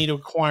the money to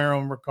acquire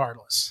him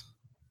regardless.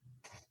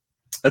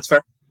 That's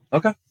fair.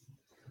 Okay.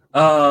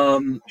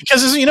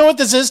 Because you know what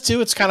this is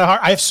too? It's kind of hard.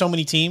 I have so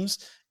many teams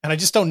and I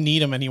just don't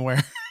need them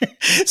anywhere.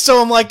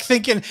 So I'm like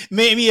thinking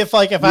maybe if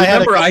I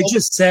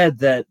just said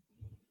that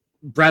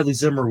Bradley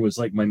Zimmer was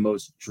like my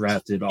most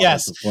drafted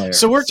offensive player.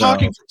 So we're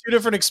talking from two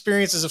different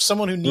experiences of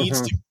someone who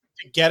needs to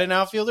get an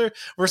outfielder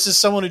versus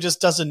someone who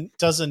just doesn't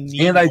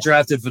need. And I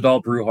drafted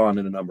Vidal Brujan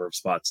in a number of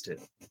spots too.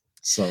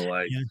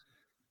 So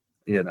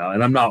and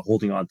I'm not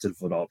holding on to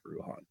Vidal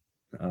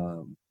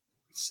Brujan.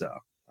 So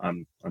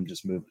I'm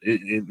just moving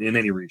in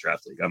any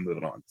redraft league. I'm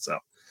moving on. So,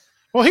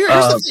 well,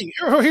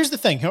 here's the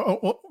thing.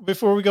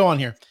 Before we go on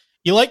here,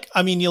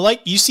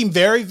 you seem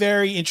very,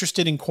 very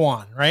interested in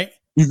Kwan, right?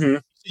 Mm-hmm.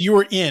 You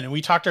were in, and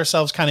we talked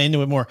ourselves kind of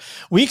into it more.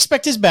 We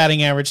expect his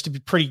batting average to be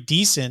pretty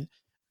decent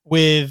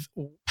with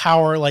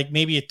power, like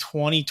maybe a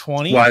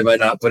 20-20. Why am I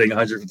not putting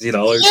 $150?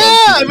 Yeah,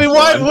 I mean,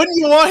 why wouldn't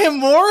you want him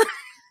more?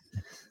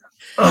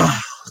 I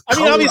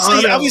mean,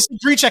 obviously,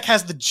 Grichuk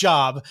has the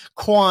job.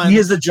 Kwan, he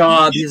has the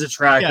job. He has a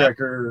track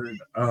record,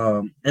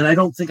 and I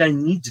don't think I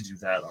need to do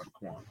that on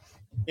Kwan.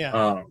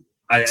 Yeah.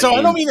 I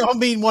don't mean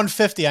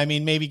 150. I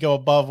mean maybe go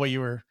above what you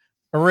were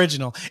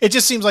original. It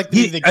just seems like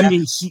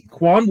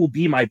Kwan will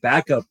be my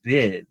backup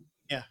bid.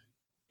 Yeah,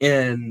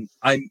 and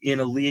I'm in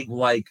a league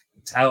like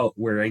Tout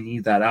where I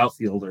need that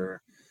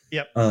outfielder.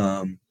 Yep.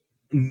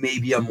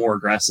 Maybe I'm more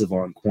aggressive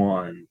on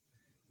Kwan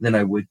than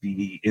I would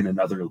be in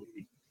another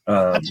league.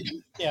 I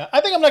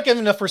think I'm not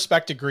giving enough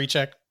respect to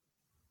Grichuk.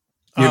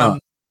 You're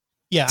not.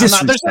 Yeah,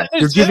 disrespect.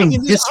 You're giving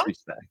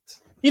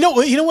disrespect. You know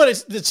what?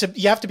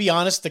 You have to be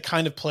honest. The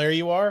kind of player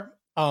you are.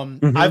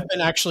 I've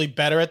been actually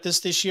better at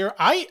this year.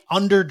 I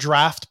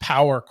underdraft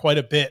power quite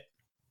a bit.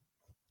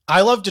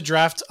 I love to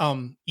draft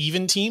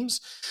even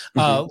teams.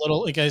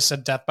 Little, like I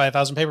said, death by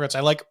 1,000 paper cuts.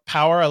 I like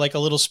power. I like a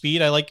little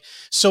speed.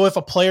 So if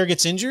a player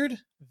gets injured,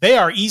 they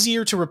are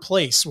easier to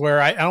replace. Where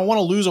I don't want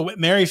to lose a Whit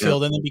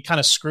Merrifield and then be kind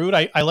of screwed.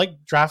 I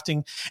like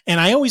drafting, and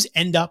I always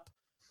end up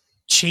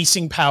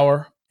chasing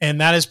power.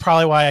 And that is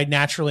probably why I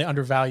naturally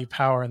undervalue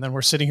power. And then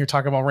we're sitting here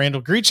talking about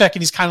Randall Grichuk,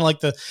 and he's kind of like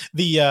the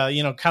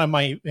kind of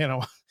my,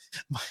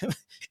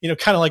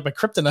 kind of like my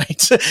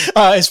kryptonite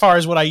as far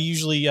as what I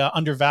usually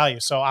undervalue.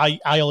 So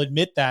I'll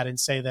admit that and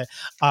say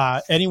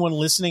that anyone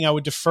listening, I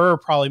would defer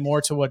probably more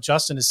to what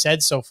Justin has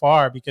said so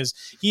far, because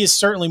he is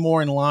certainly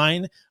more in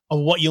line of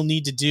what you'll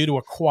need to do to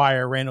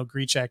acquire Randall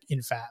Grichuk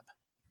in Fab.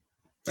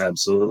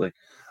 Absolutely.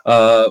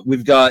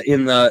 We've got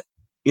in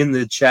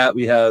the chat,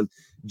 we have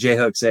J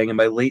Hook saying, "Am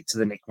I late to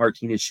the Nick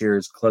Martinez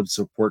shares club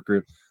support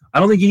group?" I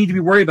don't think you need to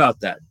be worried about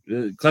that.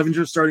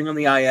 Clevenger's starting on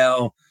the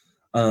IL.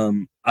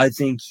 I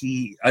think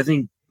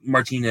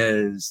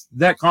Martinez,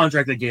 that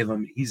contract they gave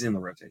him, he's in the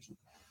rotation.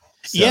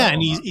 So, yeah,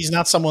 and he's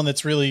not someone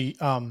that's really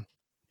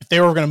if they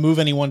were going to move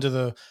anyone to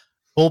the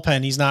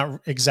bullpen, he's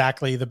not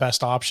exactly the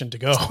best option to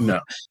go.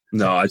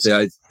 No, I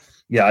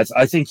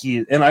think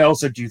he, and I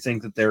also do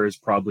think that there is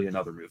probably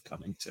another move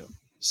coming too.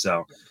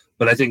 So,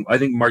 but I think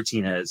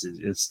Martinez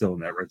is still in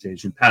that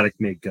rotation. Paddock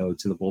may go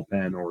to the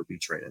bullpen or be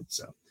traded.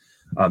 So,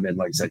 and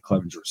like I said,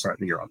 Clevenger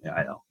starting the year on the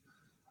IL.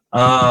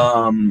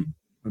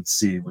 Let's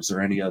see, was there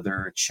any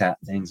other chat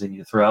things I need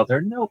to throw out there?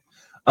 Nope.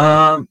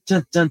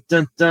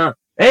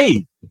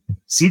 Hey,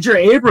 CJ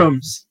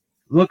Abrams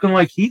looking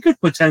like he could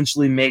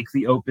potentially make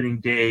the opening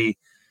day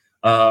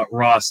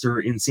roster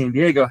in San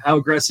Diego. How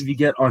aggressive you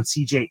get on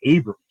CJ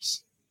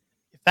Abrams?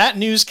 If that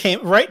news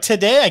came right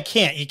today, I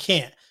can't. You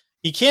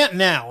can't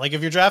now. Like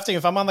if you're drafting,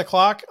 if I'm on the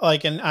clock,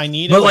 like and I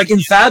need it. But like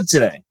in Fab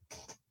today.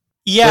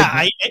 Yeah,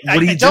 like, what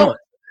are you doing?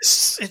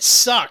 It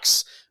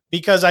sucks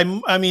because I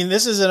mean,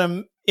 this is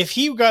if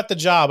he got the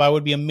job, I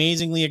would be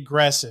amazingly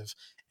aggressive.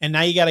 And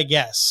now you got to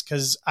guess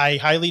because I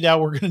highly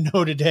doubt we're going to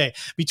know today.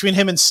 Between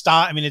him and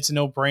Stott, I mean, it's a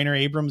no-brainer.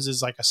 Abrams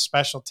is like a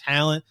special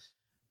talent.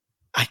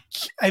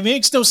 It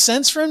makes no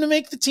sense for him to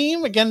make the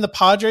team. Again, the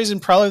Padres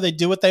and Preller, they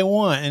do what they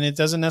want, and it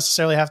doesn't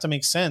necessarily have to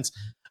make sense.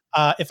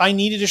 If I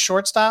needed a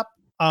shortstop,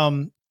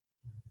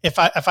 if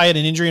I had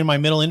an injury in my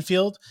middle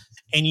infield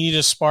and you need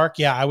a spark,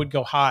 yeah, I would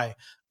go high.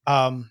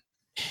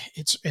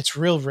 It's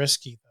real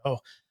risky, though.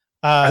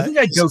 I think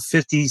I'd go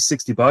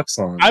 $50-$60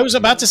 on. I was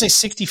about to say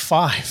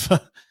 65.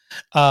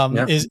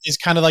 Is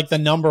kind of like the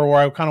number where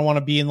I kind of want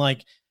to be in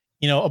like,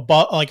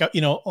 above like,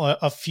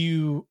 a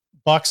few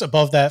bucks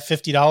above that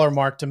 $50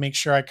 mark to make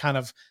sure I kind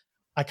of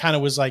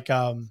was like,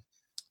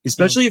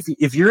 especially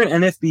if you're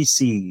an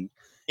NFBC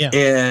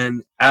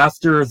and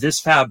after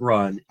this Fab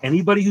run,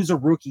 anybody who's a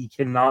rookie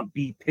cannot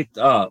be picked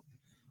up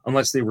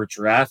unless they were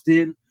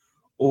drafted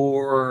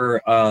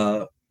or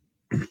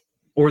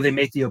they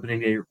make the opening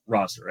day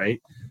roster.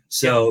 Right.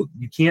 So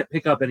you can't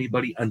pick up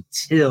anybody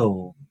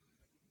until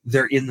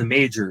they're in the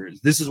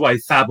majors. This is why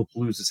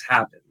Fabapaloozas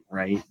happen,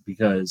 right?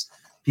 Because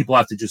people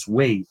have to just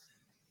wait.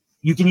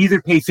 You can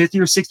either pay $50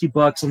 or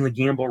 $60 on the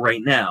gamble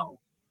right now,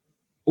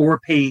 or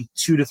pay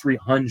 $200 to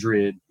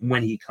 $300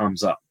 when he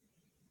comes up.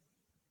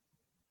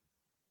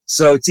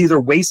 So it's either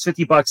waste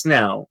 $50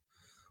 now,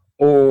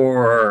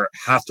 or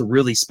have to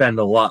really spend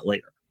a lot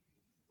later.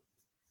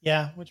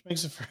 Yeah, which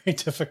makes it very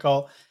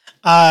difficult.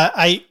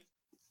 I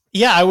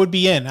would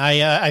be in.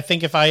 I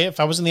think if I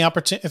was in the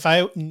opportunity, if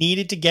I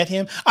needed to get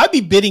him, I'd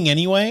be bidding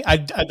anyway.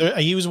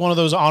 He was one of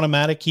those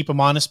automatic keep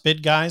him honest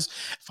bid guys.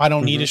 If I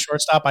don't need a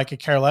shortstop, I could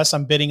care less.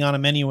 I'm bidding on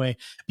him anyway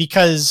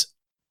because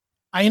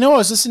I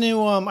was listening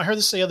to I heard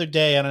this the other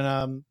day on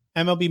an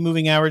MLB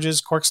moving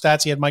averages Cork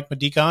Stats. He had Mike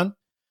Modica on,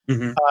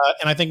 and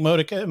I think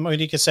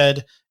Modica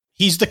said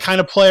he's the kind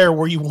of player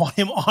where you want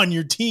him on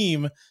your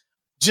team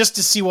just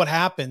to see what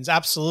happens.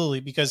 Absolutely,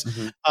 because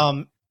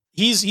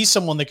he's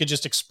someone that could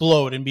just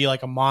explode and be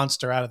like a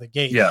monster out of the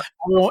gate. Yeah.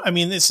 I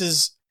mean, this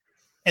is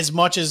as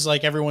much as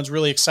like everyone's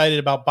really excited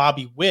about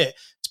Bobby Witt.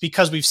 It's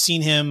because we've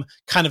seen him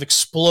kind of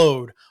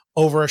explode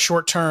over a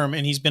short term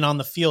and he's been on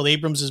the field.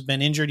 Abrams has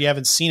been injured. You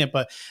haven't seen it,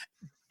 but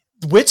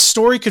Witt's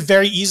story could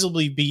very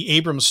easily be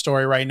Abrams'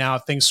 story right now.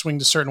 If things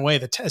swing a certain way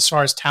that as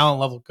far as talent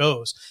level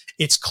goes,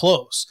 it's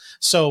close.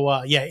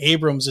 So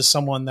Abrams is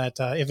someone that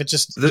if it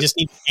just you just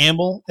need to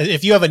gamble.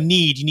 If you have a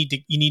need, you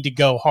need to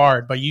go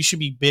hard, but you should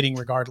be bidding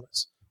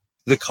regardless.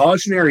 The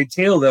cautionary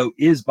tale though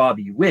is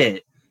Bobby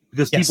Witt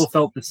because people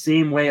felt the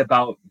same way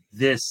about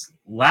this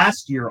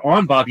last year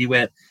on Bobby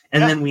Witt,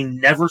 and then we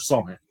never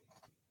saw him.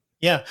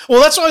 Yeah, well,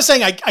 that's what I was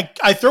saying.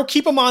 I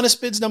keep them honest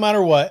bids no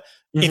matter what.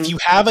 If you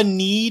have a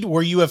need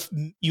where you have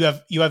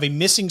a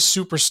missing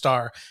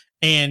superstar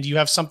and you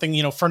have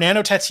something,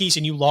 Fernando Tatis,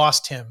 and you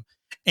lost him,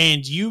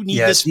 and you need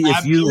this.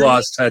 If you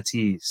lost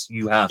Tatis,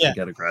 you have to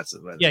get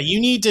aggressive. Yeah,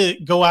 you need to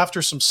go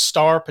after some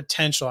star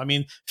potential. I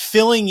mean,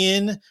 filling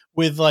in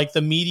with like the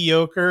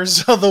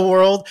mediocres of the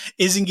world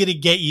isn't going to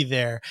get you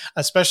there,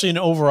 especially in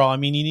overall. I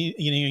mean, you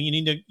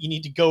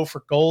need to go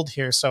for gold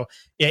here. So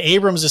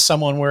Abrams is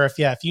someone where if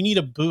you need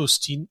a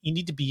boost, you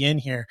need to be in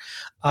here.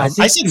 I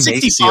said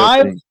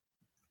 65.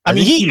 I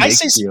mean, I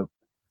say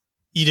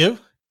you do.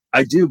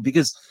 I do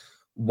because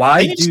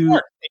why they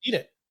need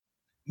it?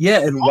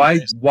 Yeah, and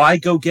why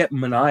go get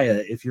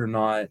Manaea if you're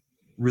not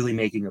really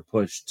making a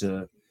push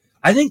to?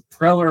 I think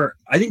Preller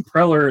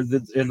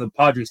and the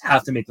Padres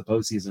have to make the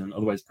postseason,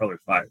 otherwise Preller's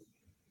fired.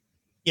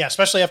 Yeah,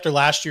 especially after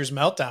last year's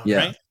meltdown,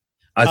 right?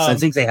 I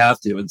think they have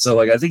to, and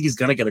so I think he's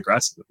going to get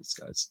aggressive with these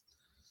guys.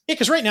 Yeah,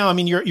 because right now, I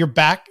mean, you're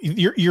back.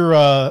 You're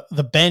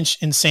the bench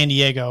in San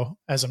Diego,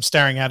 as I'm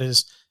staring at,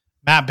 is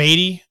Matt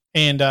Beatty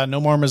and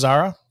Nomar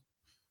Mazara.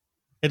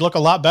 It'd look a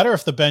lot better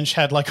if the bench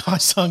had like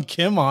Ha-Seong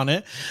Kim on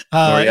it.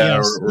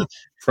 Or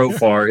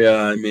Profar.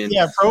 Yeah, I mean,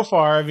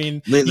 Profar. I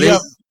mean,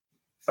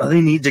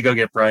 they need to go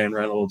get Brian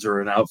Reynolds or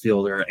an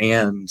outfielder,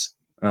 and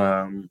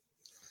there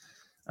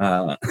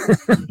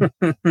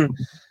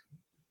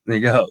you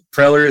go.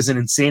 Preller isn't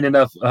insane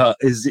enough.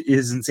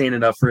 Is insane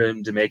enough for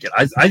him to make it.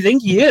 I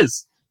think he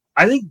is.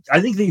 I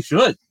think they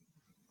should.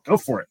 go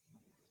for it.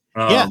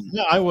 Yeah,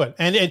 no, I would.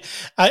 And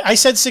I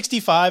said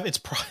 65. It's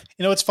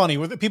it's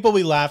funny. People will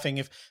be laughing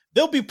if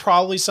there'll be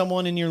probably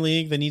someone in your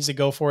league that needs to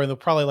go for it. They'll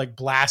probably like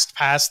blast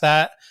past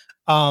that.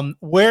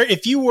 Where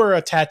if you were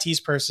a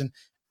Tatis person,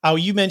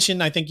 you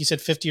mentioned, I think you said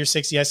 50 or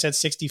 60. I said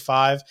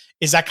 65.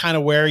 Is that kind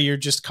of where you're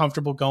just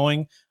comfortable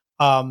going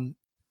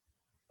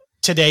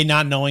today,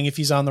 not knowing if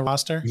he's on the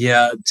roster?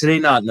 Yeah, today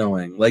not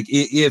knowing. Like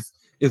if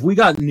we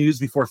got news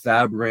before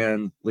Fab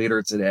ran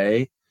later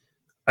today,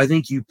 I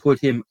think you put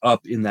him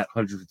up in that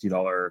 $150,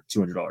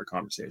 $200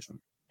 conversation.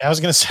 I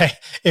was going to say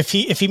if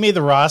he made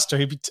the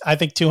roster, I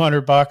think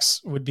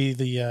 $200 would be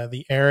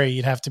the area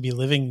you'd have to be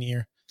living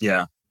near.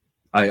 Yeah,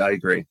 I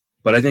agree.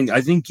 But I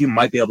think you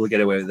might be able to get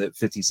away with it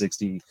 50,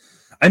 60.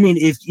 I mean,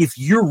 if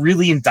you're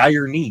really in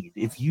dire need,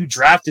 if you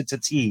drafted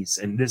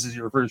Tatis and this is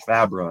your first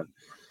Fab run,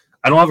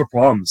 I don't have a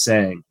problem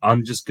saying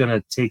I'm just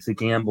gonna take the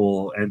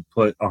gamble and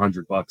put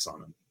 $100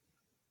 on him.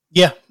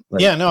 Yeah,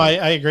 no,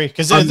 I agree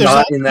because I'm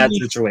not in that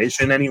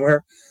situation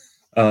anywhere.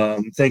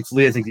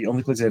 Thankfully, I think the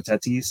only place I have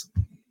Tatis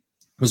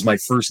was my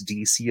first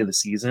DC of the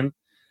season.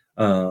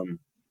 But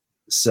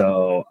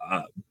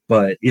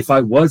if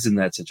I was in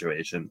that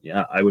situation,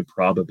 yeah, I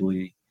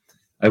probably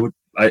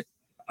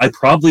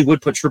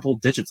would put triple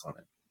digits on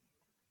it.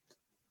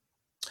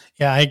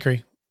 Yeah, I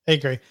agree.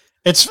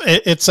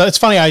 It's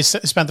funny. I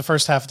spent the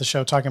first half of the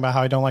show talking about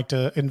how I don't like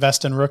to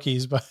invest in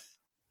rookies, but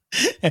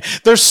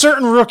there's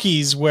certain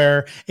rookies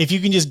where if you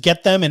can just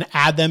get them and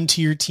add them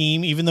to your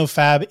team, even though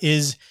Fab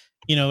is,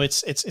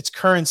 it's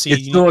currency.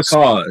 It's still a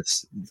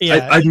cause.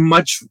 Yeah. I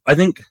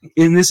think,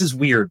 and this is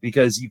weird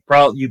because you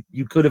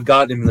could have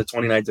gotten him in the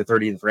 29th or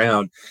 30th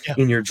round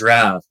in your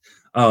draft.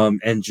 And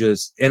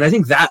I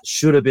think that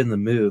should have been the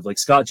move. Like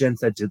Scott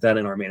Jensen did that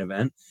in our main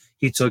event.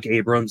 He took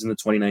Abrams in the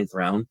 29th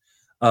round.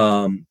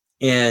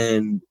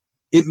 And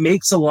it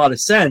makes a lot of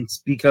sense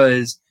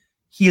because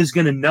he is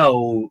going to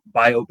know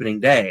by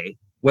opening day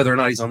whether or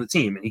not he's on the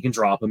team, and he can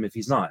drop him if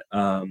he's not.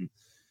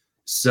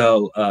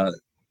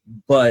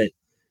 But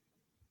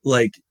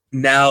like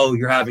now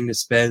you're having to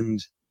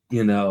spend,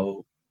 a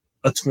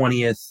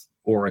 20th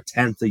or a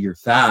 10th of your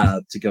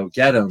Fab to go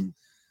get him.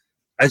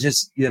 I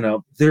just,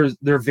 there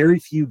are very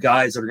few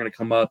guys that are going to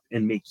come up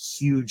and make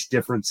huge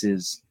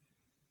differences,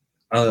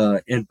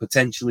 and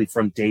potentially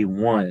from day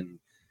one.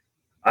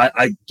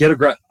 I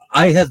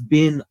have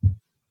been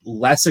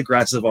less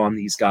aggressive on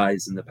these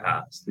guys in the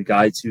past. The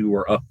guys who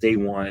were up day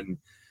one,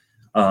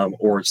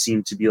 or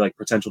seem to be like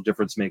potential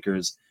difference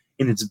makers,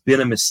 and it's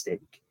been a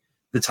mistake.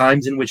 The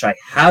times in which I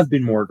have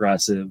been more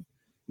aggressive,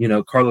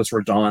 Carlos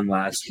Rodon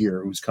last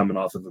year, who's coming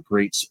off of a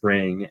great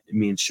spring.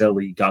 Me and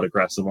Shelly got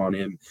aggressive on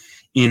him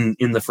in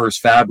the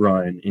first Fab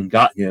run and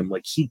got him.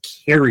 Like, he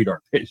carried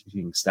our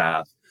pitching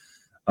staff.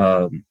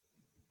 I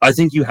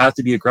think you have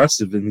to be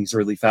aggressive in these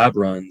early Fab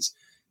runs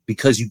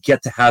because you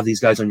get to have these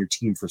guys on your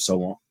team for so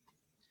long.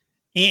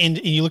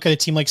 And you look at a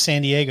team like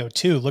San Diego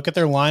too. Look at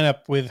their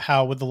lineup with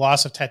the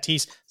loss of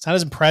Tatis. It's not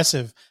as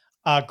impressive.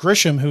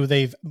 Grisham, who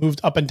they've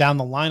moved up and down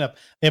the lineup,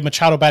 they have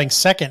Machado batting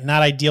second.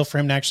 Not ideal for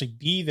him to actually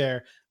be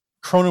there.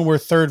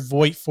 Cronenworth third,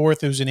 Voit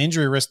fourth, who's an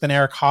injury risk. Then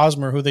Eric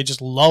Hosmer, who they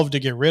just love to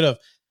get rid of.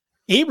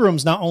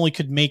 Abrams not only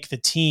could make the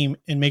team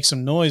and make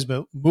some noise,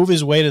 but move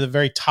his way to the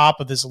very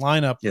top of this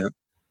lineup. Yeah.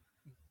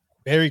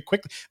 Very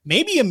quickly,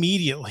 maybe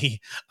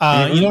immediately.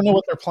 You don't know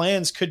what their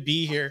plans could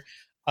be here,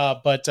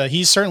 but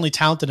he's certainly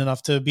talented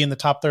enough to be in the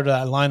top third of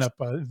that lineup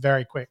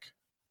very quick.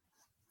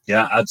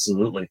 Yeah,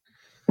 absolutely.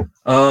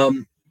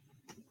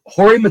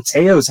 Jorge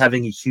Mateo is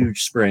having a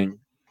huge spring,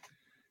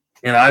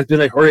 and I've been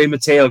a Jorge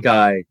Mateo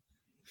guy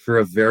for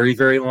a very,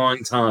 very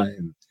long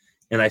time,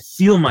 and I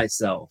feel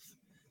myself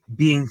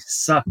being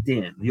sucked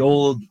in. The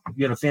old,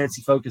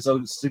 Fantasy Focus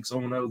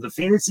 0610, the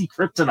fantasy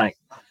kryptonite.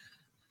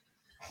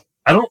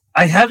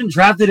 I haven't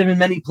drafted him in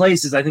many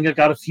places. I think I've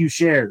got a few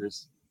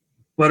shares.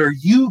 But are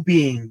you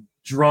being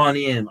drawn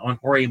in on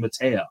Jorge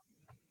Mateo?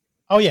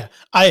 Oh, yeah.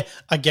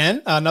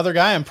 Another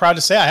guy I'm proud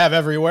to say I have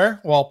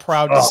everywhere. Well,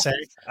 proud to say.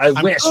 I'm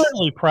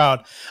currently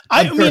proud.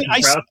 I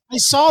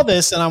saw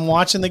this and I'm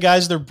watching the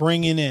guys they're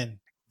bringing in.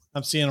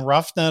 I'm seeing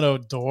Rougned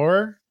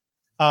Odor.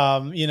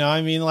 I'm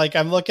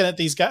looking at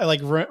these guys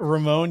like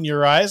Ramon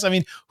Urias.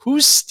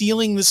 Who's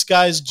stealing this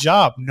guy's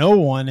job? No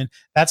one. And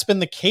that's been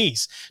the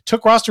case.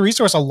 Took Roster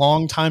Resource a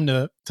long time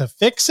to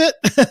fix it,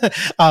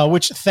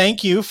 which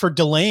thank you for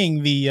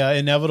delaying the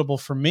inevitable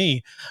for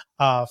me.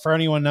 For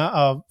anyone,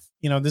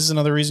 this is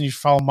another reason you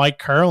follow Mike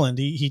Kurland.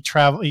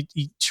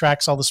 He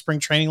tracks all the spring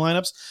training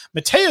lineups.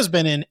 Mateo's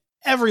been in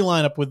every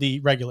lineup with the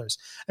regulars.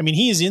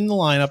 He is in the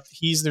lineup.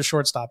 He's their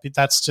shortstop.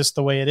 That's just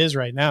the way it is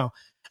right now.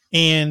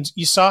 And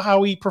you saw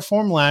how he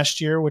performed last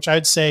year, which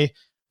I'd say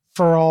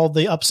for all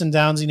the ups and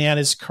downs he had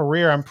his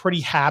career, I'm pretty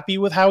happy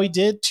with how he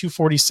did.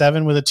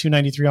 247 with a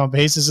 293 on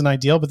base isn't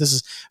ideal, but this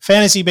is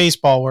fantasy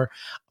baseball where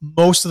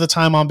most of the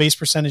time on base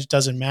percentage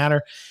doesn't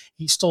matter.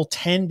 He stole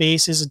 10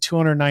 bases and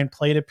 209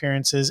 plate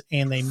appearances,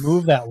 and they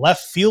moved that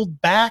left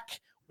field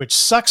back, which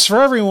sucks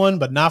for everyone,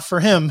 but not for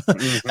him.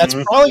 That's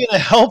Mm-hmm. probably going to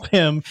help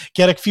him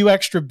get a few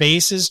extra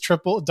bases,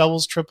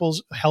 doubles,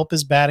 triples, help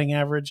his batting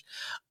average.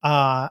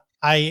 I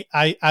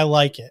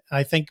like it.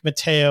 I think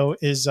Mateo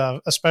is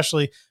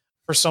especially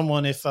for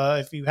someone if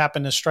you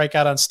happen to strike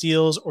out on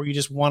steals or you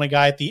just want a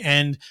guy at the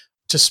end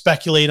to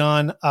speculate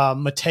on.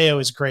 Mateo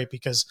is great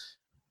because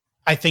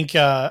I think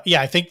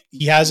I think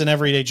he has an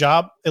everyday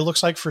job. It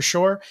looks like for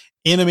sure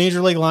in a major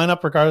league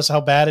lineup, regardless of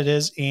how bad it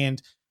is,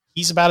 and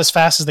he's about as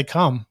fast as they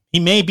come. He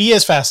may be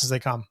as fast as they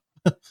come.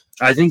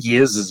 I think he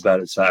is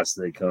about as fast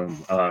as they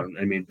come.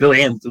 I mean,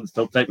 Billy Hamilton's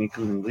still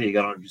technically in the league.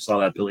 I don't know if you saw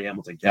that Billy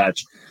Hamilton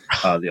catch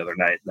the other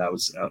night. That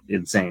was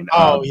insane.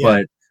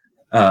 But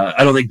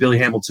I don't think Billy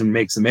Hamilton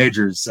makes the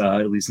majors,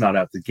 at least not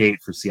out the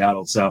gate for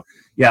Seattle. So,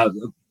 yeah,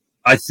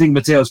 I think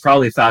Mateo is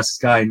probably the fastest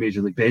guy in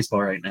Major League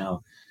Baseball right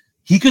now.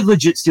 He could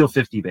legit steal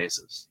 50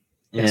 bases.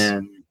 Yes.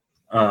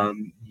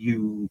 And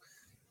you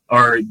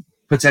are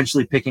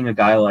potentially picking a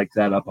guy like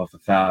that up off a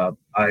fab.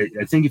 I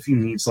think if you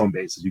need stolen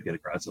bases, you get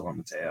aggressive on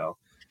Mateo.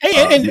 Hey,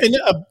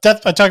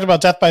 I talked about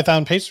death by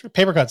 1,000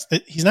 paper cuts.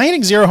 He's not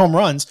hitting 0 home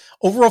runs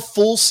over a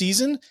full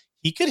season.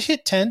 He could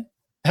hit 10.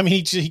 I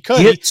mean, he could.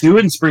 He hit 2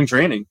 in spring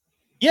training.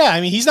 Yeah,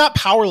 I mean, he's not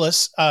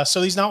powerless,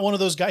 so he's not one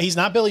of those guys. He's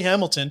not Billy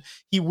Hamilton.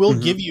 He will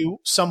give you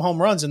some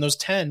home runs, and those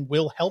 10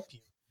 will help you.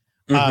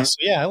 So,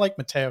 yeah, I like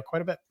Mateo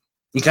quite a bit.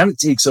 He kind of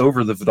takes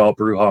over the Vidal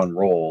Brujan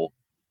role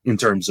in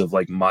terms of,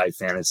 like, my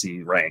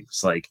fantasy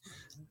ranks, like,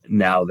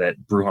 now that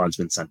Brujan's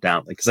been sent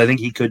down. Because I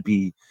think he could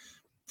be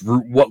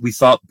what we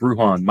thought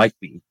Brujan might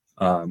be,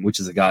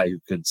 which is a guy who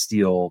could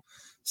steal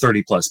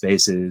 30-plus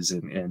bases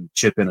and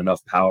chip in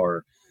enough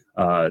power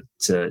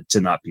to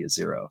not be a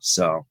zero.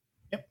 So,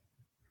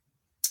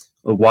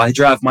 why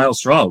draft Miles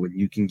Straw when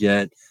you can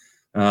get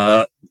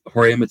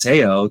Jorge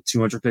Mateo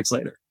 200 picks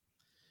later?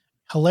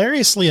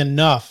 Hilariously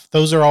enough,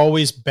 those are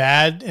always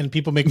bad, and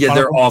people make fun of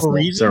them awful. For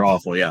a reason. They're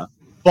awful, yeah.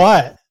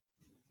 But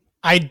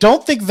I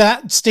don't think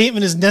that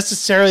statement is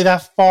necessarily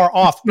that far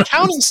off.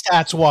 Counting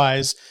stats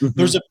wise,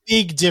 there's a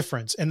big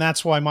difference, and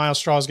that's why Miles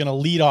Straw is going to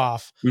lead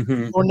off.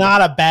 Or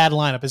not a bad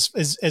lineup.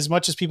 As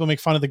much as people make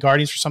fun of the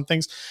Guardians for some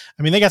things,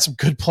 I mean, they got some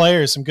good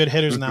players, some good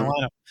hitters in that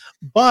lineup.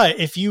 But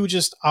if you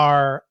just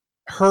are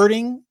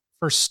hurting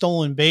for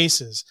stolen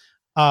bases,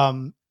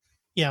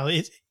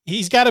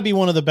 he's got to be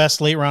one of the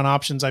best late round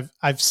options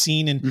I've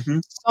seen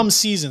in some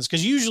seasons,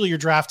 because usually you're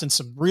drafting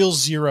some real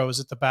zeros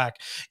at the back,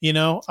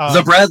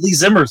 the Bradley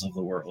Zimmers of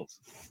the world.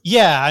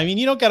 Yeah, I mean,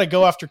 you don't got to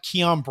go after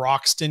Keon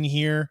Broxton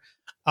here.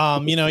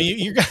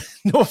 You got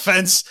no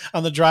offense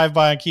on the drive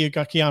by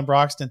Keon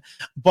Broxton,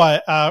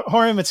 but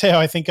Jorge Mateo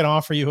I think can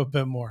offer you a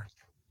bit more.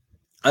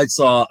 I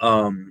saw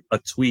a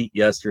tweet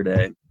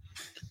yesterday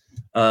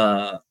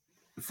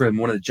from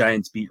one of the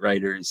Giants beat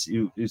writers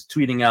who was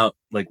tweeting out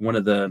like one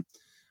of the,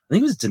 I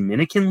think it was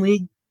Dominican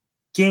League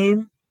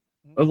game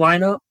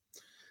lineup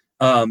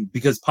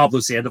because Pablo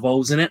Sandoval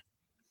was in it.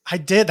 I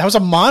did. That was a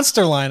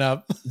monster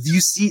lineup. Do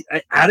you see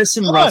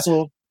Addison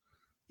Russell?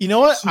 You know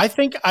what? I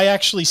think I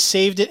actually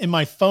saved it in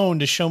my phone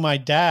to show my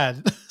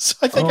dad. So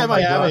I think I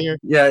might have it here.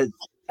 Yeah.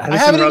 Addison I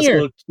have it Russell, in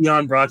here.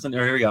 Keon Broxton.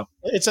 Here we go.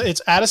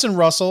 It's Addison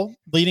Russell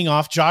leading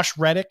off, Josh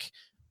Reddick,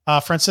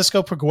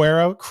 Francisco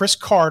Peguero, Chris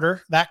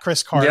Carter.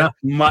 Yeah,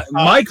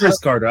 my Chris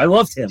Carter. I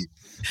loved him.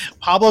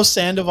 Pablo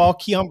Sandoval,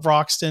 Keon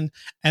Broxton,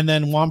 and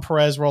then Juan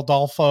Perez,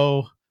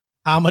 Rodolfo,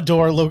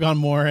 Amador, Logan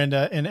Moore, and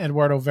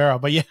Eduardo Vera.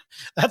 But yeah,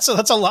 that's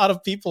a lot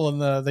of people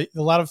in a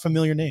lot of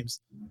familiar names.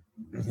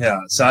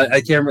 Yeah, so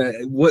I can't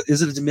remember. What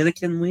is it? A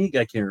Dominican League?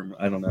 I can't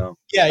remember. I don't know.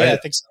 Yeah, I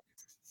think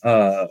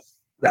so.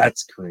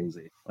 That's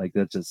crazy. Like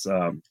that just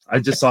I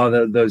just saw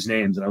those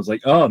names and I was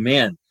like, oh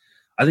man,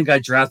 I think I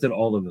drafted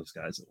all of those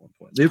guys at one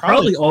point. They're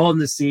probably all in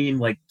the same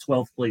like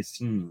 12th place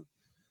team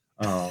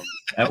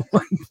at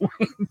one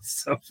point.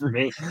 So for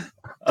me,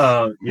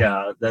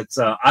 that's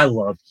I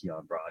love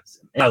Keon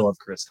Broxton and I love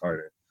Chris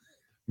Carter.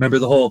 Remember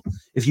the whole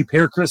if you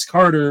pair Chris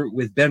Carter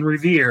with Ben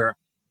Revere,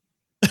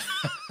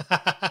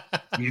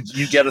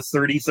 you get a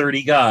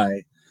 30-30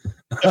 guy.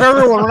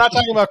 Everyone, we're not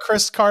talking about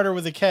Chris Carter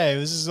with a K.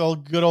 This is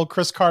good old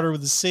Chris Carter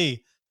with a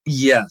C.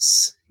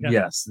 Yes.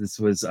 This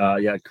was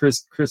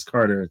Chris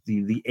Carter.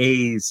 The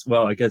A's.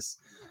 Well, I guess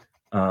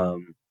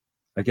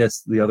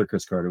the other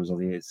Chris Carter was on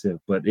the A's too.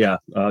 But yeah,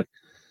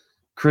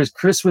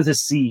 Chris with a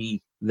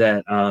C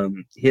that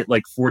hit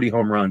like 40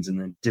 home runs and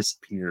then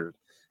disappeared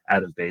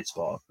out of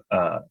baseball.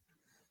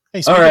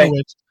 Hey, all right.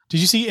 Which, did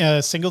you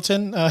see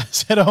Singleton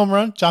hit a home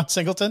run? John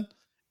Singleton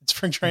in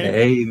spring training.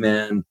 Hey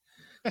man.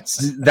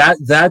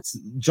 That's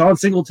John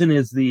Singleton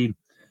is the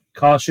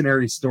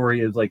cautionary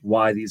story of like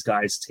why these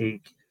guys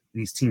take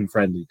these team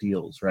friendly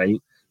deals, right?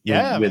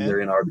 When they're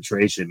in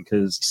arbitration,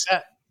 because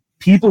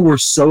people were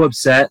so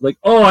upset, like,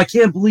 oh, I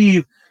can't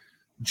believe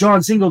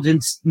John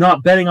Singleton's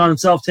not betting on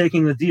himself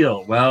taking the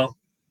deal. Well,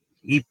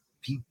 he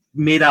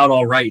made out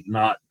all right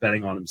not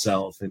betting on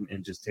himself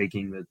and just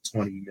taking the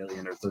 20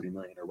 million or 30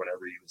 million or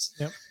whatever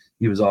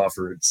he was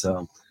offered.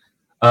 So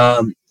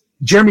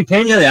Jeremy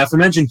Pena, the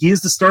aforementioned, he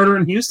is the starter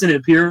in Houston, it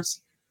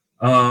appears.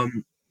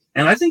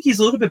 And I think he's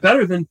a little bit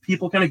better than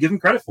people kind of give him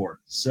credit for.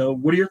 So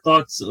what are your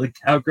thoughts? Like,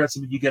 how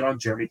aggressive would you get on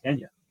Jeremy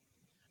Pena?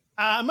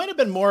 I might have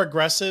been more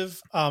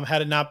aggressive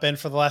had it not been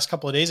for the last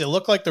couple of days. It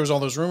looked like there was all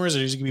those rumors that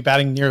he was going to be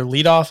batting near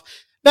leadoff.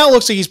 Now it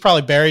looks like he's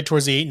probably buried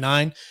towards the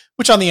 8-9,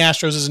 which on the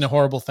Astros isn't a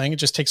horrible thing. It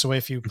just takes away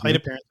a few plate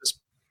appearances,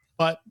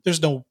 but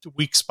there's no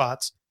weak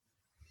spots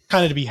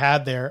kind of to be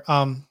had there.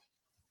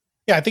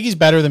 Yeah, I think he's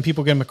better than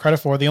people give him credit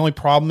for. The only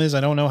problem is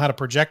I don't know how to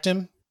project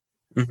him.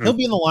 He'll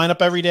be in the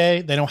lineup every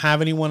day. They don't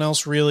have anyone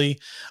else really.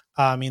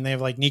 I mean, they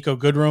have like Nico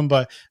Goodrum,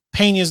 but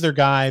Pena's their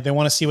guy. They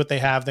want to see what they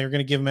have. They're going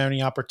to give him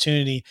any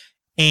opportunity.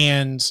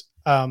 And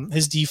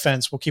his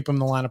defense will keep him in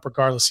the lineup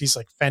regardless. He's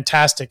like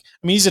fantastic.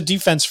 I mean, he's a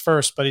defense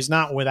first, but he's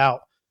not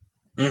without.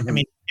 I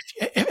mean,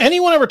 if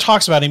anyone ever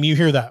talks about him, you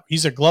hear that.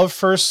 He's a glove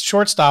first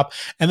shortstop,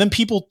 and then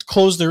people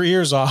close their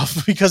ears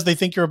off because they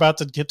think you're about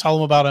to tell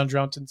them about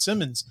Andrelton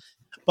Simmons.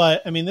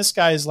 But, I mean, this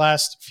guy's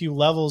last few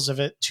levels of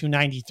it,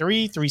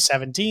 293,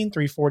 317,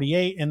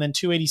 348, and then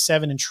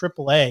 287 in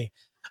AAA.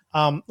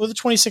 With a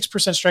 26%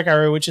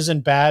 strikeout rate, which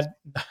isn't bad.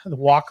 The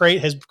walk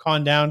rate has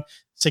gone down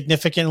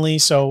significantly.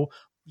 So,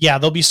 yeah,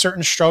 there'll be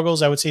certain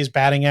struggles. I would say his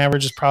batting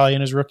average is probably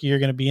in his rookie year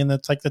going to be in the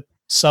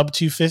sub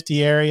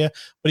 250 area.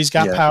 But he's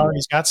got power,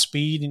 he's got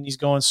speed, and he's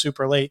going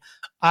super late.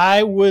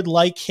 I would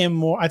like him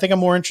more. I think I'm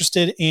more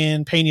interested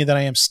in Pena than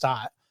I am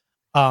Stott.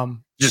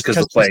 Just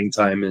because the playing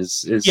time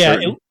is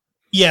certain.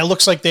 It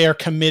looks like they are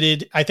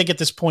committed. I think at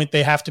this point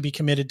they have to be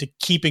committed to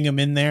keeping him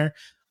in there.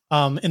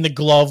 And the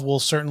glove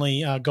will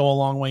certainly go a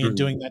long way in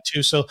doing that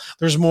too. So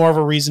there's more of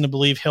a reason to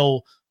believe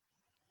he'll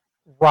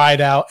ride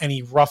out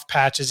any rough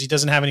patches. He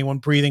doesn't have anyone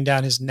breathing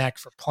down his neck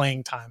for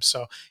playing time.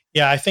 So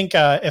yeah, I think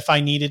if I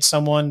needed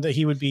someone, that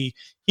he would be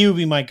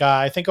my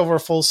guy. I think over a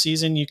full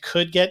season you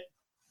could get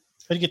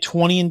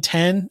 20 and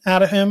 10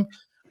 out of him.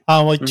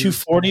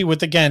 240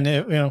 with,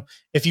 again,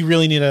 if you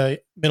really need a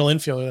middle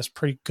infielder, that's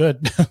pretty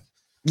good.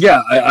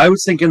 Yeah, I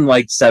was thinking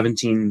like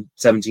 17-10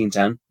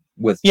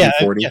 with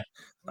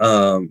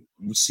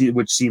 240,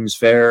 which seems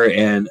fair.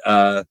 And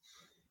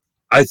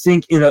I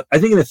think in a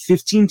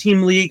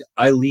 15-team league,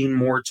 I lean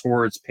more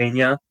towards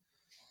Pena.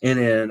 And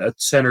in a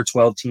 10 or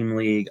 12-team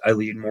league, I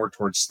lean more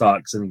towards Stott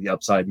because I think the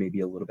upside may be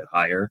a little bit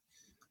higher.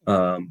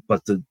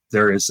 But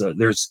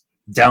there's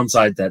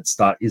downside that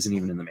Stott isn't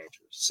even in the majors.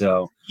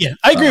 So yeah,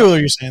 I agree with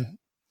what you're saying.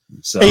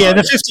 So yeah,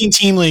 the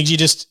 15-team leagues, you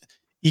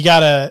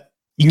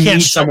can't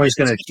need someone who's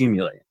going to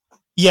accumulate.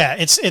 Yeah,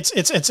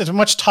 it's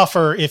much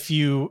tougher if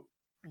you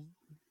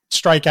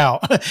strike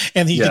out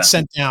and he gets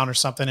sent down or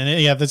something. And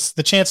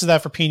the chances of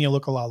that for Pena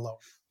look a lot lower.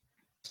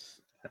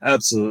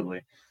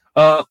 Absolutely.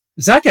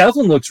 Zach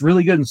Eflin looks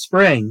really good in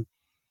spring.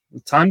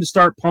 Time to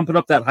start pumping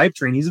up that hype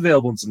train. He's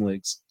available in some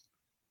leagues.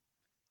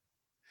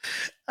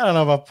 I don't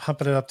know about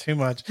pumping it up too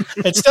much.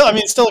 It's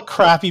still a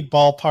crappy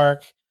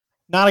ballpark.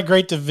 Not a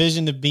great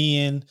division to be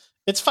in.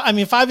 It's 5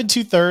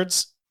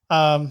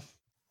 2/3.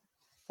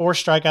 4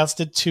 strikeouts,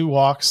 did 2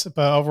 walks,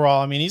 but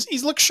overall, I mean,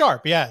 he's looked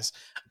sharp. Yes.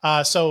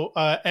 So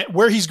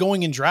where he's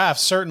going in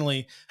drafts,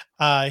 certainly,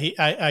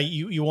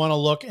 you want to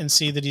look and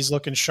see that he's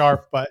looking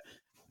sharp. But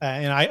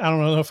and I don't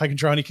know if I can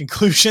draw any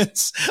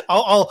conclusions.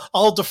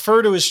 I'll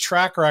defer to his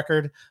track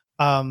record.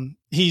 So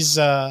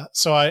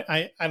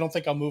I don't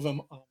think I'll move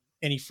him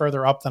any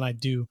further up than I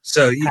do.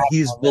 So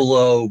he's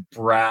below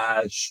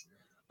Brash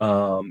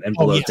and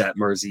below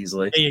Detmers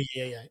easily.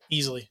 Yeah,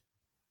 easily.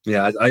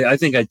 Yeah, I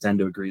think I tend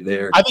to agree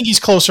there. I think he's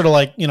closer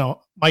to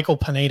Michael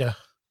Pineda.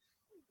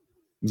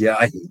 Yeah,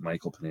 I hate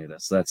Michael Pineda.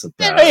 So that's a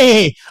bad.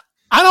 Hey,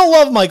 I don't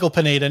love Michael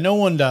Pineda. No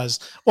one does.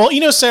 Well,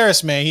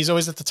 Saris May. He's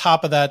always at the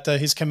top of that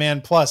his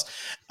Command Plus.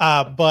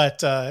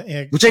 But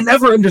which I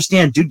never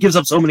understand. Dude gives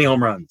up so many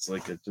home runs.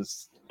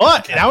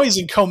 But now he's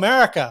in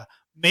Comerica.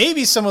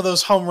 Maybe some of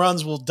those home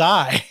runs will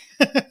die.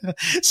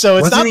 So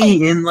it's wasn't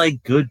he in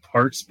good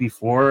parks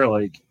before?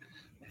 I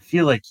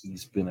feel like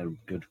he's been a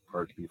good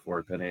park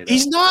before Pineda.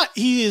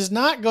 He is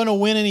not going to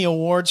win any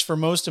awards for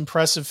most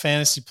impressive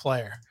fantasy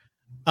player.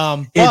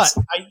 But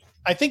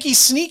I think he's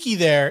sneaky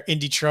there in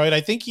Detroit.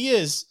 I think he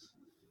is.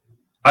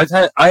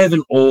 I have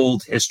an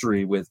old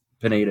history with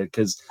Pineda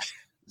because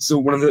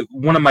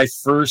one of my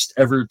first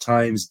ever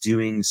times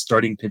doing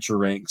starting pitcher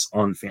ranks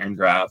on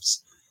Fangraphs,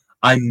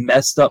 I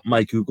messed up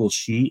my Google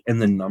sheet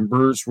and the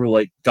numbers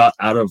were got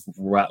out of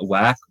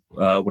whack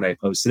when I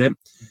posted it.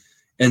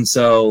 And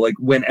so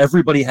when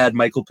everybody had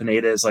Michael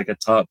Pineda as a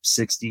top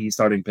 60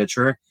 starting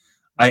pitcher,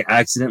 I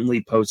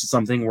accidentally posted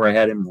something where I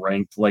had him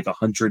ranked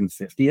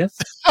 150th.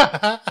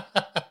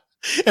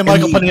 And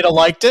Michael Pineda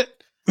liked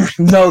it?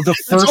 No, the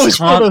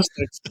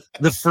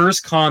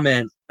first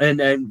comment,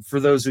 and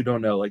for those who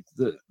don't know,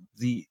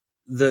 the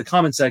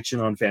comment section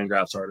on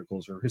Fangraphs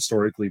articles are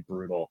historically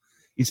brutal,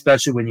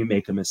 especially when you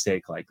make a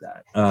mistake like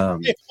that.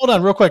 Hey, hold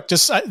on real quick.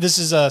 Just this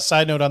is a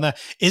side note on that.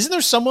 Isn't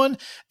there someone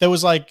that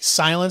was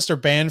silenced or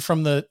banned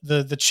from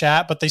the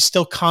chat, but they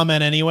still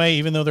comment anyway,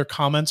 even though their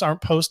comments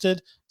aren't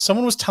posted?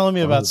 Someone was telling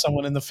me about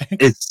someone in the fan.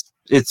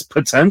 It's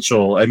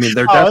potential. I mean,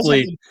 there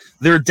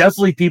are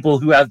definitely people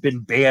who have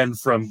been banned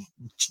from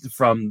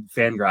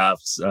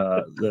Fangraphs,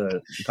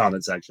 the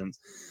comment sections.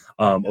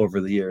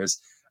 over the years.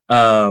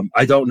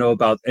 I don't know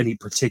about any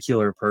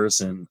particular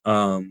person.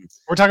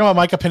 We're talking about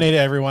Micah Pineda,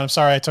 everyone. I'm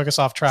sorry I took us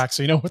off track,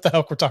 so you know what the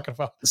hell we're talking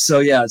about. So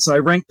yeah, so I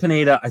ranked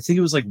Pineda. I think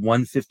it was like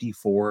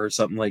 154 or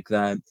something like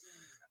that.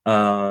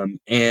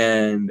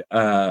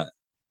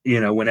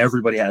 When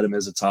everybody had him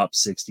as a top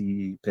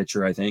 60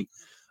 pitcher, I think.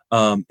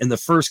 And the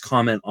first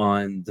comment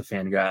on the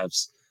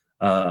Fangraphs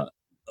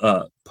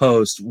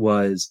post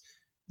was,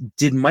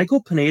 "Did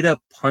Michael Pineda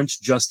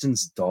punch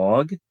Justin's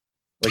dog?"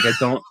 Like, I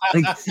don't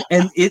think,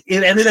 and it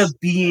ended up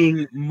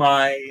being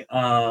my,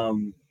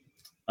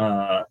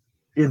 it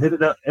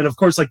ended up, and of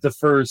course, like the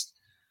first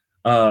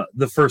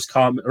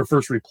comment or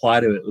first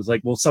reply to it was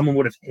like, well, someone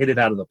would have hit it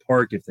out of the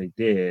park if they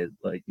did,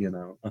 like,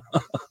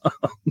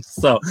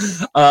 so,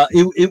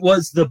 it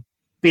was the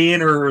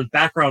banner or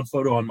background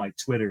photo on my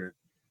Twitter,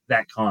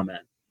 that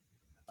comment.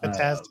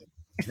 Fantastic.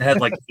 It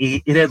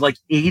had like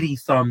 80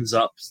 thumbs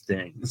up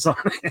things on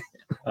it.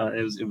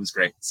 It was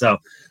great. So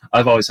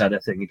I've always had a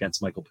thing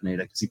against Michael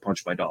Pineda because he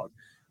punched my dog.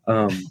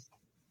 I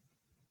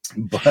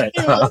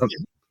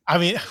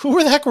mean,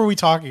 who the heck were we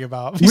talking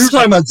about? We were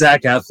talking about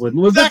Zach Eflin.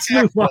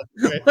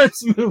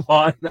 Let's move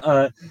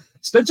on.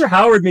 Spencer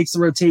Howard makes the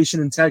rotation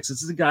in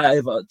Texas. This is a guy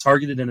I've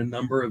targeted in a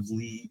number of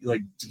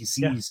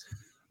DCs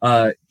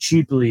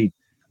cheaply.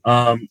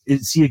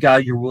 Is he a guy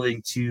you're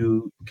willing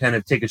to kind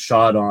of take a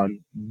shot on?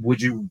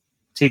 Would you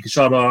take a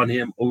shot on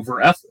him over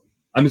Eflin?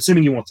 I'm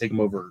assuming you won't take him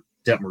over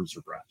Detmers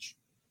or Brash.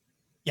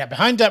 Yeah,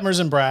 behind Detmers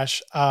and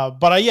Brash.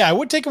 But I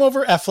would take him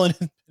over Eflin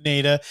and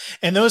Pineda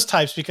and those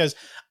types because,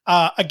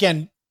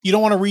 again, you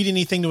don't want to read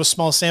anything to a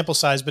small sample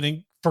size, but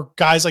for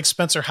guys like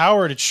Spencer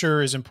Howard, it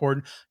sure is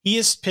important. He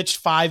has pitched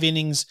 5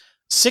 innings,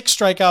 6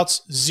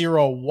 strikeouts,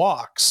 0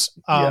 walks.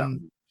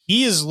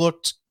 He has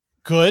looked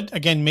good,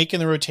 again, making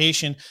the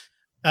rotation,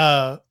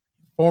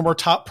 former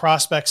top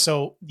prospect.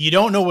 So you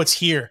don't know what's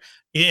here.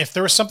 If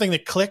there was something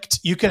that clicked,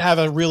 you could have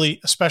a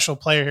really special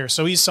player here.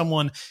 So he's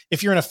someone,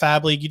 if you're in a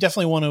fab league, you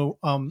definitely want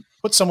to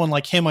put someone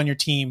like him on your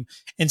team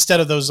instead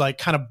of those like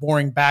kind of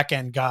boring back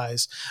end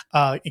guys.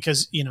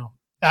 Because,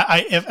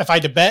 if I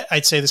had to bet,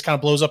 I'd say this kind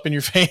of blows up in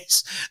your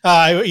face.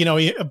 But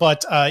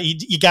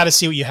you got to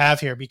see what you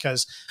have here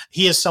because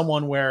he is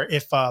someone where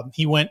if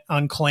he went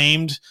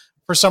unclaimed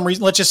for some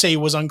reason, let's just say he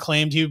was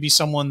unclaimed, he would be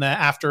someone that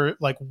after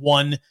like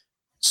one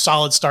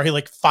solid start, he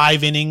like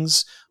 5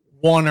 innings,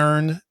 1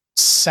 earned,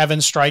 7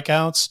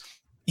 strikeouts,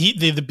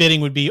 the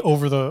bidding would be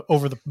over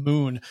the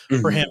moon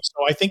for him. So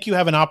I think you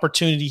have an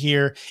opportunity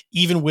here,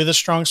 even with a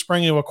strong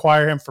spring, to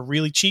acquire him for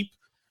really cheap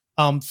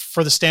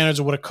for the standards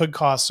of what it could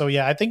cost. So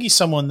yeah, I think he's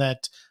someone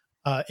that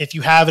if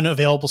you have an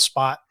available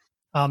spot,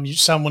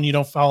 someone you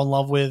don't fall in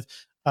love with,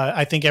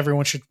 I think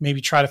everyone should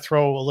maybe try to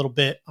throw a little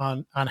bit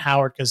on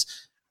Howard because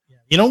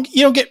you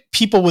don't get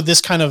people with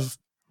this kind of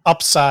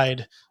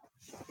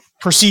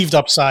perceived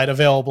upside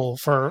available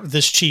for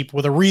this cheap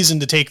with a reason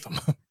to take them.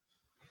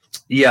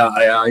 Yeah,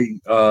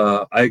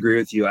 I agree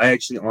with you. I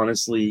actually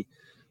honestly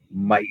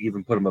might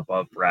even put him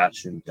above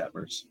Brash and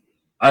Detmers.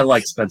 I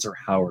like Spencer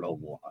Howard a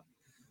lot.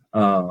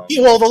 Well,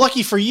 the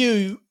lucky for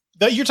you,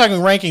 that you're talking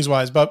rankings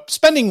wise, but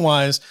spending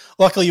wise,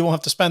 luckily you won't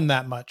have to spend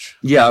that much.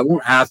 Yeah, I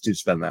won't have to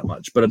spend that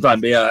much, but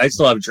I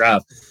still have a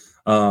draft.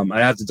 I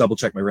have to double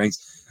check my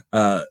ranks.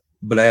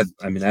 But I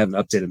haven't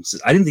updated him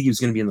since. I didn't think he was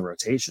going to be in the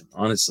rotation,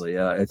 honestly.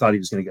 I thought he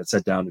was going to get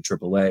set down to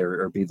AAA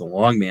or be the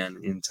long man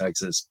in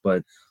Texas.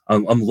 But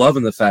I'm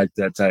loving the fact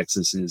that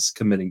Texas is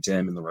committing to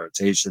him in the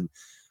rotation.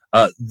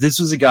 This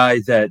was a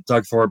guy that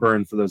Doug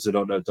Thorburn, for those who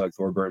don't know Doug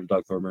Thorburn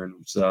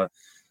was,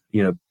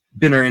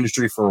 been in our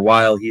industry for a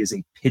while. He is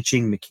a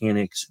pitching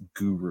mechanics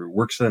guru,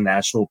 works for the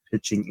National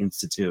Pitching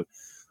Institute.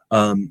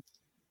 A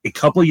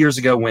couple years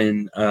ago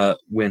when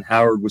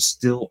Howard was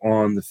still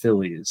on the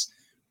Phillies,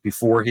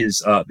 before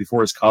his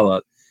call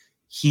up,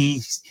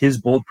 his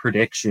bold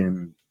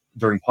prediction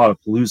during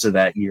Potapalooza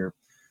that year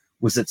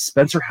was that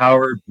Spencer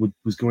Howard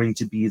was going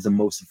to be the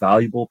most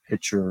valuable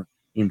pitcher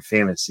in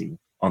fantasy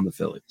on the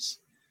Phillies.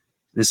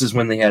 This is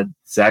when they had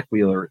Zach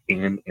Wheeler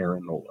and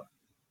Aaron Nola.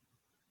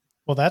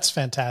 Well, that's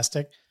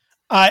fantastic.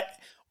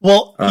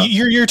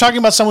 You're talking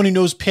about someone who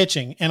knows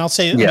pitching, and I'll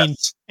say, yes. I mean,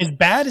 as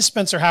bad as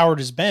Spencer Howard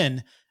has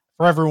been,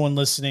 for everyone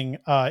listening,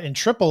 in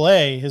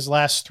AAA, his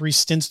last 3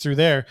 stints through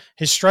there,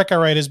 his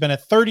strikeout rate has been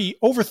at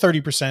over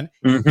 30%.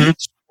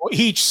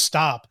 Each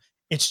stop.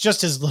 It's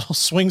just his little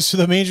swings to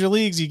the major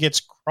leagues. He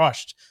gets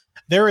crushed.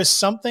 There is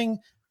something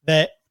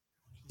that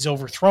he's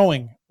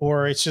overthrowing,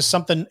 or it's just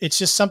something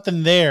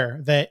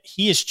there that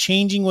he is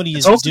changing what he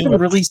is doing.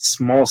 Been really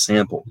small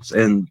samples,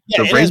 and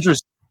the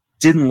Rangers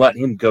didn't let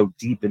him go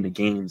deep into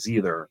games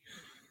either.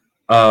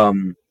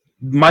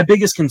 My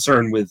biggest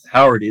concern with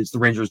Howard is the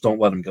Rangers don't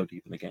let him go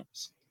deep in the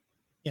games.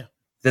 Yeah.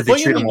 That they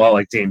treat him a lot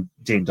like Dane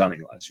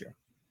Dunning last year.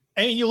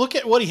 And you look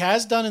at what he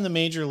has done in the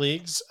major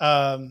leagues. He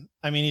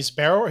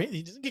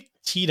doesn't get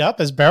teed up.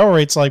 His barrel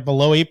rate's like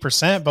below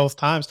 8% both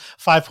times,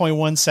 5.1,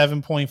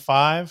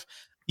 7.5.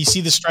 You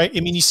see the strike. I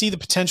mean, you see the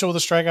potential of the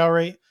strikeout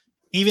rate.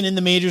 Even in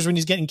the majors when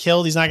he's getting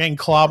killed, he's not getting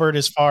clobbered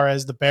as far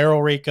as the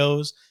barrel rate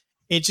goes.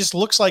 It just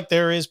looks like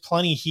there is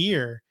plenty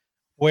here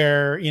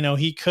where,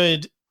 he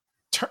could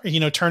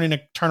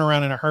turn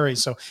around in a hurry.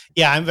 So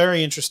yeah, I'm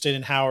very interested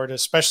in Howard,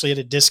 especially at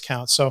a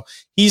discount. So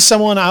he's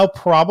someone I'll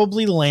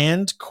probably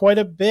land quite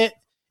a bit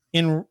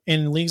in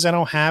leagues I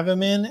don't have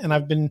him in. And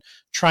I've been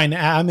trying to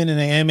I'm in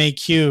an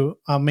MAQ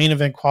main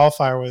event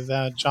qualifier with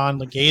John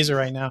Legazer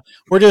right now.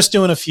 We're just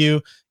doing a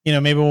few,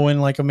 maybe we'll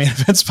win like a main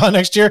event spot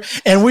next year.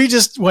 And we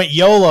just went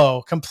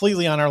YOLO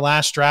completely on our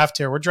last draft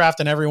here. We're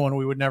drafting everyone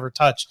we would never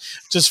touch,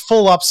 just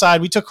full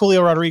upside. We took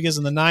Julio Rodriguez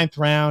in the 9th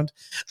round.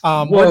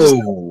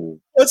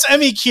 It's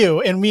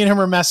MEQ, and me and him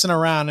are messing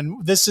around.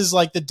 And this is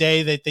like the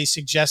day that they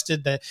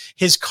suggested that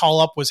his call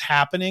up was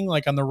happening,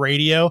 like on the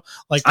radio.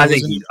 Like I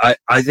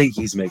think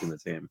he's making the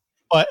team.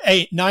 But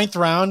hey, 9th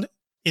round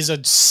is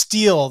a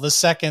steal. The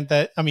second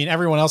that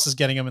everyone else is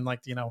getting him in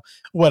like the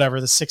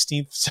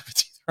 16th,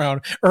 17th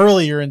round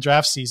earlier in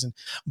draft season.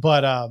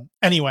 But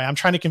anyway, I'm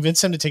trying to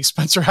convince him to take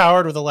Spencer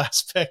Howard with the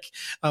last pick.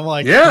 I'm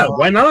like, yeah,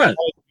 why not?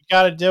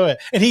 Got to do it.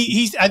 And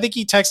I think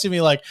he texted me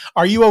like,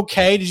 "Are you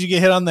okay? Did you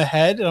get hit on the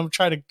head?" And I'm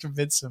trying to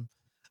convince him.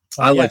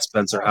 I like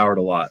Spencer Howard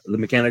a lot. The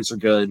mechanics are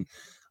good.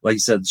 Like you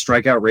said, the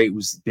strikeout rate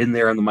was been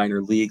there in the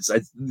minor leagues.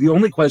 The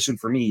only question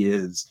for me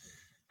is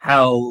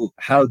how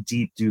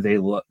deep do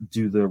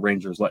the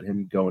Rangers let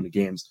him go into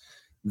games?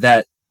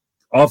 That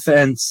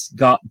offense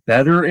got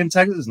better in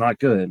Texas, not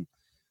good.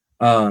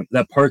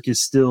 That park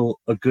is still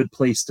a good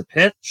place to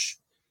pitch.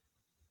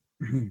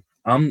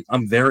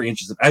 I'm very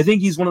interested. I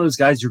think he's one of those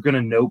guys you're going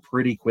to know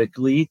pretty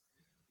quickly.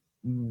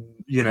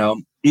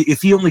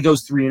 If he only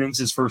goes 3 innings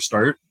his first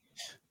start,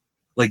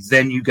 like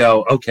then you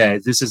go, okay,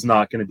 this is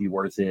not going to be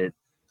worth it.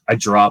 I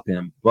drop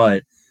him,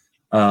 but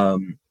I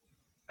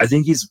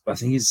think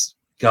he's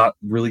got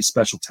really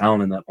special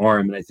talent in that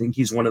arm, and I think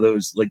he's one of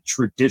those like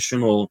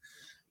traditional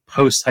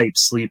post-hype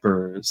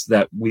sleepers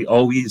that we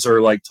always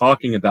are like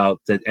talking about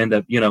that end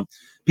up,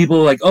 people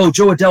are like, oh,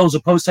 Joe Adell is a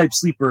post-type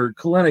sleeper.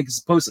 Kalenic is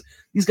post.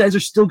 These guys are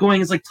still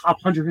going as like top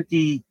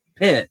 150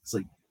 picks.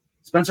 Like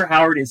Spencer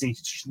Howard is a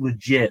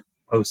legit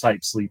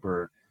post-type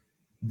sleeper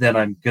that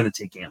I'm going to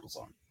take gambles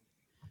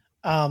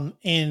on.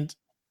 And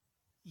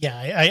yeah,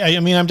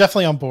 I'm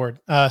definitely on board.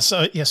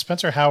 So yeah,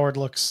 Spencer Howard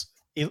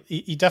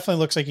he definitely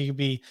looks like he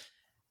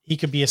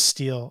could be a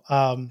steal.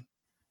 Yeah,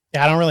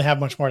 I don't really have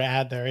much more to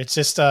add there. It's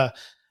just,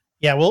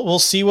 yeah, we'll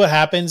see what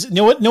happens.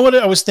 Know what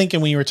I was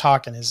thinking when you were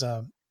talking is,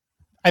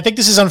 I think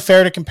this is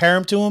unfair to compare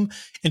him to him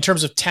in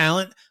terms of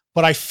talent,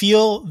 but I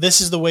feel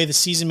this is the way the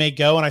season may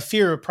go, and I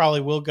fear it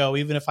probably will go,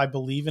 even if I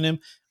believe in him.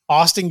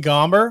 Austin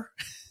Gomber,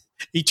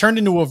 he turned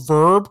into a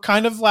verb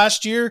kind of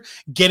last year,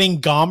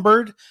 getting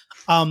gombered.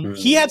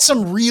 He had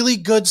some really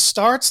good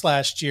starts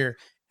last year,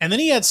 and then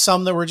he had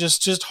some that were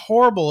just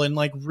horrible and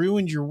like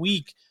ruined your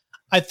week.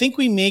 I think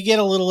we may get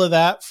a little of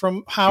that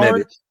from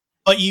Howard,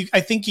 but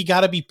I think you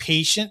got to be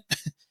patient.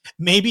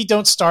 Maybe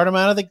don't start him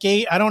out of the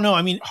gate. I don't know.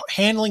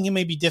 Handling him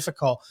may be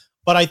difficult,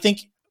 but I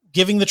think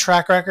giving the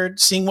track record,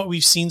 seeing what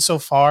we've seen so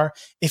far,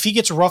 if he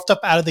gets roughed up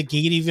out of the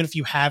gate, even if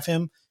you have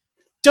him,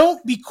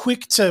 don't be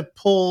quick to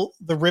pull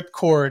the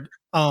ripcord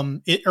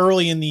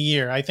early in the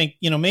year. I think,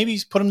 maybe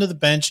put him to the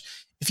bench.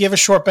 If you have a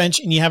short bench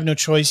and you have no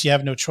choice, you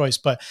have no choice.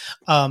 But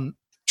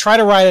try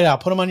to ride it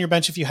out. Put him on your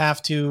bench if you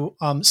have to.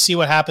 See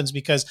what happens,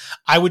 because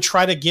I would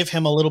try to give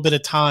him a little bit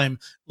of time.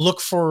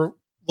 Look for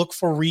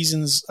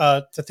reasons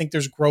to think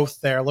there's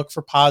growth there. Look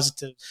for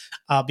positive,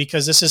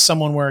 because this is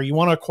someone where you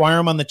want to acquire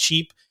him on the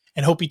cheap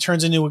and hope he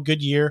turns into a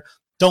good year.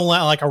 Don't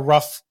let like a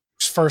rough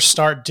first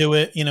start do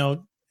it,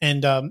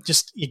 and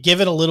just you give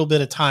it a little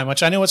bit of time,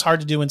 which I know it's hard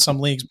to do in some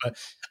leagues,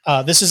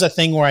 but this is a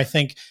thing where I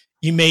think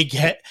you may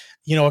get,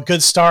 a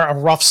good start, a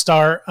rough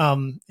start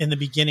in the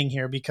beginning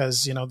here,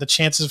 because, the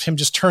chances of him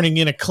just turning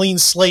in a clean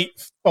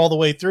slate all the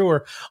way through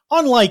are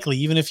unlikely,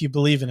 even if you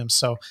believe in him.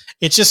 So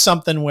it's just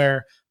something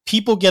where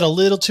people get a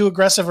little too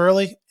aggressive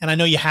early. And I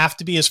know you have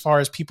to be as far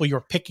as people you're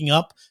picking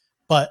up,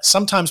 but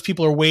sometimes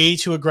people are way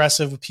too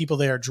aggressive with people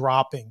they are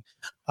dropping.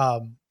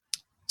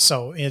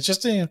 So it's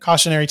just a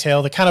cautionary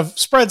tale that kind of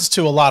spreads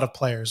to a lot of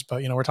players,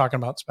 but we're talking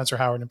about Spencer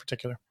Howard in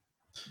particular.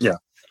 Yeah.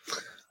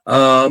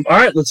 All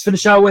right, let's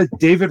finish out with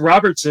David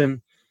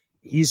Robertson.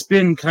 He's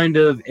been kind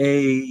of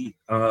a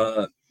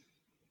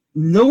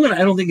no one, I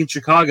don't think in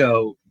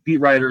Chicago, beat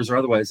writers or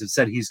otherwise, have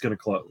said he's going to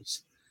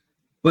close.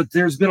 But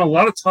there's been a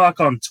lot of talk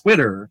on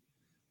Twitter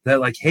that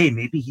like, hey,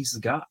 maybe he's the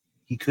guy.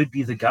 He could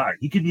be the guy.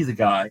 He could be the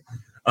guy.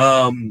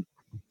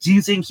 Do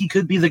you think he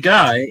could be the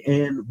guy?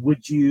 And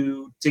would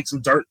you take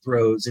some dart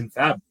throws in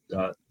Fab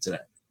today?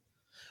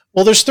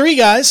 Well, there's 3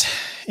 guys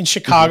in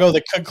Chicago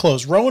that could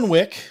close. Rowan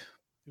Wick,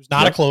 who's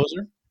not a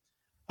closer,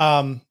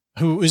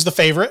 who is the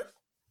favorite,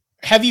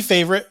 heavy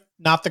favorite,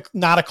 not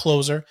a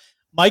closer.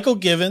 Michael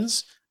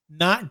Givens,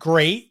 not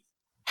great,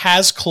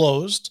 has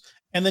closed.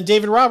 And then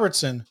David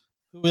Robertson,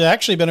 who has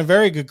actually been a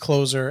very good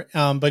closer,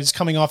 but he's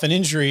coming off an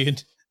injury,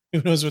 and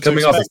who knows what's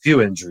coming off a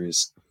few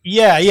injuries.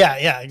 Yeah,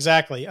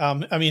 exactly.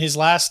 His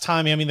last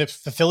time, the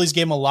Phillies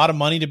gave him a lot of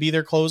money to be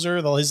their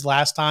closer. His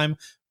last time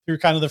through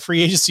kind of the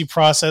free agency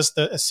process,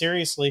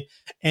 seriously,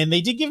 and they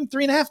did give him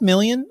 $3.5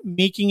 million,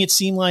 making it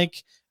seem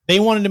like They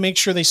wanted to make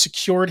sure they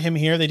secured him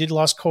here. They did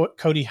lost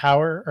Cody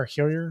Hauer or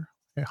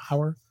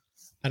Hauer.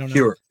 I don't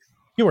know.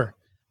 Hewer.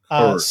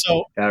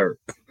 So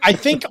I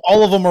think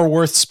all of them are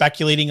worth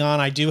speculating on.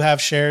 I do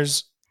have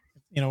shares,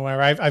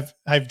 where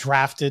I've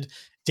drafted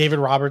David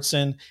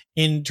Robertson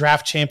in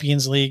draft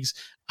champions leagues.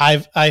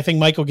 I think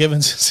Michael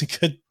Givens is a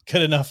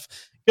good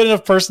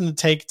enough person to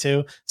take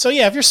too. So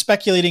yeah, if you're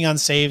speculating on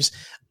saves,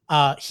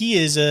 he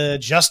is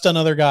just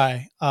another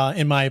guy,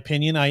 in my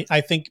opinion.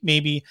 I think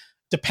maybe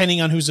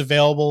depending on who's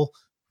available,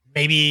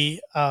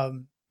 maybe,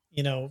 Alex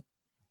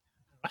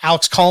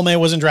Colomé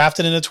wasn't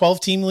drafted in a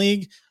 12-team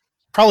league.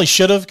 Probably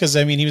should have, because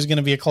he was going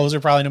to be a closer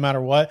probably no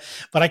matter what.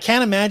 But I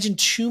can't imagine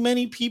too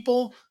many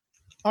people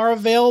are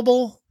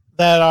available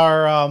that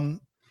are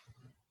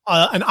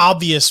an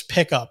obvious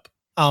pickup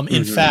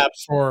in Fab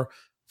for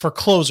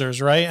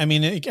closers, right? I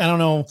don't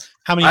know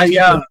how many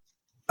people.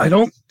 I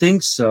don't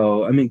think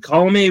so.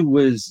 Colomé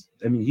was,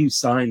 he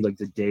signed like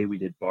the day we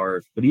did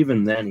Barf, but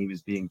even then he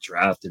was being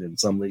drafted in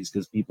some leagues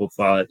because people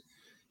thought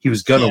he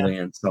was going to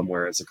land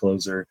somewhere as a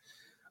closer.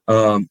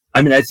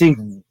 I think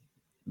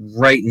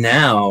right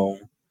now,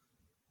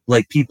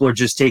 like, people are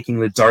just taking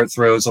the dart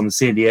throws on the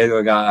San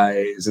Diego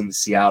guys and the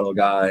Seattle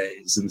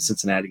guys and the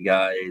Cincinnati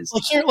guys.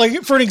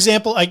 Like for an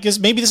example, I guess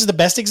maybe this is the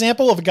best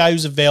example of a guy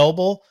who's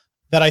available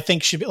that I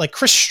think should be like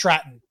Chris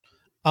Stratton.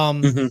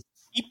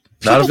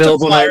 Not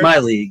available in my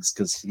leagues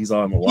because he's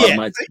on a lot of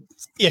my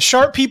teams. Yeah,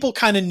 sharp people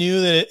kind of knew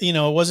that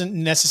it wasn't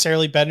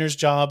necessarily Bednar's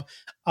job,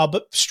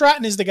 but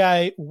Stratton is the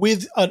guy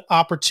with an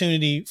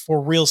opportunity for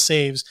real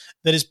saves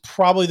that is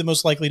probably the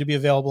most likely to be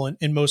available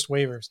in most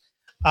waivers.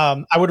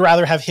 I would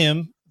rather have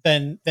him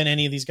than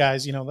any of these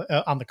guys,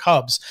 on the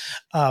Cubs.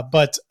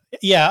 But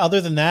yeah, other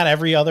than that,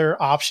 every other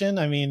option.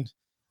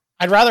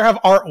 I'd rather have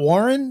Art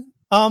Warren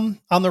on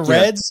the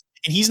Reds.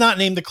 And he's not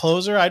named the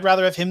closer. I'd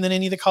rather have him than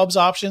any of the Cubs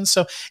options.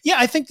 So yeah,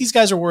 I think these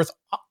guys are worth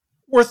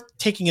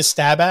taking a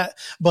stab at,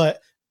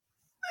 but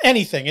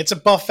anything, it's a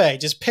buffet.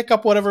 Just pick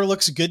up whatever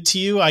looks good to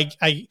you. I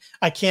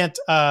can't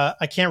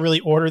really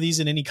order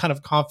these in any kind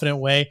of confident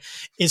way.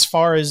 As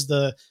far as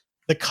the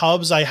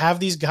Cubs, I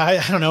have these guys,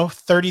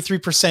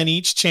 33%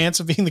 each chance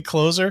of being the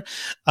closer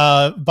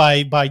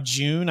by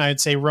June. I'd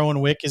say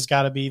Rowan Wick has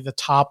got to be the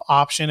top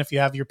option if you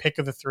have your pick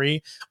of the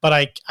three, but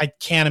I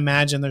can't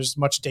imagine there's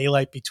much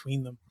daylight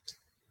between them.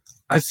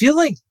 I feel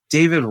like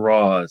David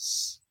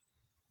Ross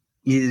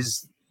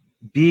is,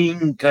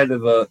 being kind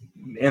of a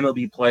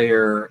MLB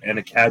player and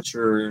a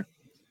catcher,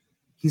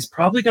 he's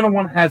probably going to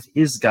want to have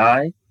his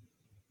guy.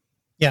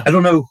 Yeah. I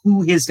don't know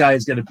who his guy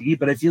is going to be,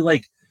 but I feel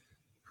like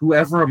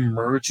whoever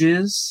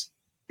emerges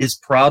is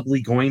probably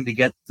going to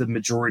get the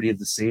majority of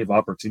the save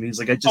opportunities.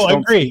 Like, I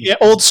agree. Yeah,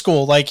 old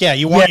school. Like, yeah,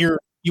 you want your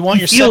 9,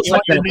 8,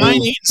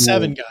 and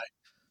 7 guy.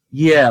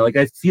 Yeah, like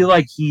I feel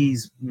like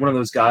he's one of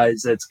those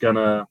guys that's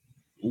gonna,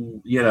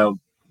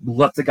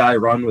 let the guy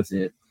run with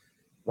it.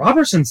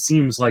 Robertson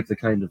seems like the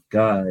kind of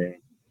guy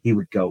he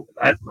would go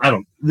with. I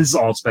don't. This is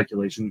all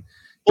speculation.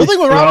 Well, the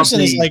thing with Robertson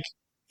is like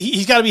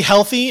he's got to be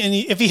healthy, and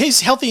if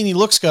he's healthy and he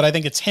looks good, I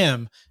think it's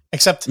him.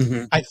 Except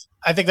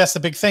I think that's the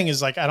big thing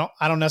is like I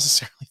don't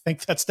necessarily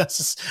think that's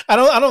necessary.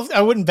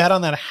 I wouldn't bet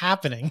on that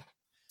happening.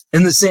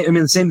 And the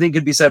same thing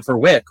could be said for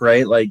Wick,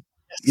 right? Like,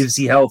 is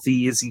he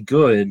healthy? Is he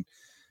good?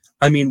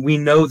 We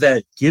know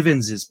that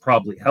Givens is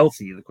probably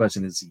healthy. The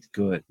question is, he's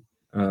good.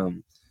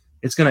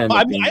 It's going to end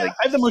up being I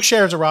have the most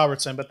shares of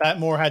Robertson, but that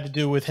more had to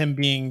do with him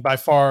being by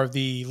far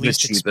the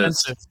least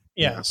expensive.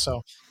 Yeah.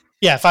 So,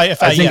 yeah, if I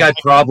think I'd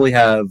probably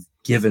have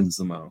Givens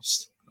the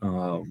most.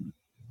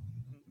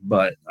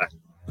 But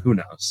who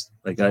knows?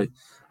 Like,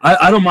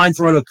 I don't mind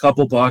throwing a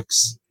couple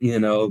bucks,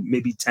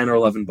 maybe 10 or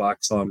 11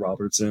 bucks on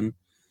Robertson,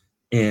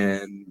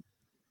 and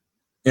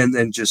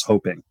then just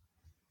hoping.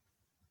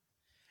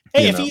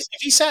 Hey, if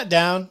he sat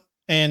down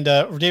and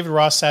David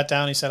Ross sat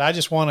down, he said, "I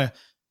just want a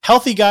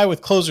healthy guy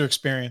with closer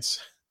experience."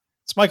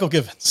 It's Michael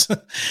Givens.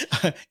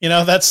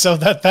 That's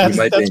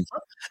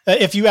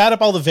if you add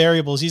up all the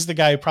variables, he's the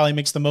guy who probably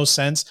makes the most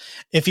sense.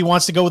 If he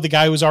wants to go with the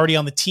guy who's already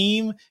on the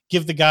team,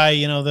 give the guy,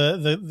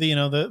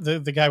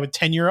 the guy with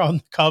tenure on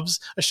the Cubs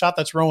a shot.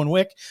 That's Rowan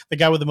Wick. The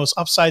guy with the most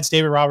upsides,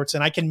 David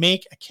Robertson. I can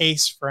make a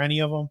case for any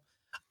of them.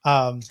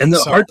 And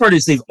the hard part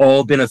is they've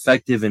all been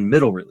effective in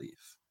middle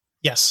relief.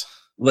 Yes.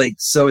 Like,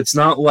 so it's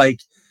not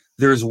like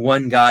there's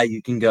one guy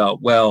you can go,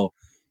 well,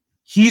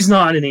 he's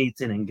not an 8th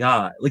inning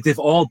guy. Like, they've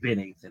all been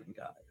 8th inning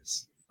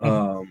guys,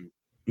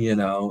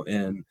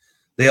 and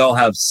they all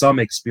have some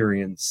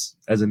experience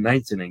as a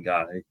 9th inning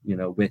guy,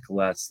 Wick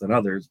less than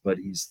others, but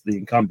he's the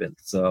incumbent.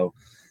 So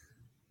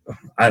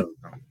I don't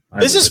know.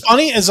 This is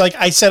funny. As like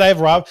I said, I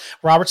have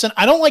Robertson.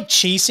 I don't like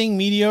chasing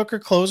mediocre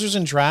closers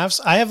in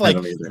drafts. I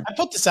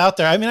put this out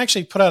there. I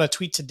actually put out a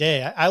tweet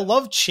today. I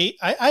love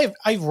I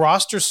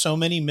roster so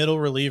many middle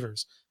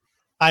relievers.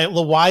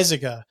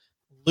 Loizaga,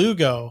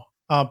 Lugo,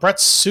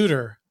 Brett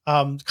Suter,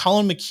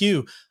 Colin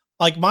McHugh.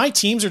 Like, my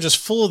teams are just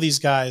full of these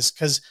guys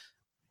because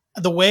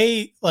the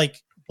way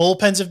like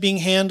bullpens have been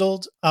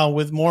handled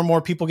with more and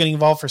more people getting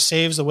involved for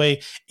saves, the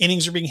way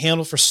innings are being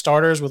handled for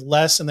starters with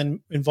less and then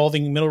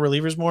involving middle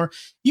relievers more.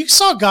 You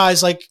saw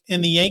guys like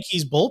in the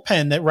Yankees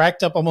bullpen that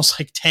racked up almost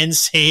like 10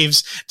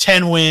 saves,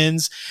 10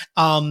 wins.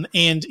 And,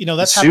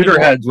 that's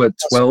Suter had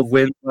 12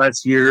 wins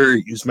last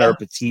year. Yusmeiro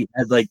Petit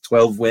had like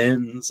 12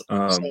 wins.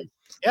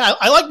 Yeah,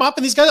 I like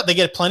mopping these guys up. They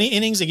get plenty of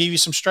innings. They give you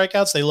some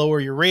strikeouts. They lower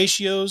your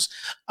ratios.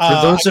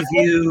 For those of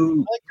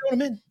you, I like throwing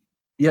them in.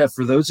 Yeah,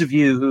 for those of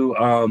you who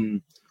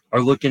are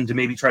looking to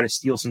maybe try to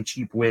steal some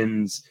cheap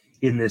wins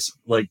in this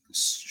like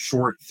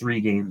short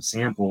 3-game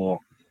sample,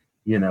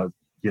 2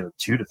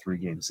 to 3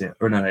 game sample,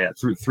 or not,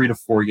 3 to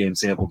 4 game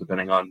sample,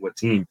 depending on what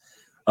team.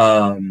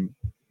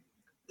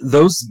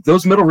 Those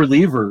middle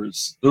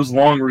relievers, those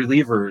long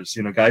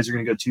relievers, guys are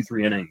going to go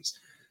 2-3 innings,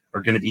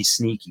 are going to be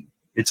sneaky.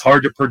 It's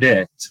hard to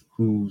predict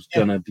who's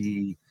going to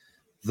be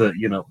the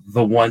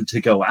one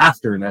to go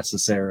after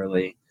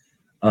necessarily.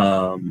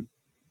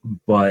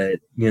 But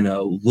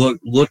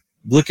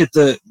look at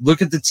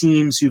the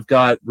teams who've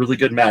got really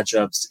good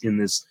matchups in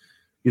this,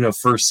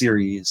 first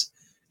series,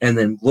 and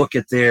then look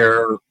at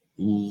their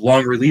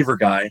long reliever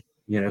guy,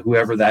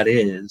 whoever that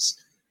is.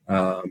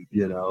 I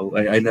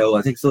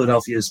think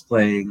Philadelphia is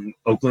playing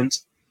Oakland.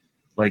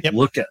 I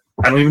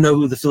don't even know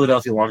who the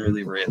Philadelphia long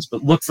reliever is,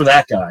 but look for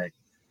that guy.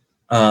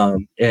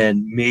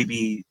 And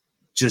maybe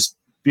just,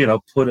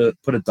 put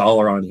a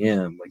dollar on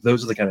him. Like,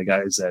 those are the kind of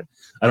guys that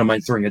I don't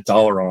mind throwing a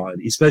dollar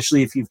on,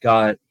 especially if you've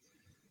got,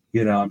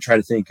 I'm trying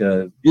to think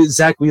of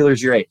Zach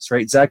Wheeler's your ace,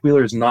 right? Zach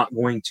Wheeler is not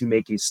going to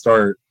make a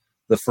start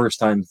the first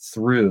time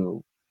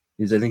through.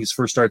 I think his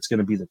first start's going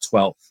to be the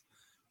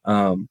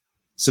 12th.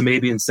 So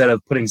maybe instead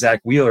of putting Zach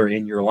Wheeler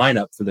in your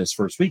lineup for this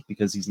first week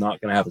because he's not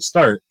going to have a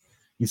start,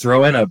 you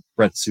throw in a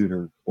Brett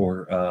Suter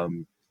or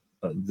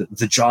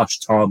the Josh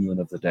Tomlin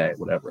of the day,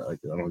 whatever. I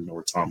don't even know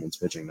where Tomlin's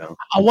pitching now.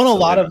 I won a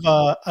lot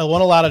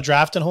of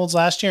draft and holds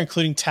last year,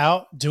 including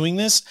Tout doing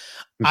this.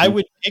 Mm-hmm.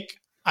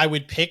 I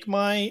would pick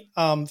my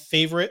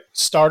favorite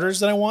starters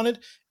that I wanted,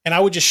 and I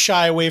would just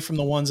shy away from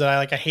the ones that I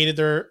like. I hated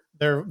their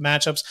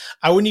matchups.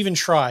 I wouldn't even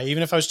try,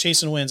 even if I was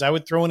chasing wins. I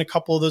would throw in a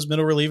couple of those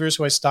middle relievers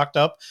who I stocked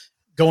up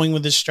going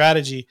with this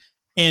strategy.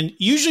 And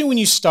usually when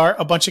you start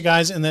a bunch of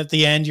guys and at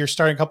the end you're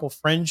starting a couple of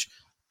fringe,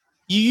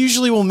 you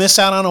usually will miss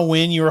out on a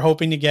win you were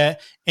hoping to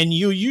get, and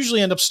you usually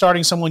end up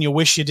starting someone you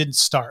wish you didn't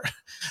start.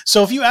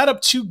 So if you add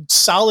up 2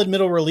 solid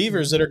middle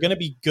relievers that are going to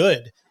be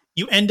good,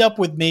 you end up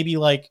with maybe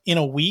like in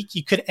a week,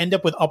 you could end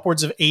up with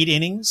upwards of 8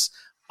 innings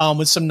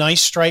with some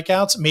nice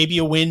strikeouts, maybe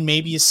a win,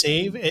 maybe a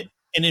save.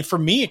 For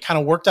me, it kind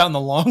of worked out in the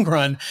long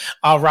run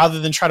rather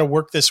than try to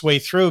work this way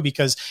through,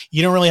 because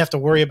you don't really have to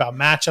worry about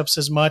matchups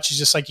as much. It's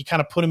just like you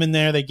kind of put them in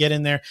there, they get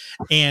in there.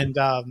 And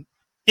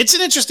it's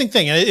an interesting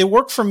thing. It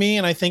worked for me,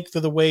 and I think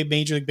for the way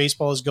Major League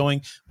Baseball is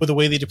going with the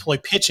way they deploy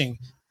pitching,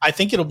 I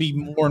think it'll be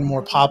more and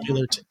more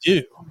popular to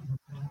do.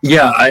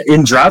 Yeah,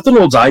 in draft and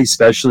holds, I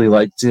especially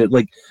like to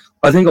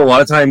I think a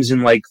lot of times in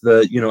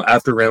the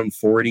after round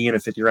 40 in a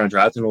 50-round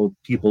draft and old,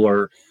 people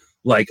are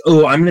like,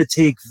 oh, I'm going to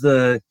take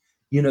the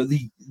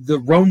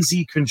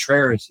Roansy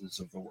Contrerases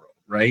of the world,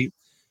 right?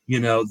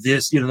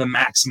 The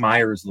Max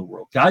Myers of the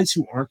world, guys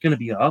who aren't going to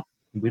be up.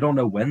 We don't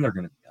know when they're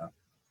going to be up,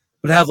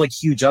 but have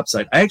huge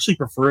upside. I actually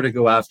prefer to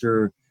go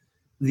after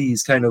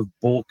these kind of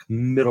bulk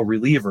middle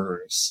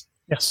relievers.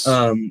 Yes.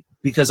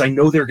 Because I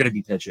know they're going to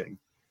be pitching,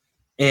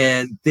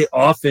 and they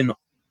often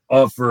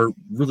offer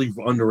really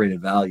underrated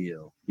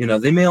value.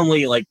 They may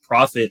only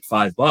profit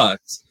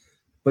 $5,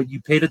 but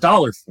you paid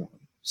 $1 for them.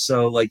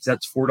 So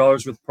that's $4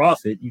 worth of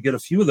profit. You get a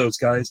few of those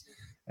guys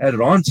added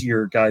on to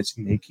your guys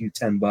who make you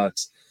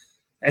 $10,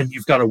 and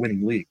you've got a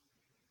winning league.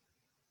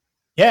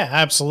 Yeah,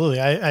 absolutely.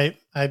 I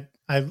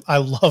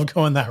love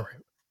going that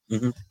route.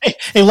 Mm-hmm.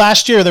 Hey,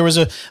 last year there was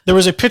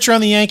a pitcher on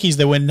the Yankees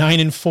that went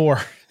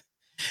 9-4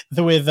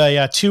 with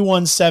a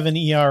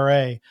 2.17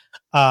 ERA.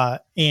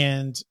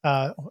 And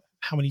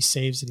how many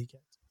saves did he get?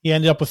 He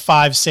ended up with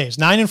 5 saves.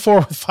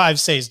 9-4 with 5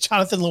 saves.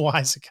 Jonathan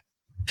Loáisiga.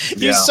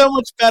 He's so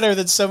much better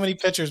than so many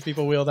pitchers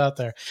people wheeled out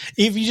there.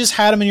 If you just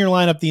had him in your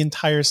lineup the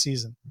entire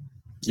season.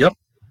 Yep,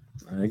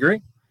 I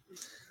agree.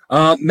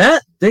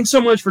 Matt, thanks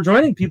so much for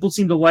joining. People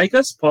seem to like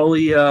us.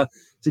 Paulie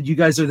said you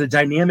guys are the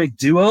dynamic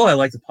duo. I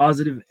like the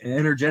positive,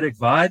 energetic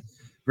vibe.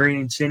 Very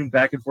entertaining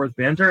back and forth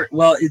banter.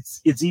 Well,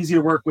 it's easy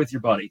to work with your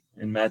buddy,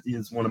 and Matt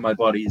is one of my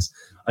buddies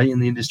in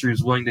the industry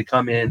who's willing to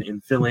come in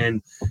and fill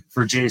in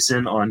for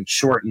Jason on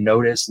short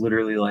notice,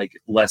 literally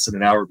less than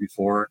an hour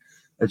before.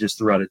 I just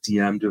threw out a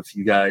DM to a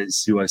few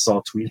guys who I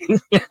saw tweeting,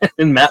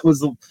 and Matt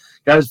was the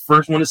guy's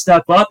first one to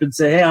step up and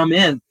say, hey, I'm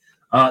in.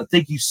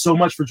 Thank you so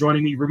much for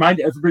joining me. Remind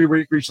everybody where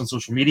you can reach on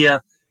social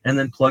media, and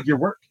then plug your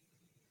work.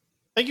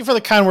 Thank you for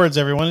the kind words,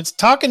 everyone. It's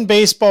Talking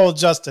Baseball with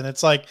Justin.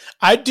 It's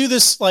I do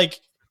this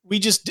I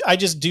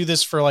just do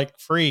this for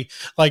free,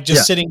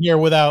 sitting here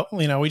without,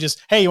 we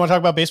just, hey, you want to talk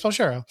about baseball?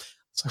 Sure. Let's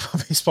talk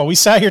about baseball. We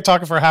sat here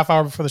talking for a half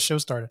hour before the show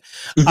started.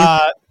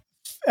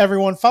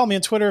 everyone. Follow me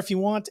on Twitter if you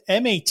want.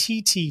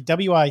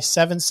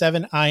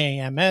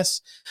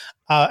 MATTWI77IAMS.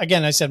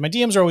 Again, I said my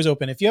DMs are always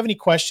open. If you have any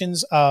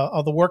questions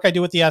of the work I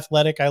do with The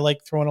Athletic, I like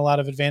throwing a lot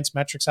of advanced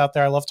metrics out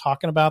there. I love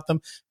talking about them.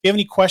 If you have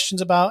any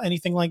questions about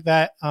anything like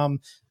that,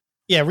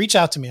 reach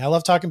out to me. I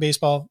love talking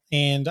baseball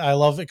and I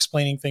love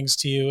explaining things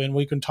to you, and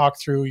we can talk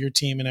through your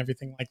team and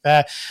everything like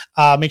that.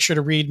 Make sure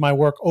to read my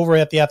work over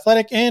at The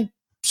Athletic and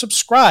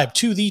subscribe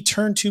to the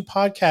Turn 2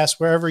 podcast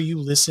wherever you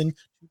listen to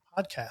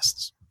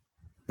podcasts.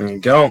 There you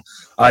go.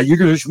 You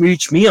can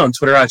reach me on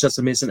Twitter at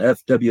Justin Mason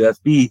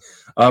FWFB,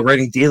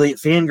 writing daily at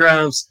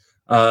Fangraphs.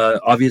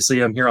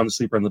 Obviously, I'm here on the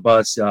Sleeper on the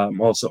Bus.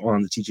 I'm also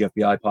on the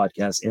TGFBI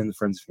podcast and the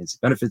Friends of Fantasy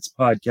Benefits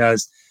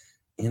podcast.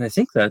 And I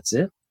think that's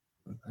it.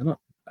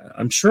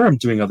 I'm sure I'm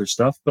doing other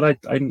stuff, but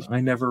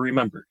I never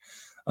remember.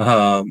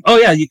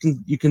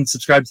 You can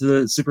subscribe to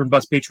the Sleeper and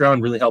Bus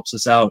Patreon. Really helps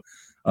us out,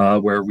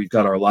 where we've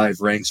got our live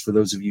ranks for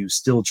those of you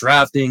still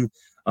drafting.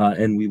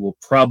 And we will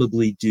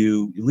probably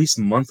do at least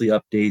monthly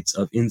updates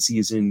of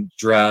in-season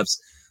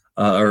drafts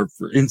or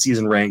for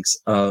in-season ranks.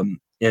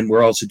 And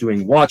we're also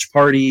doing watch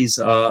parties.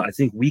 I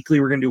think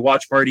weekly we're going to do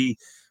watch party.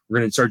 We're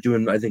going to start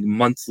doing, I think,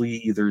 monthly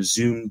either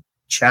Zoom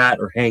chat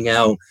or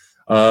hangout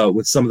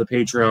with some of the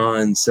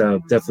Patreons. So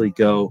definitely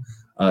go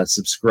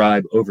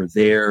subscribe over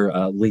there.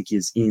 Link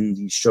is in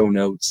the show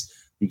notes.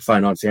 You can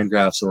find on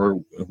Fangraphs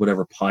or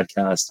whatever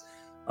podcast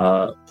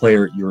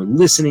player you're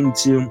listening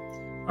to.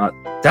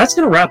 That's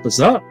going to wrap us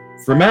up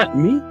for Matt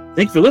and me.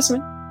 Thank you for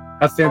listening.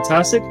 Have a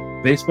fantastic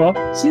baseball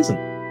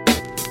season.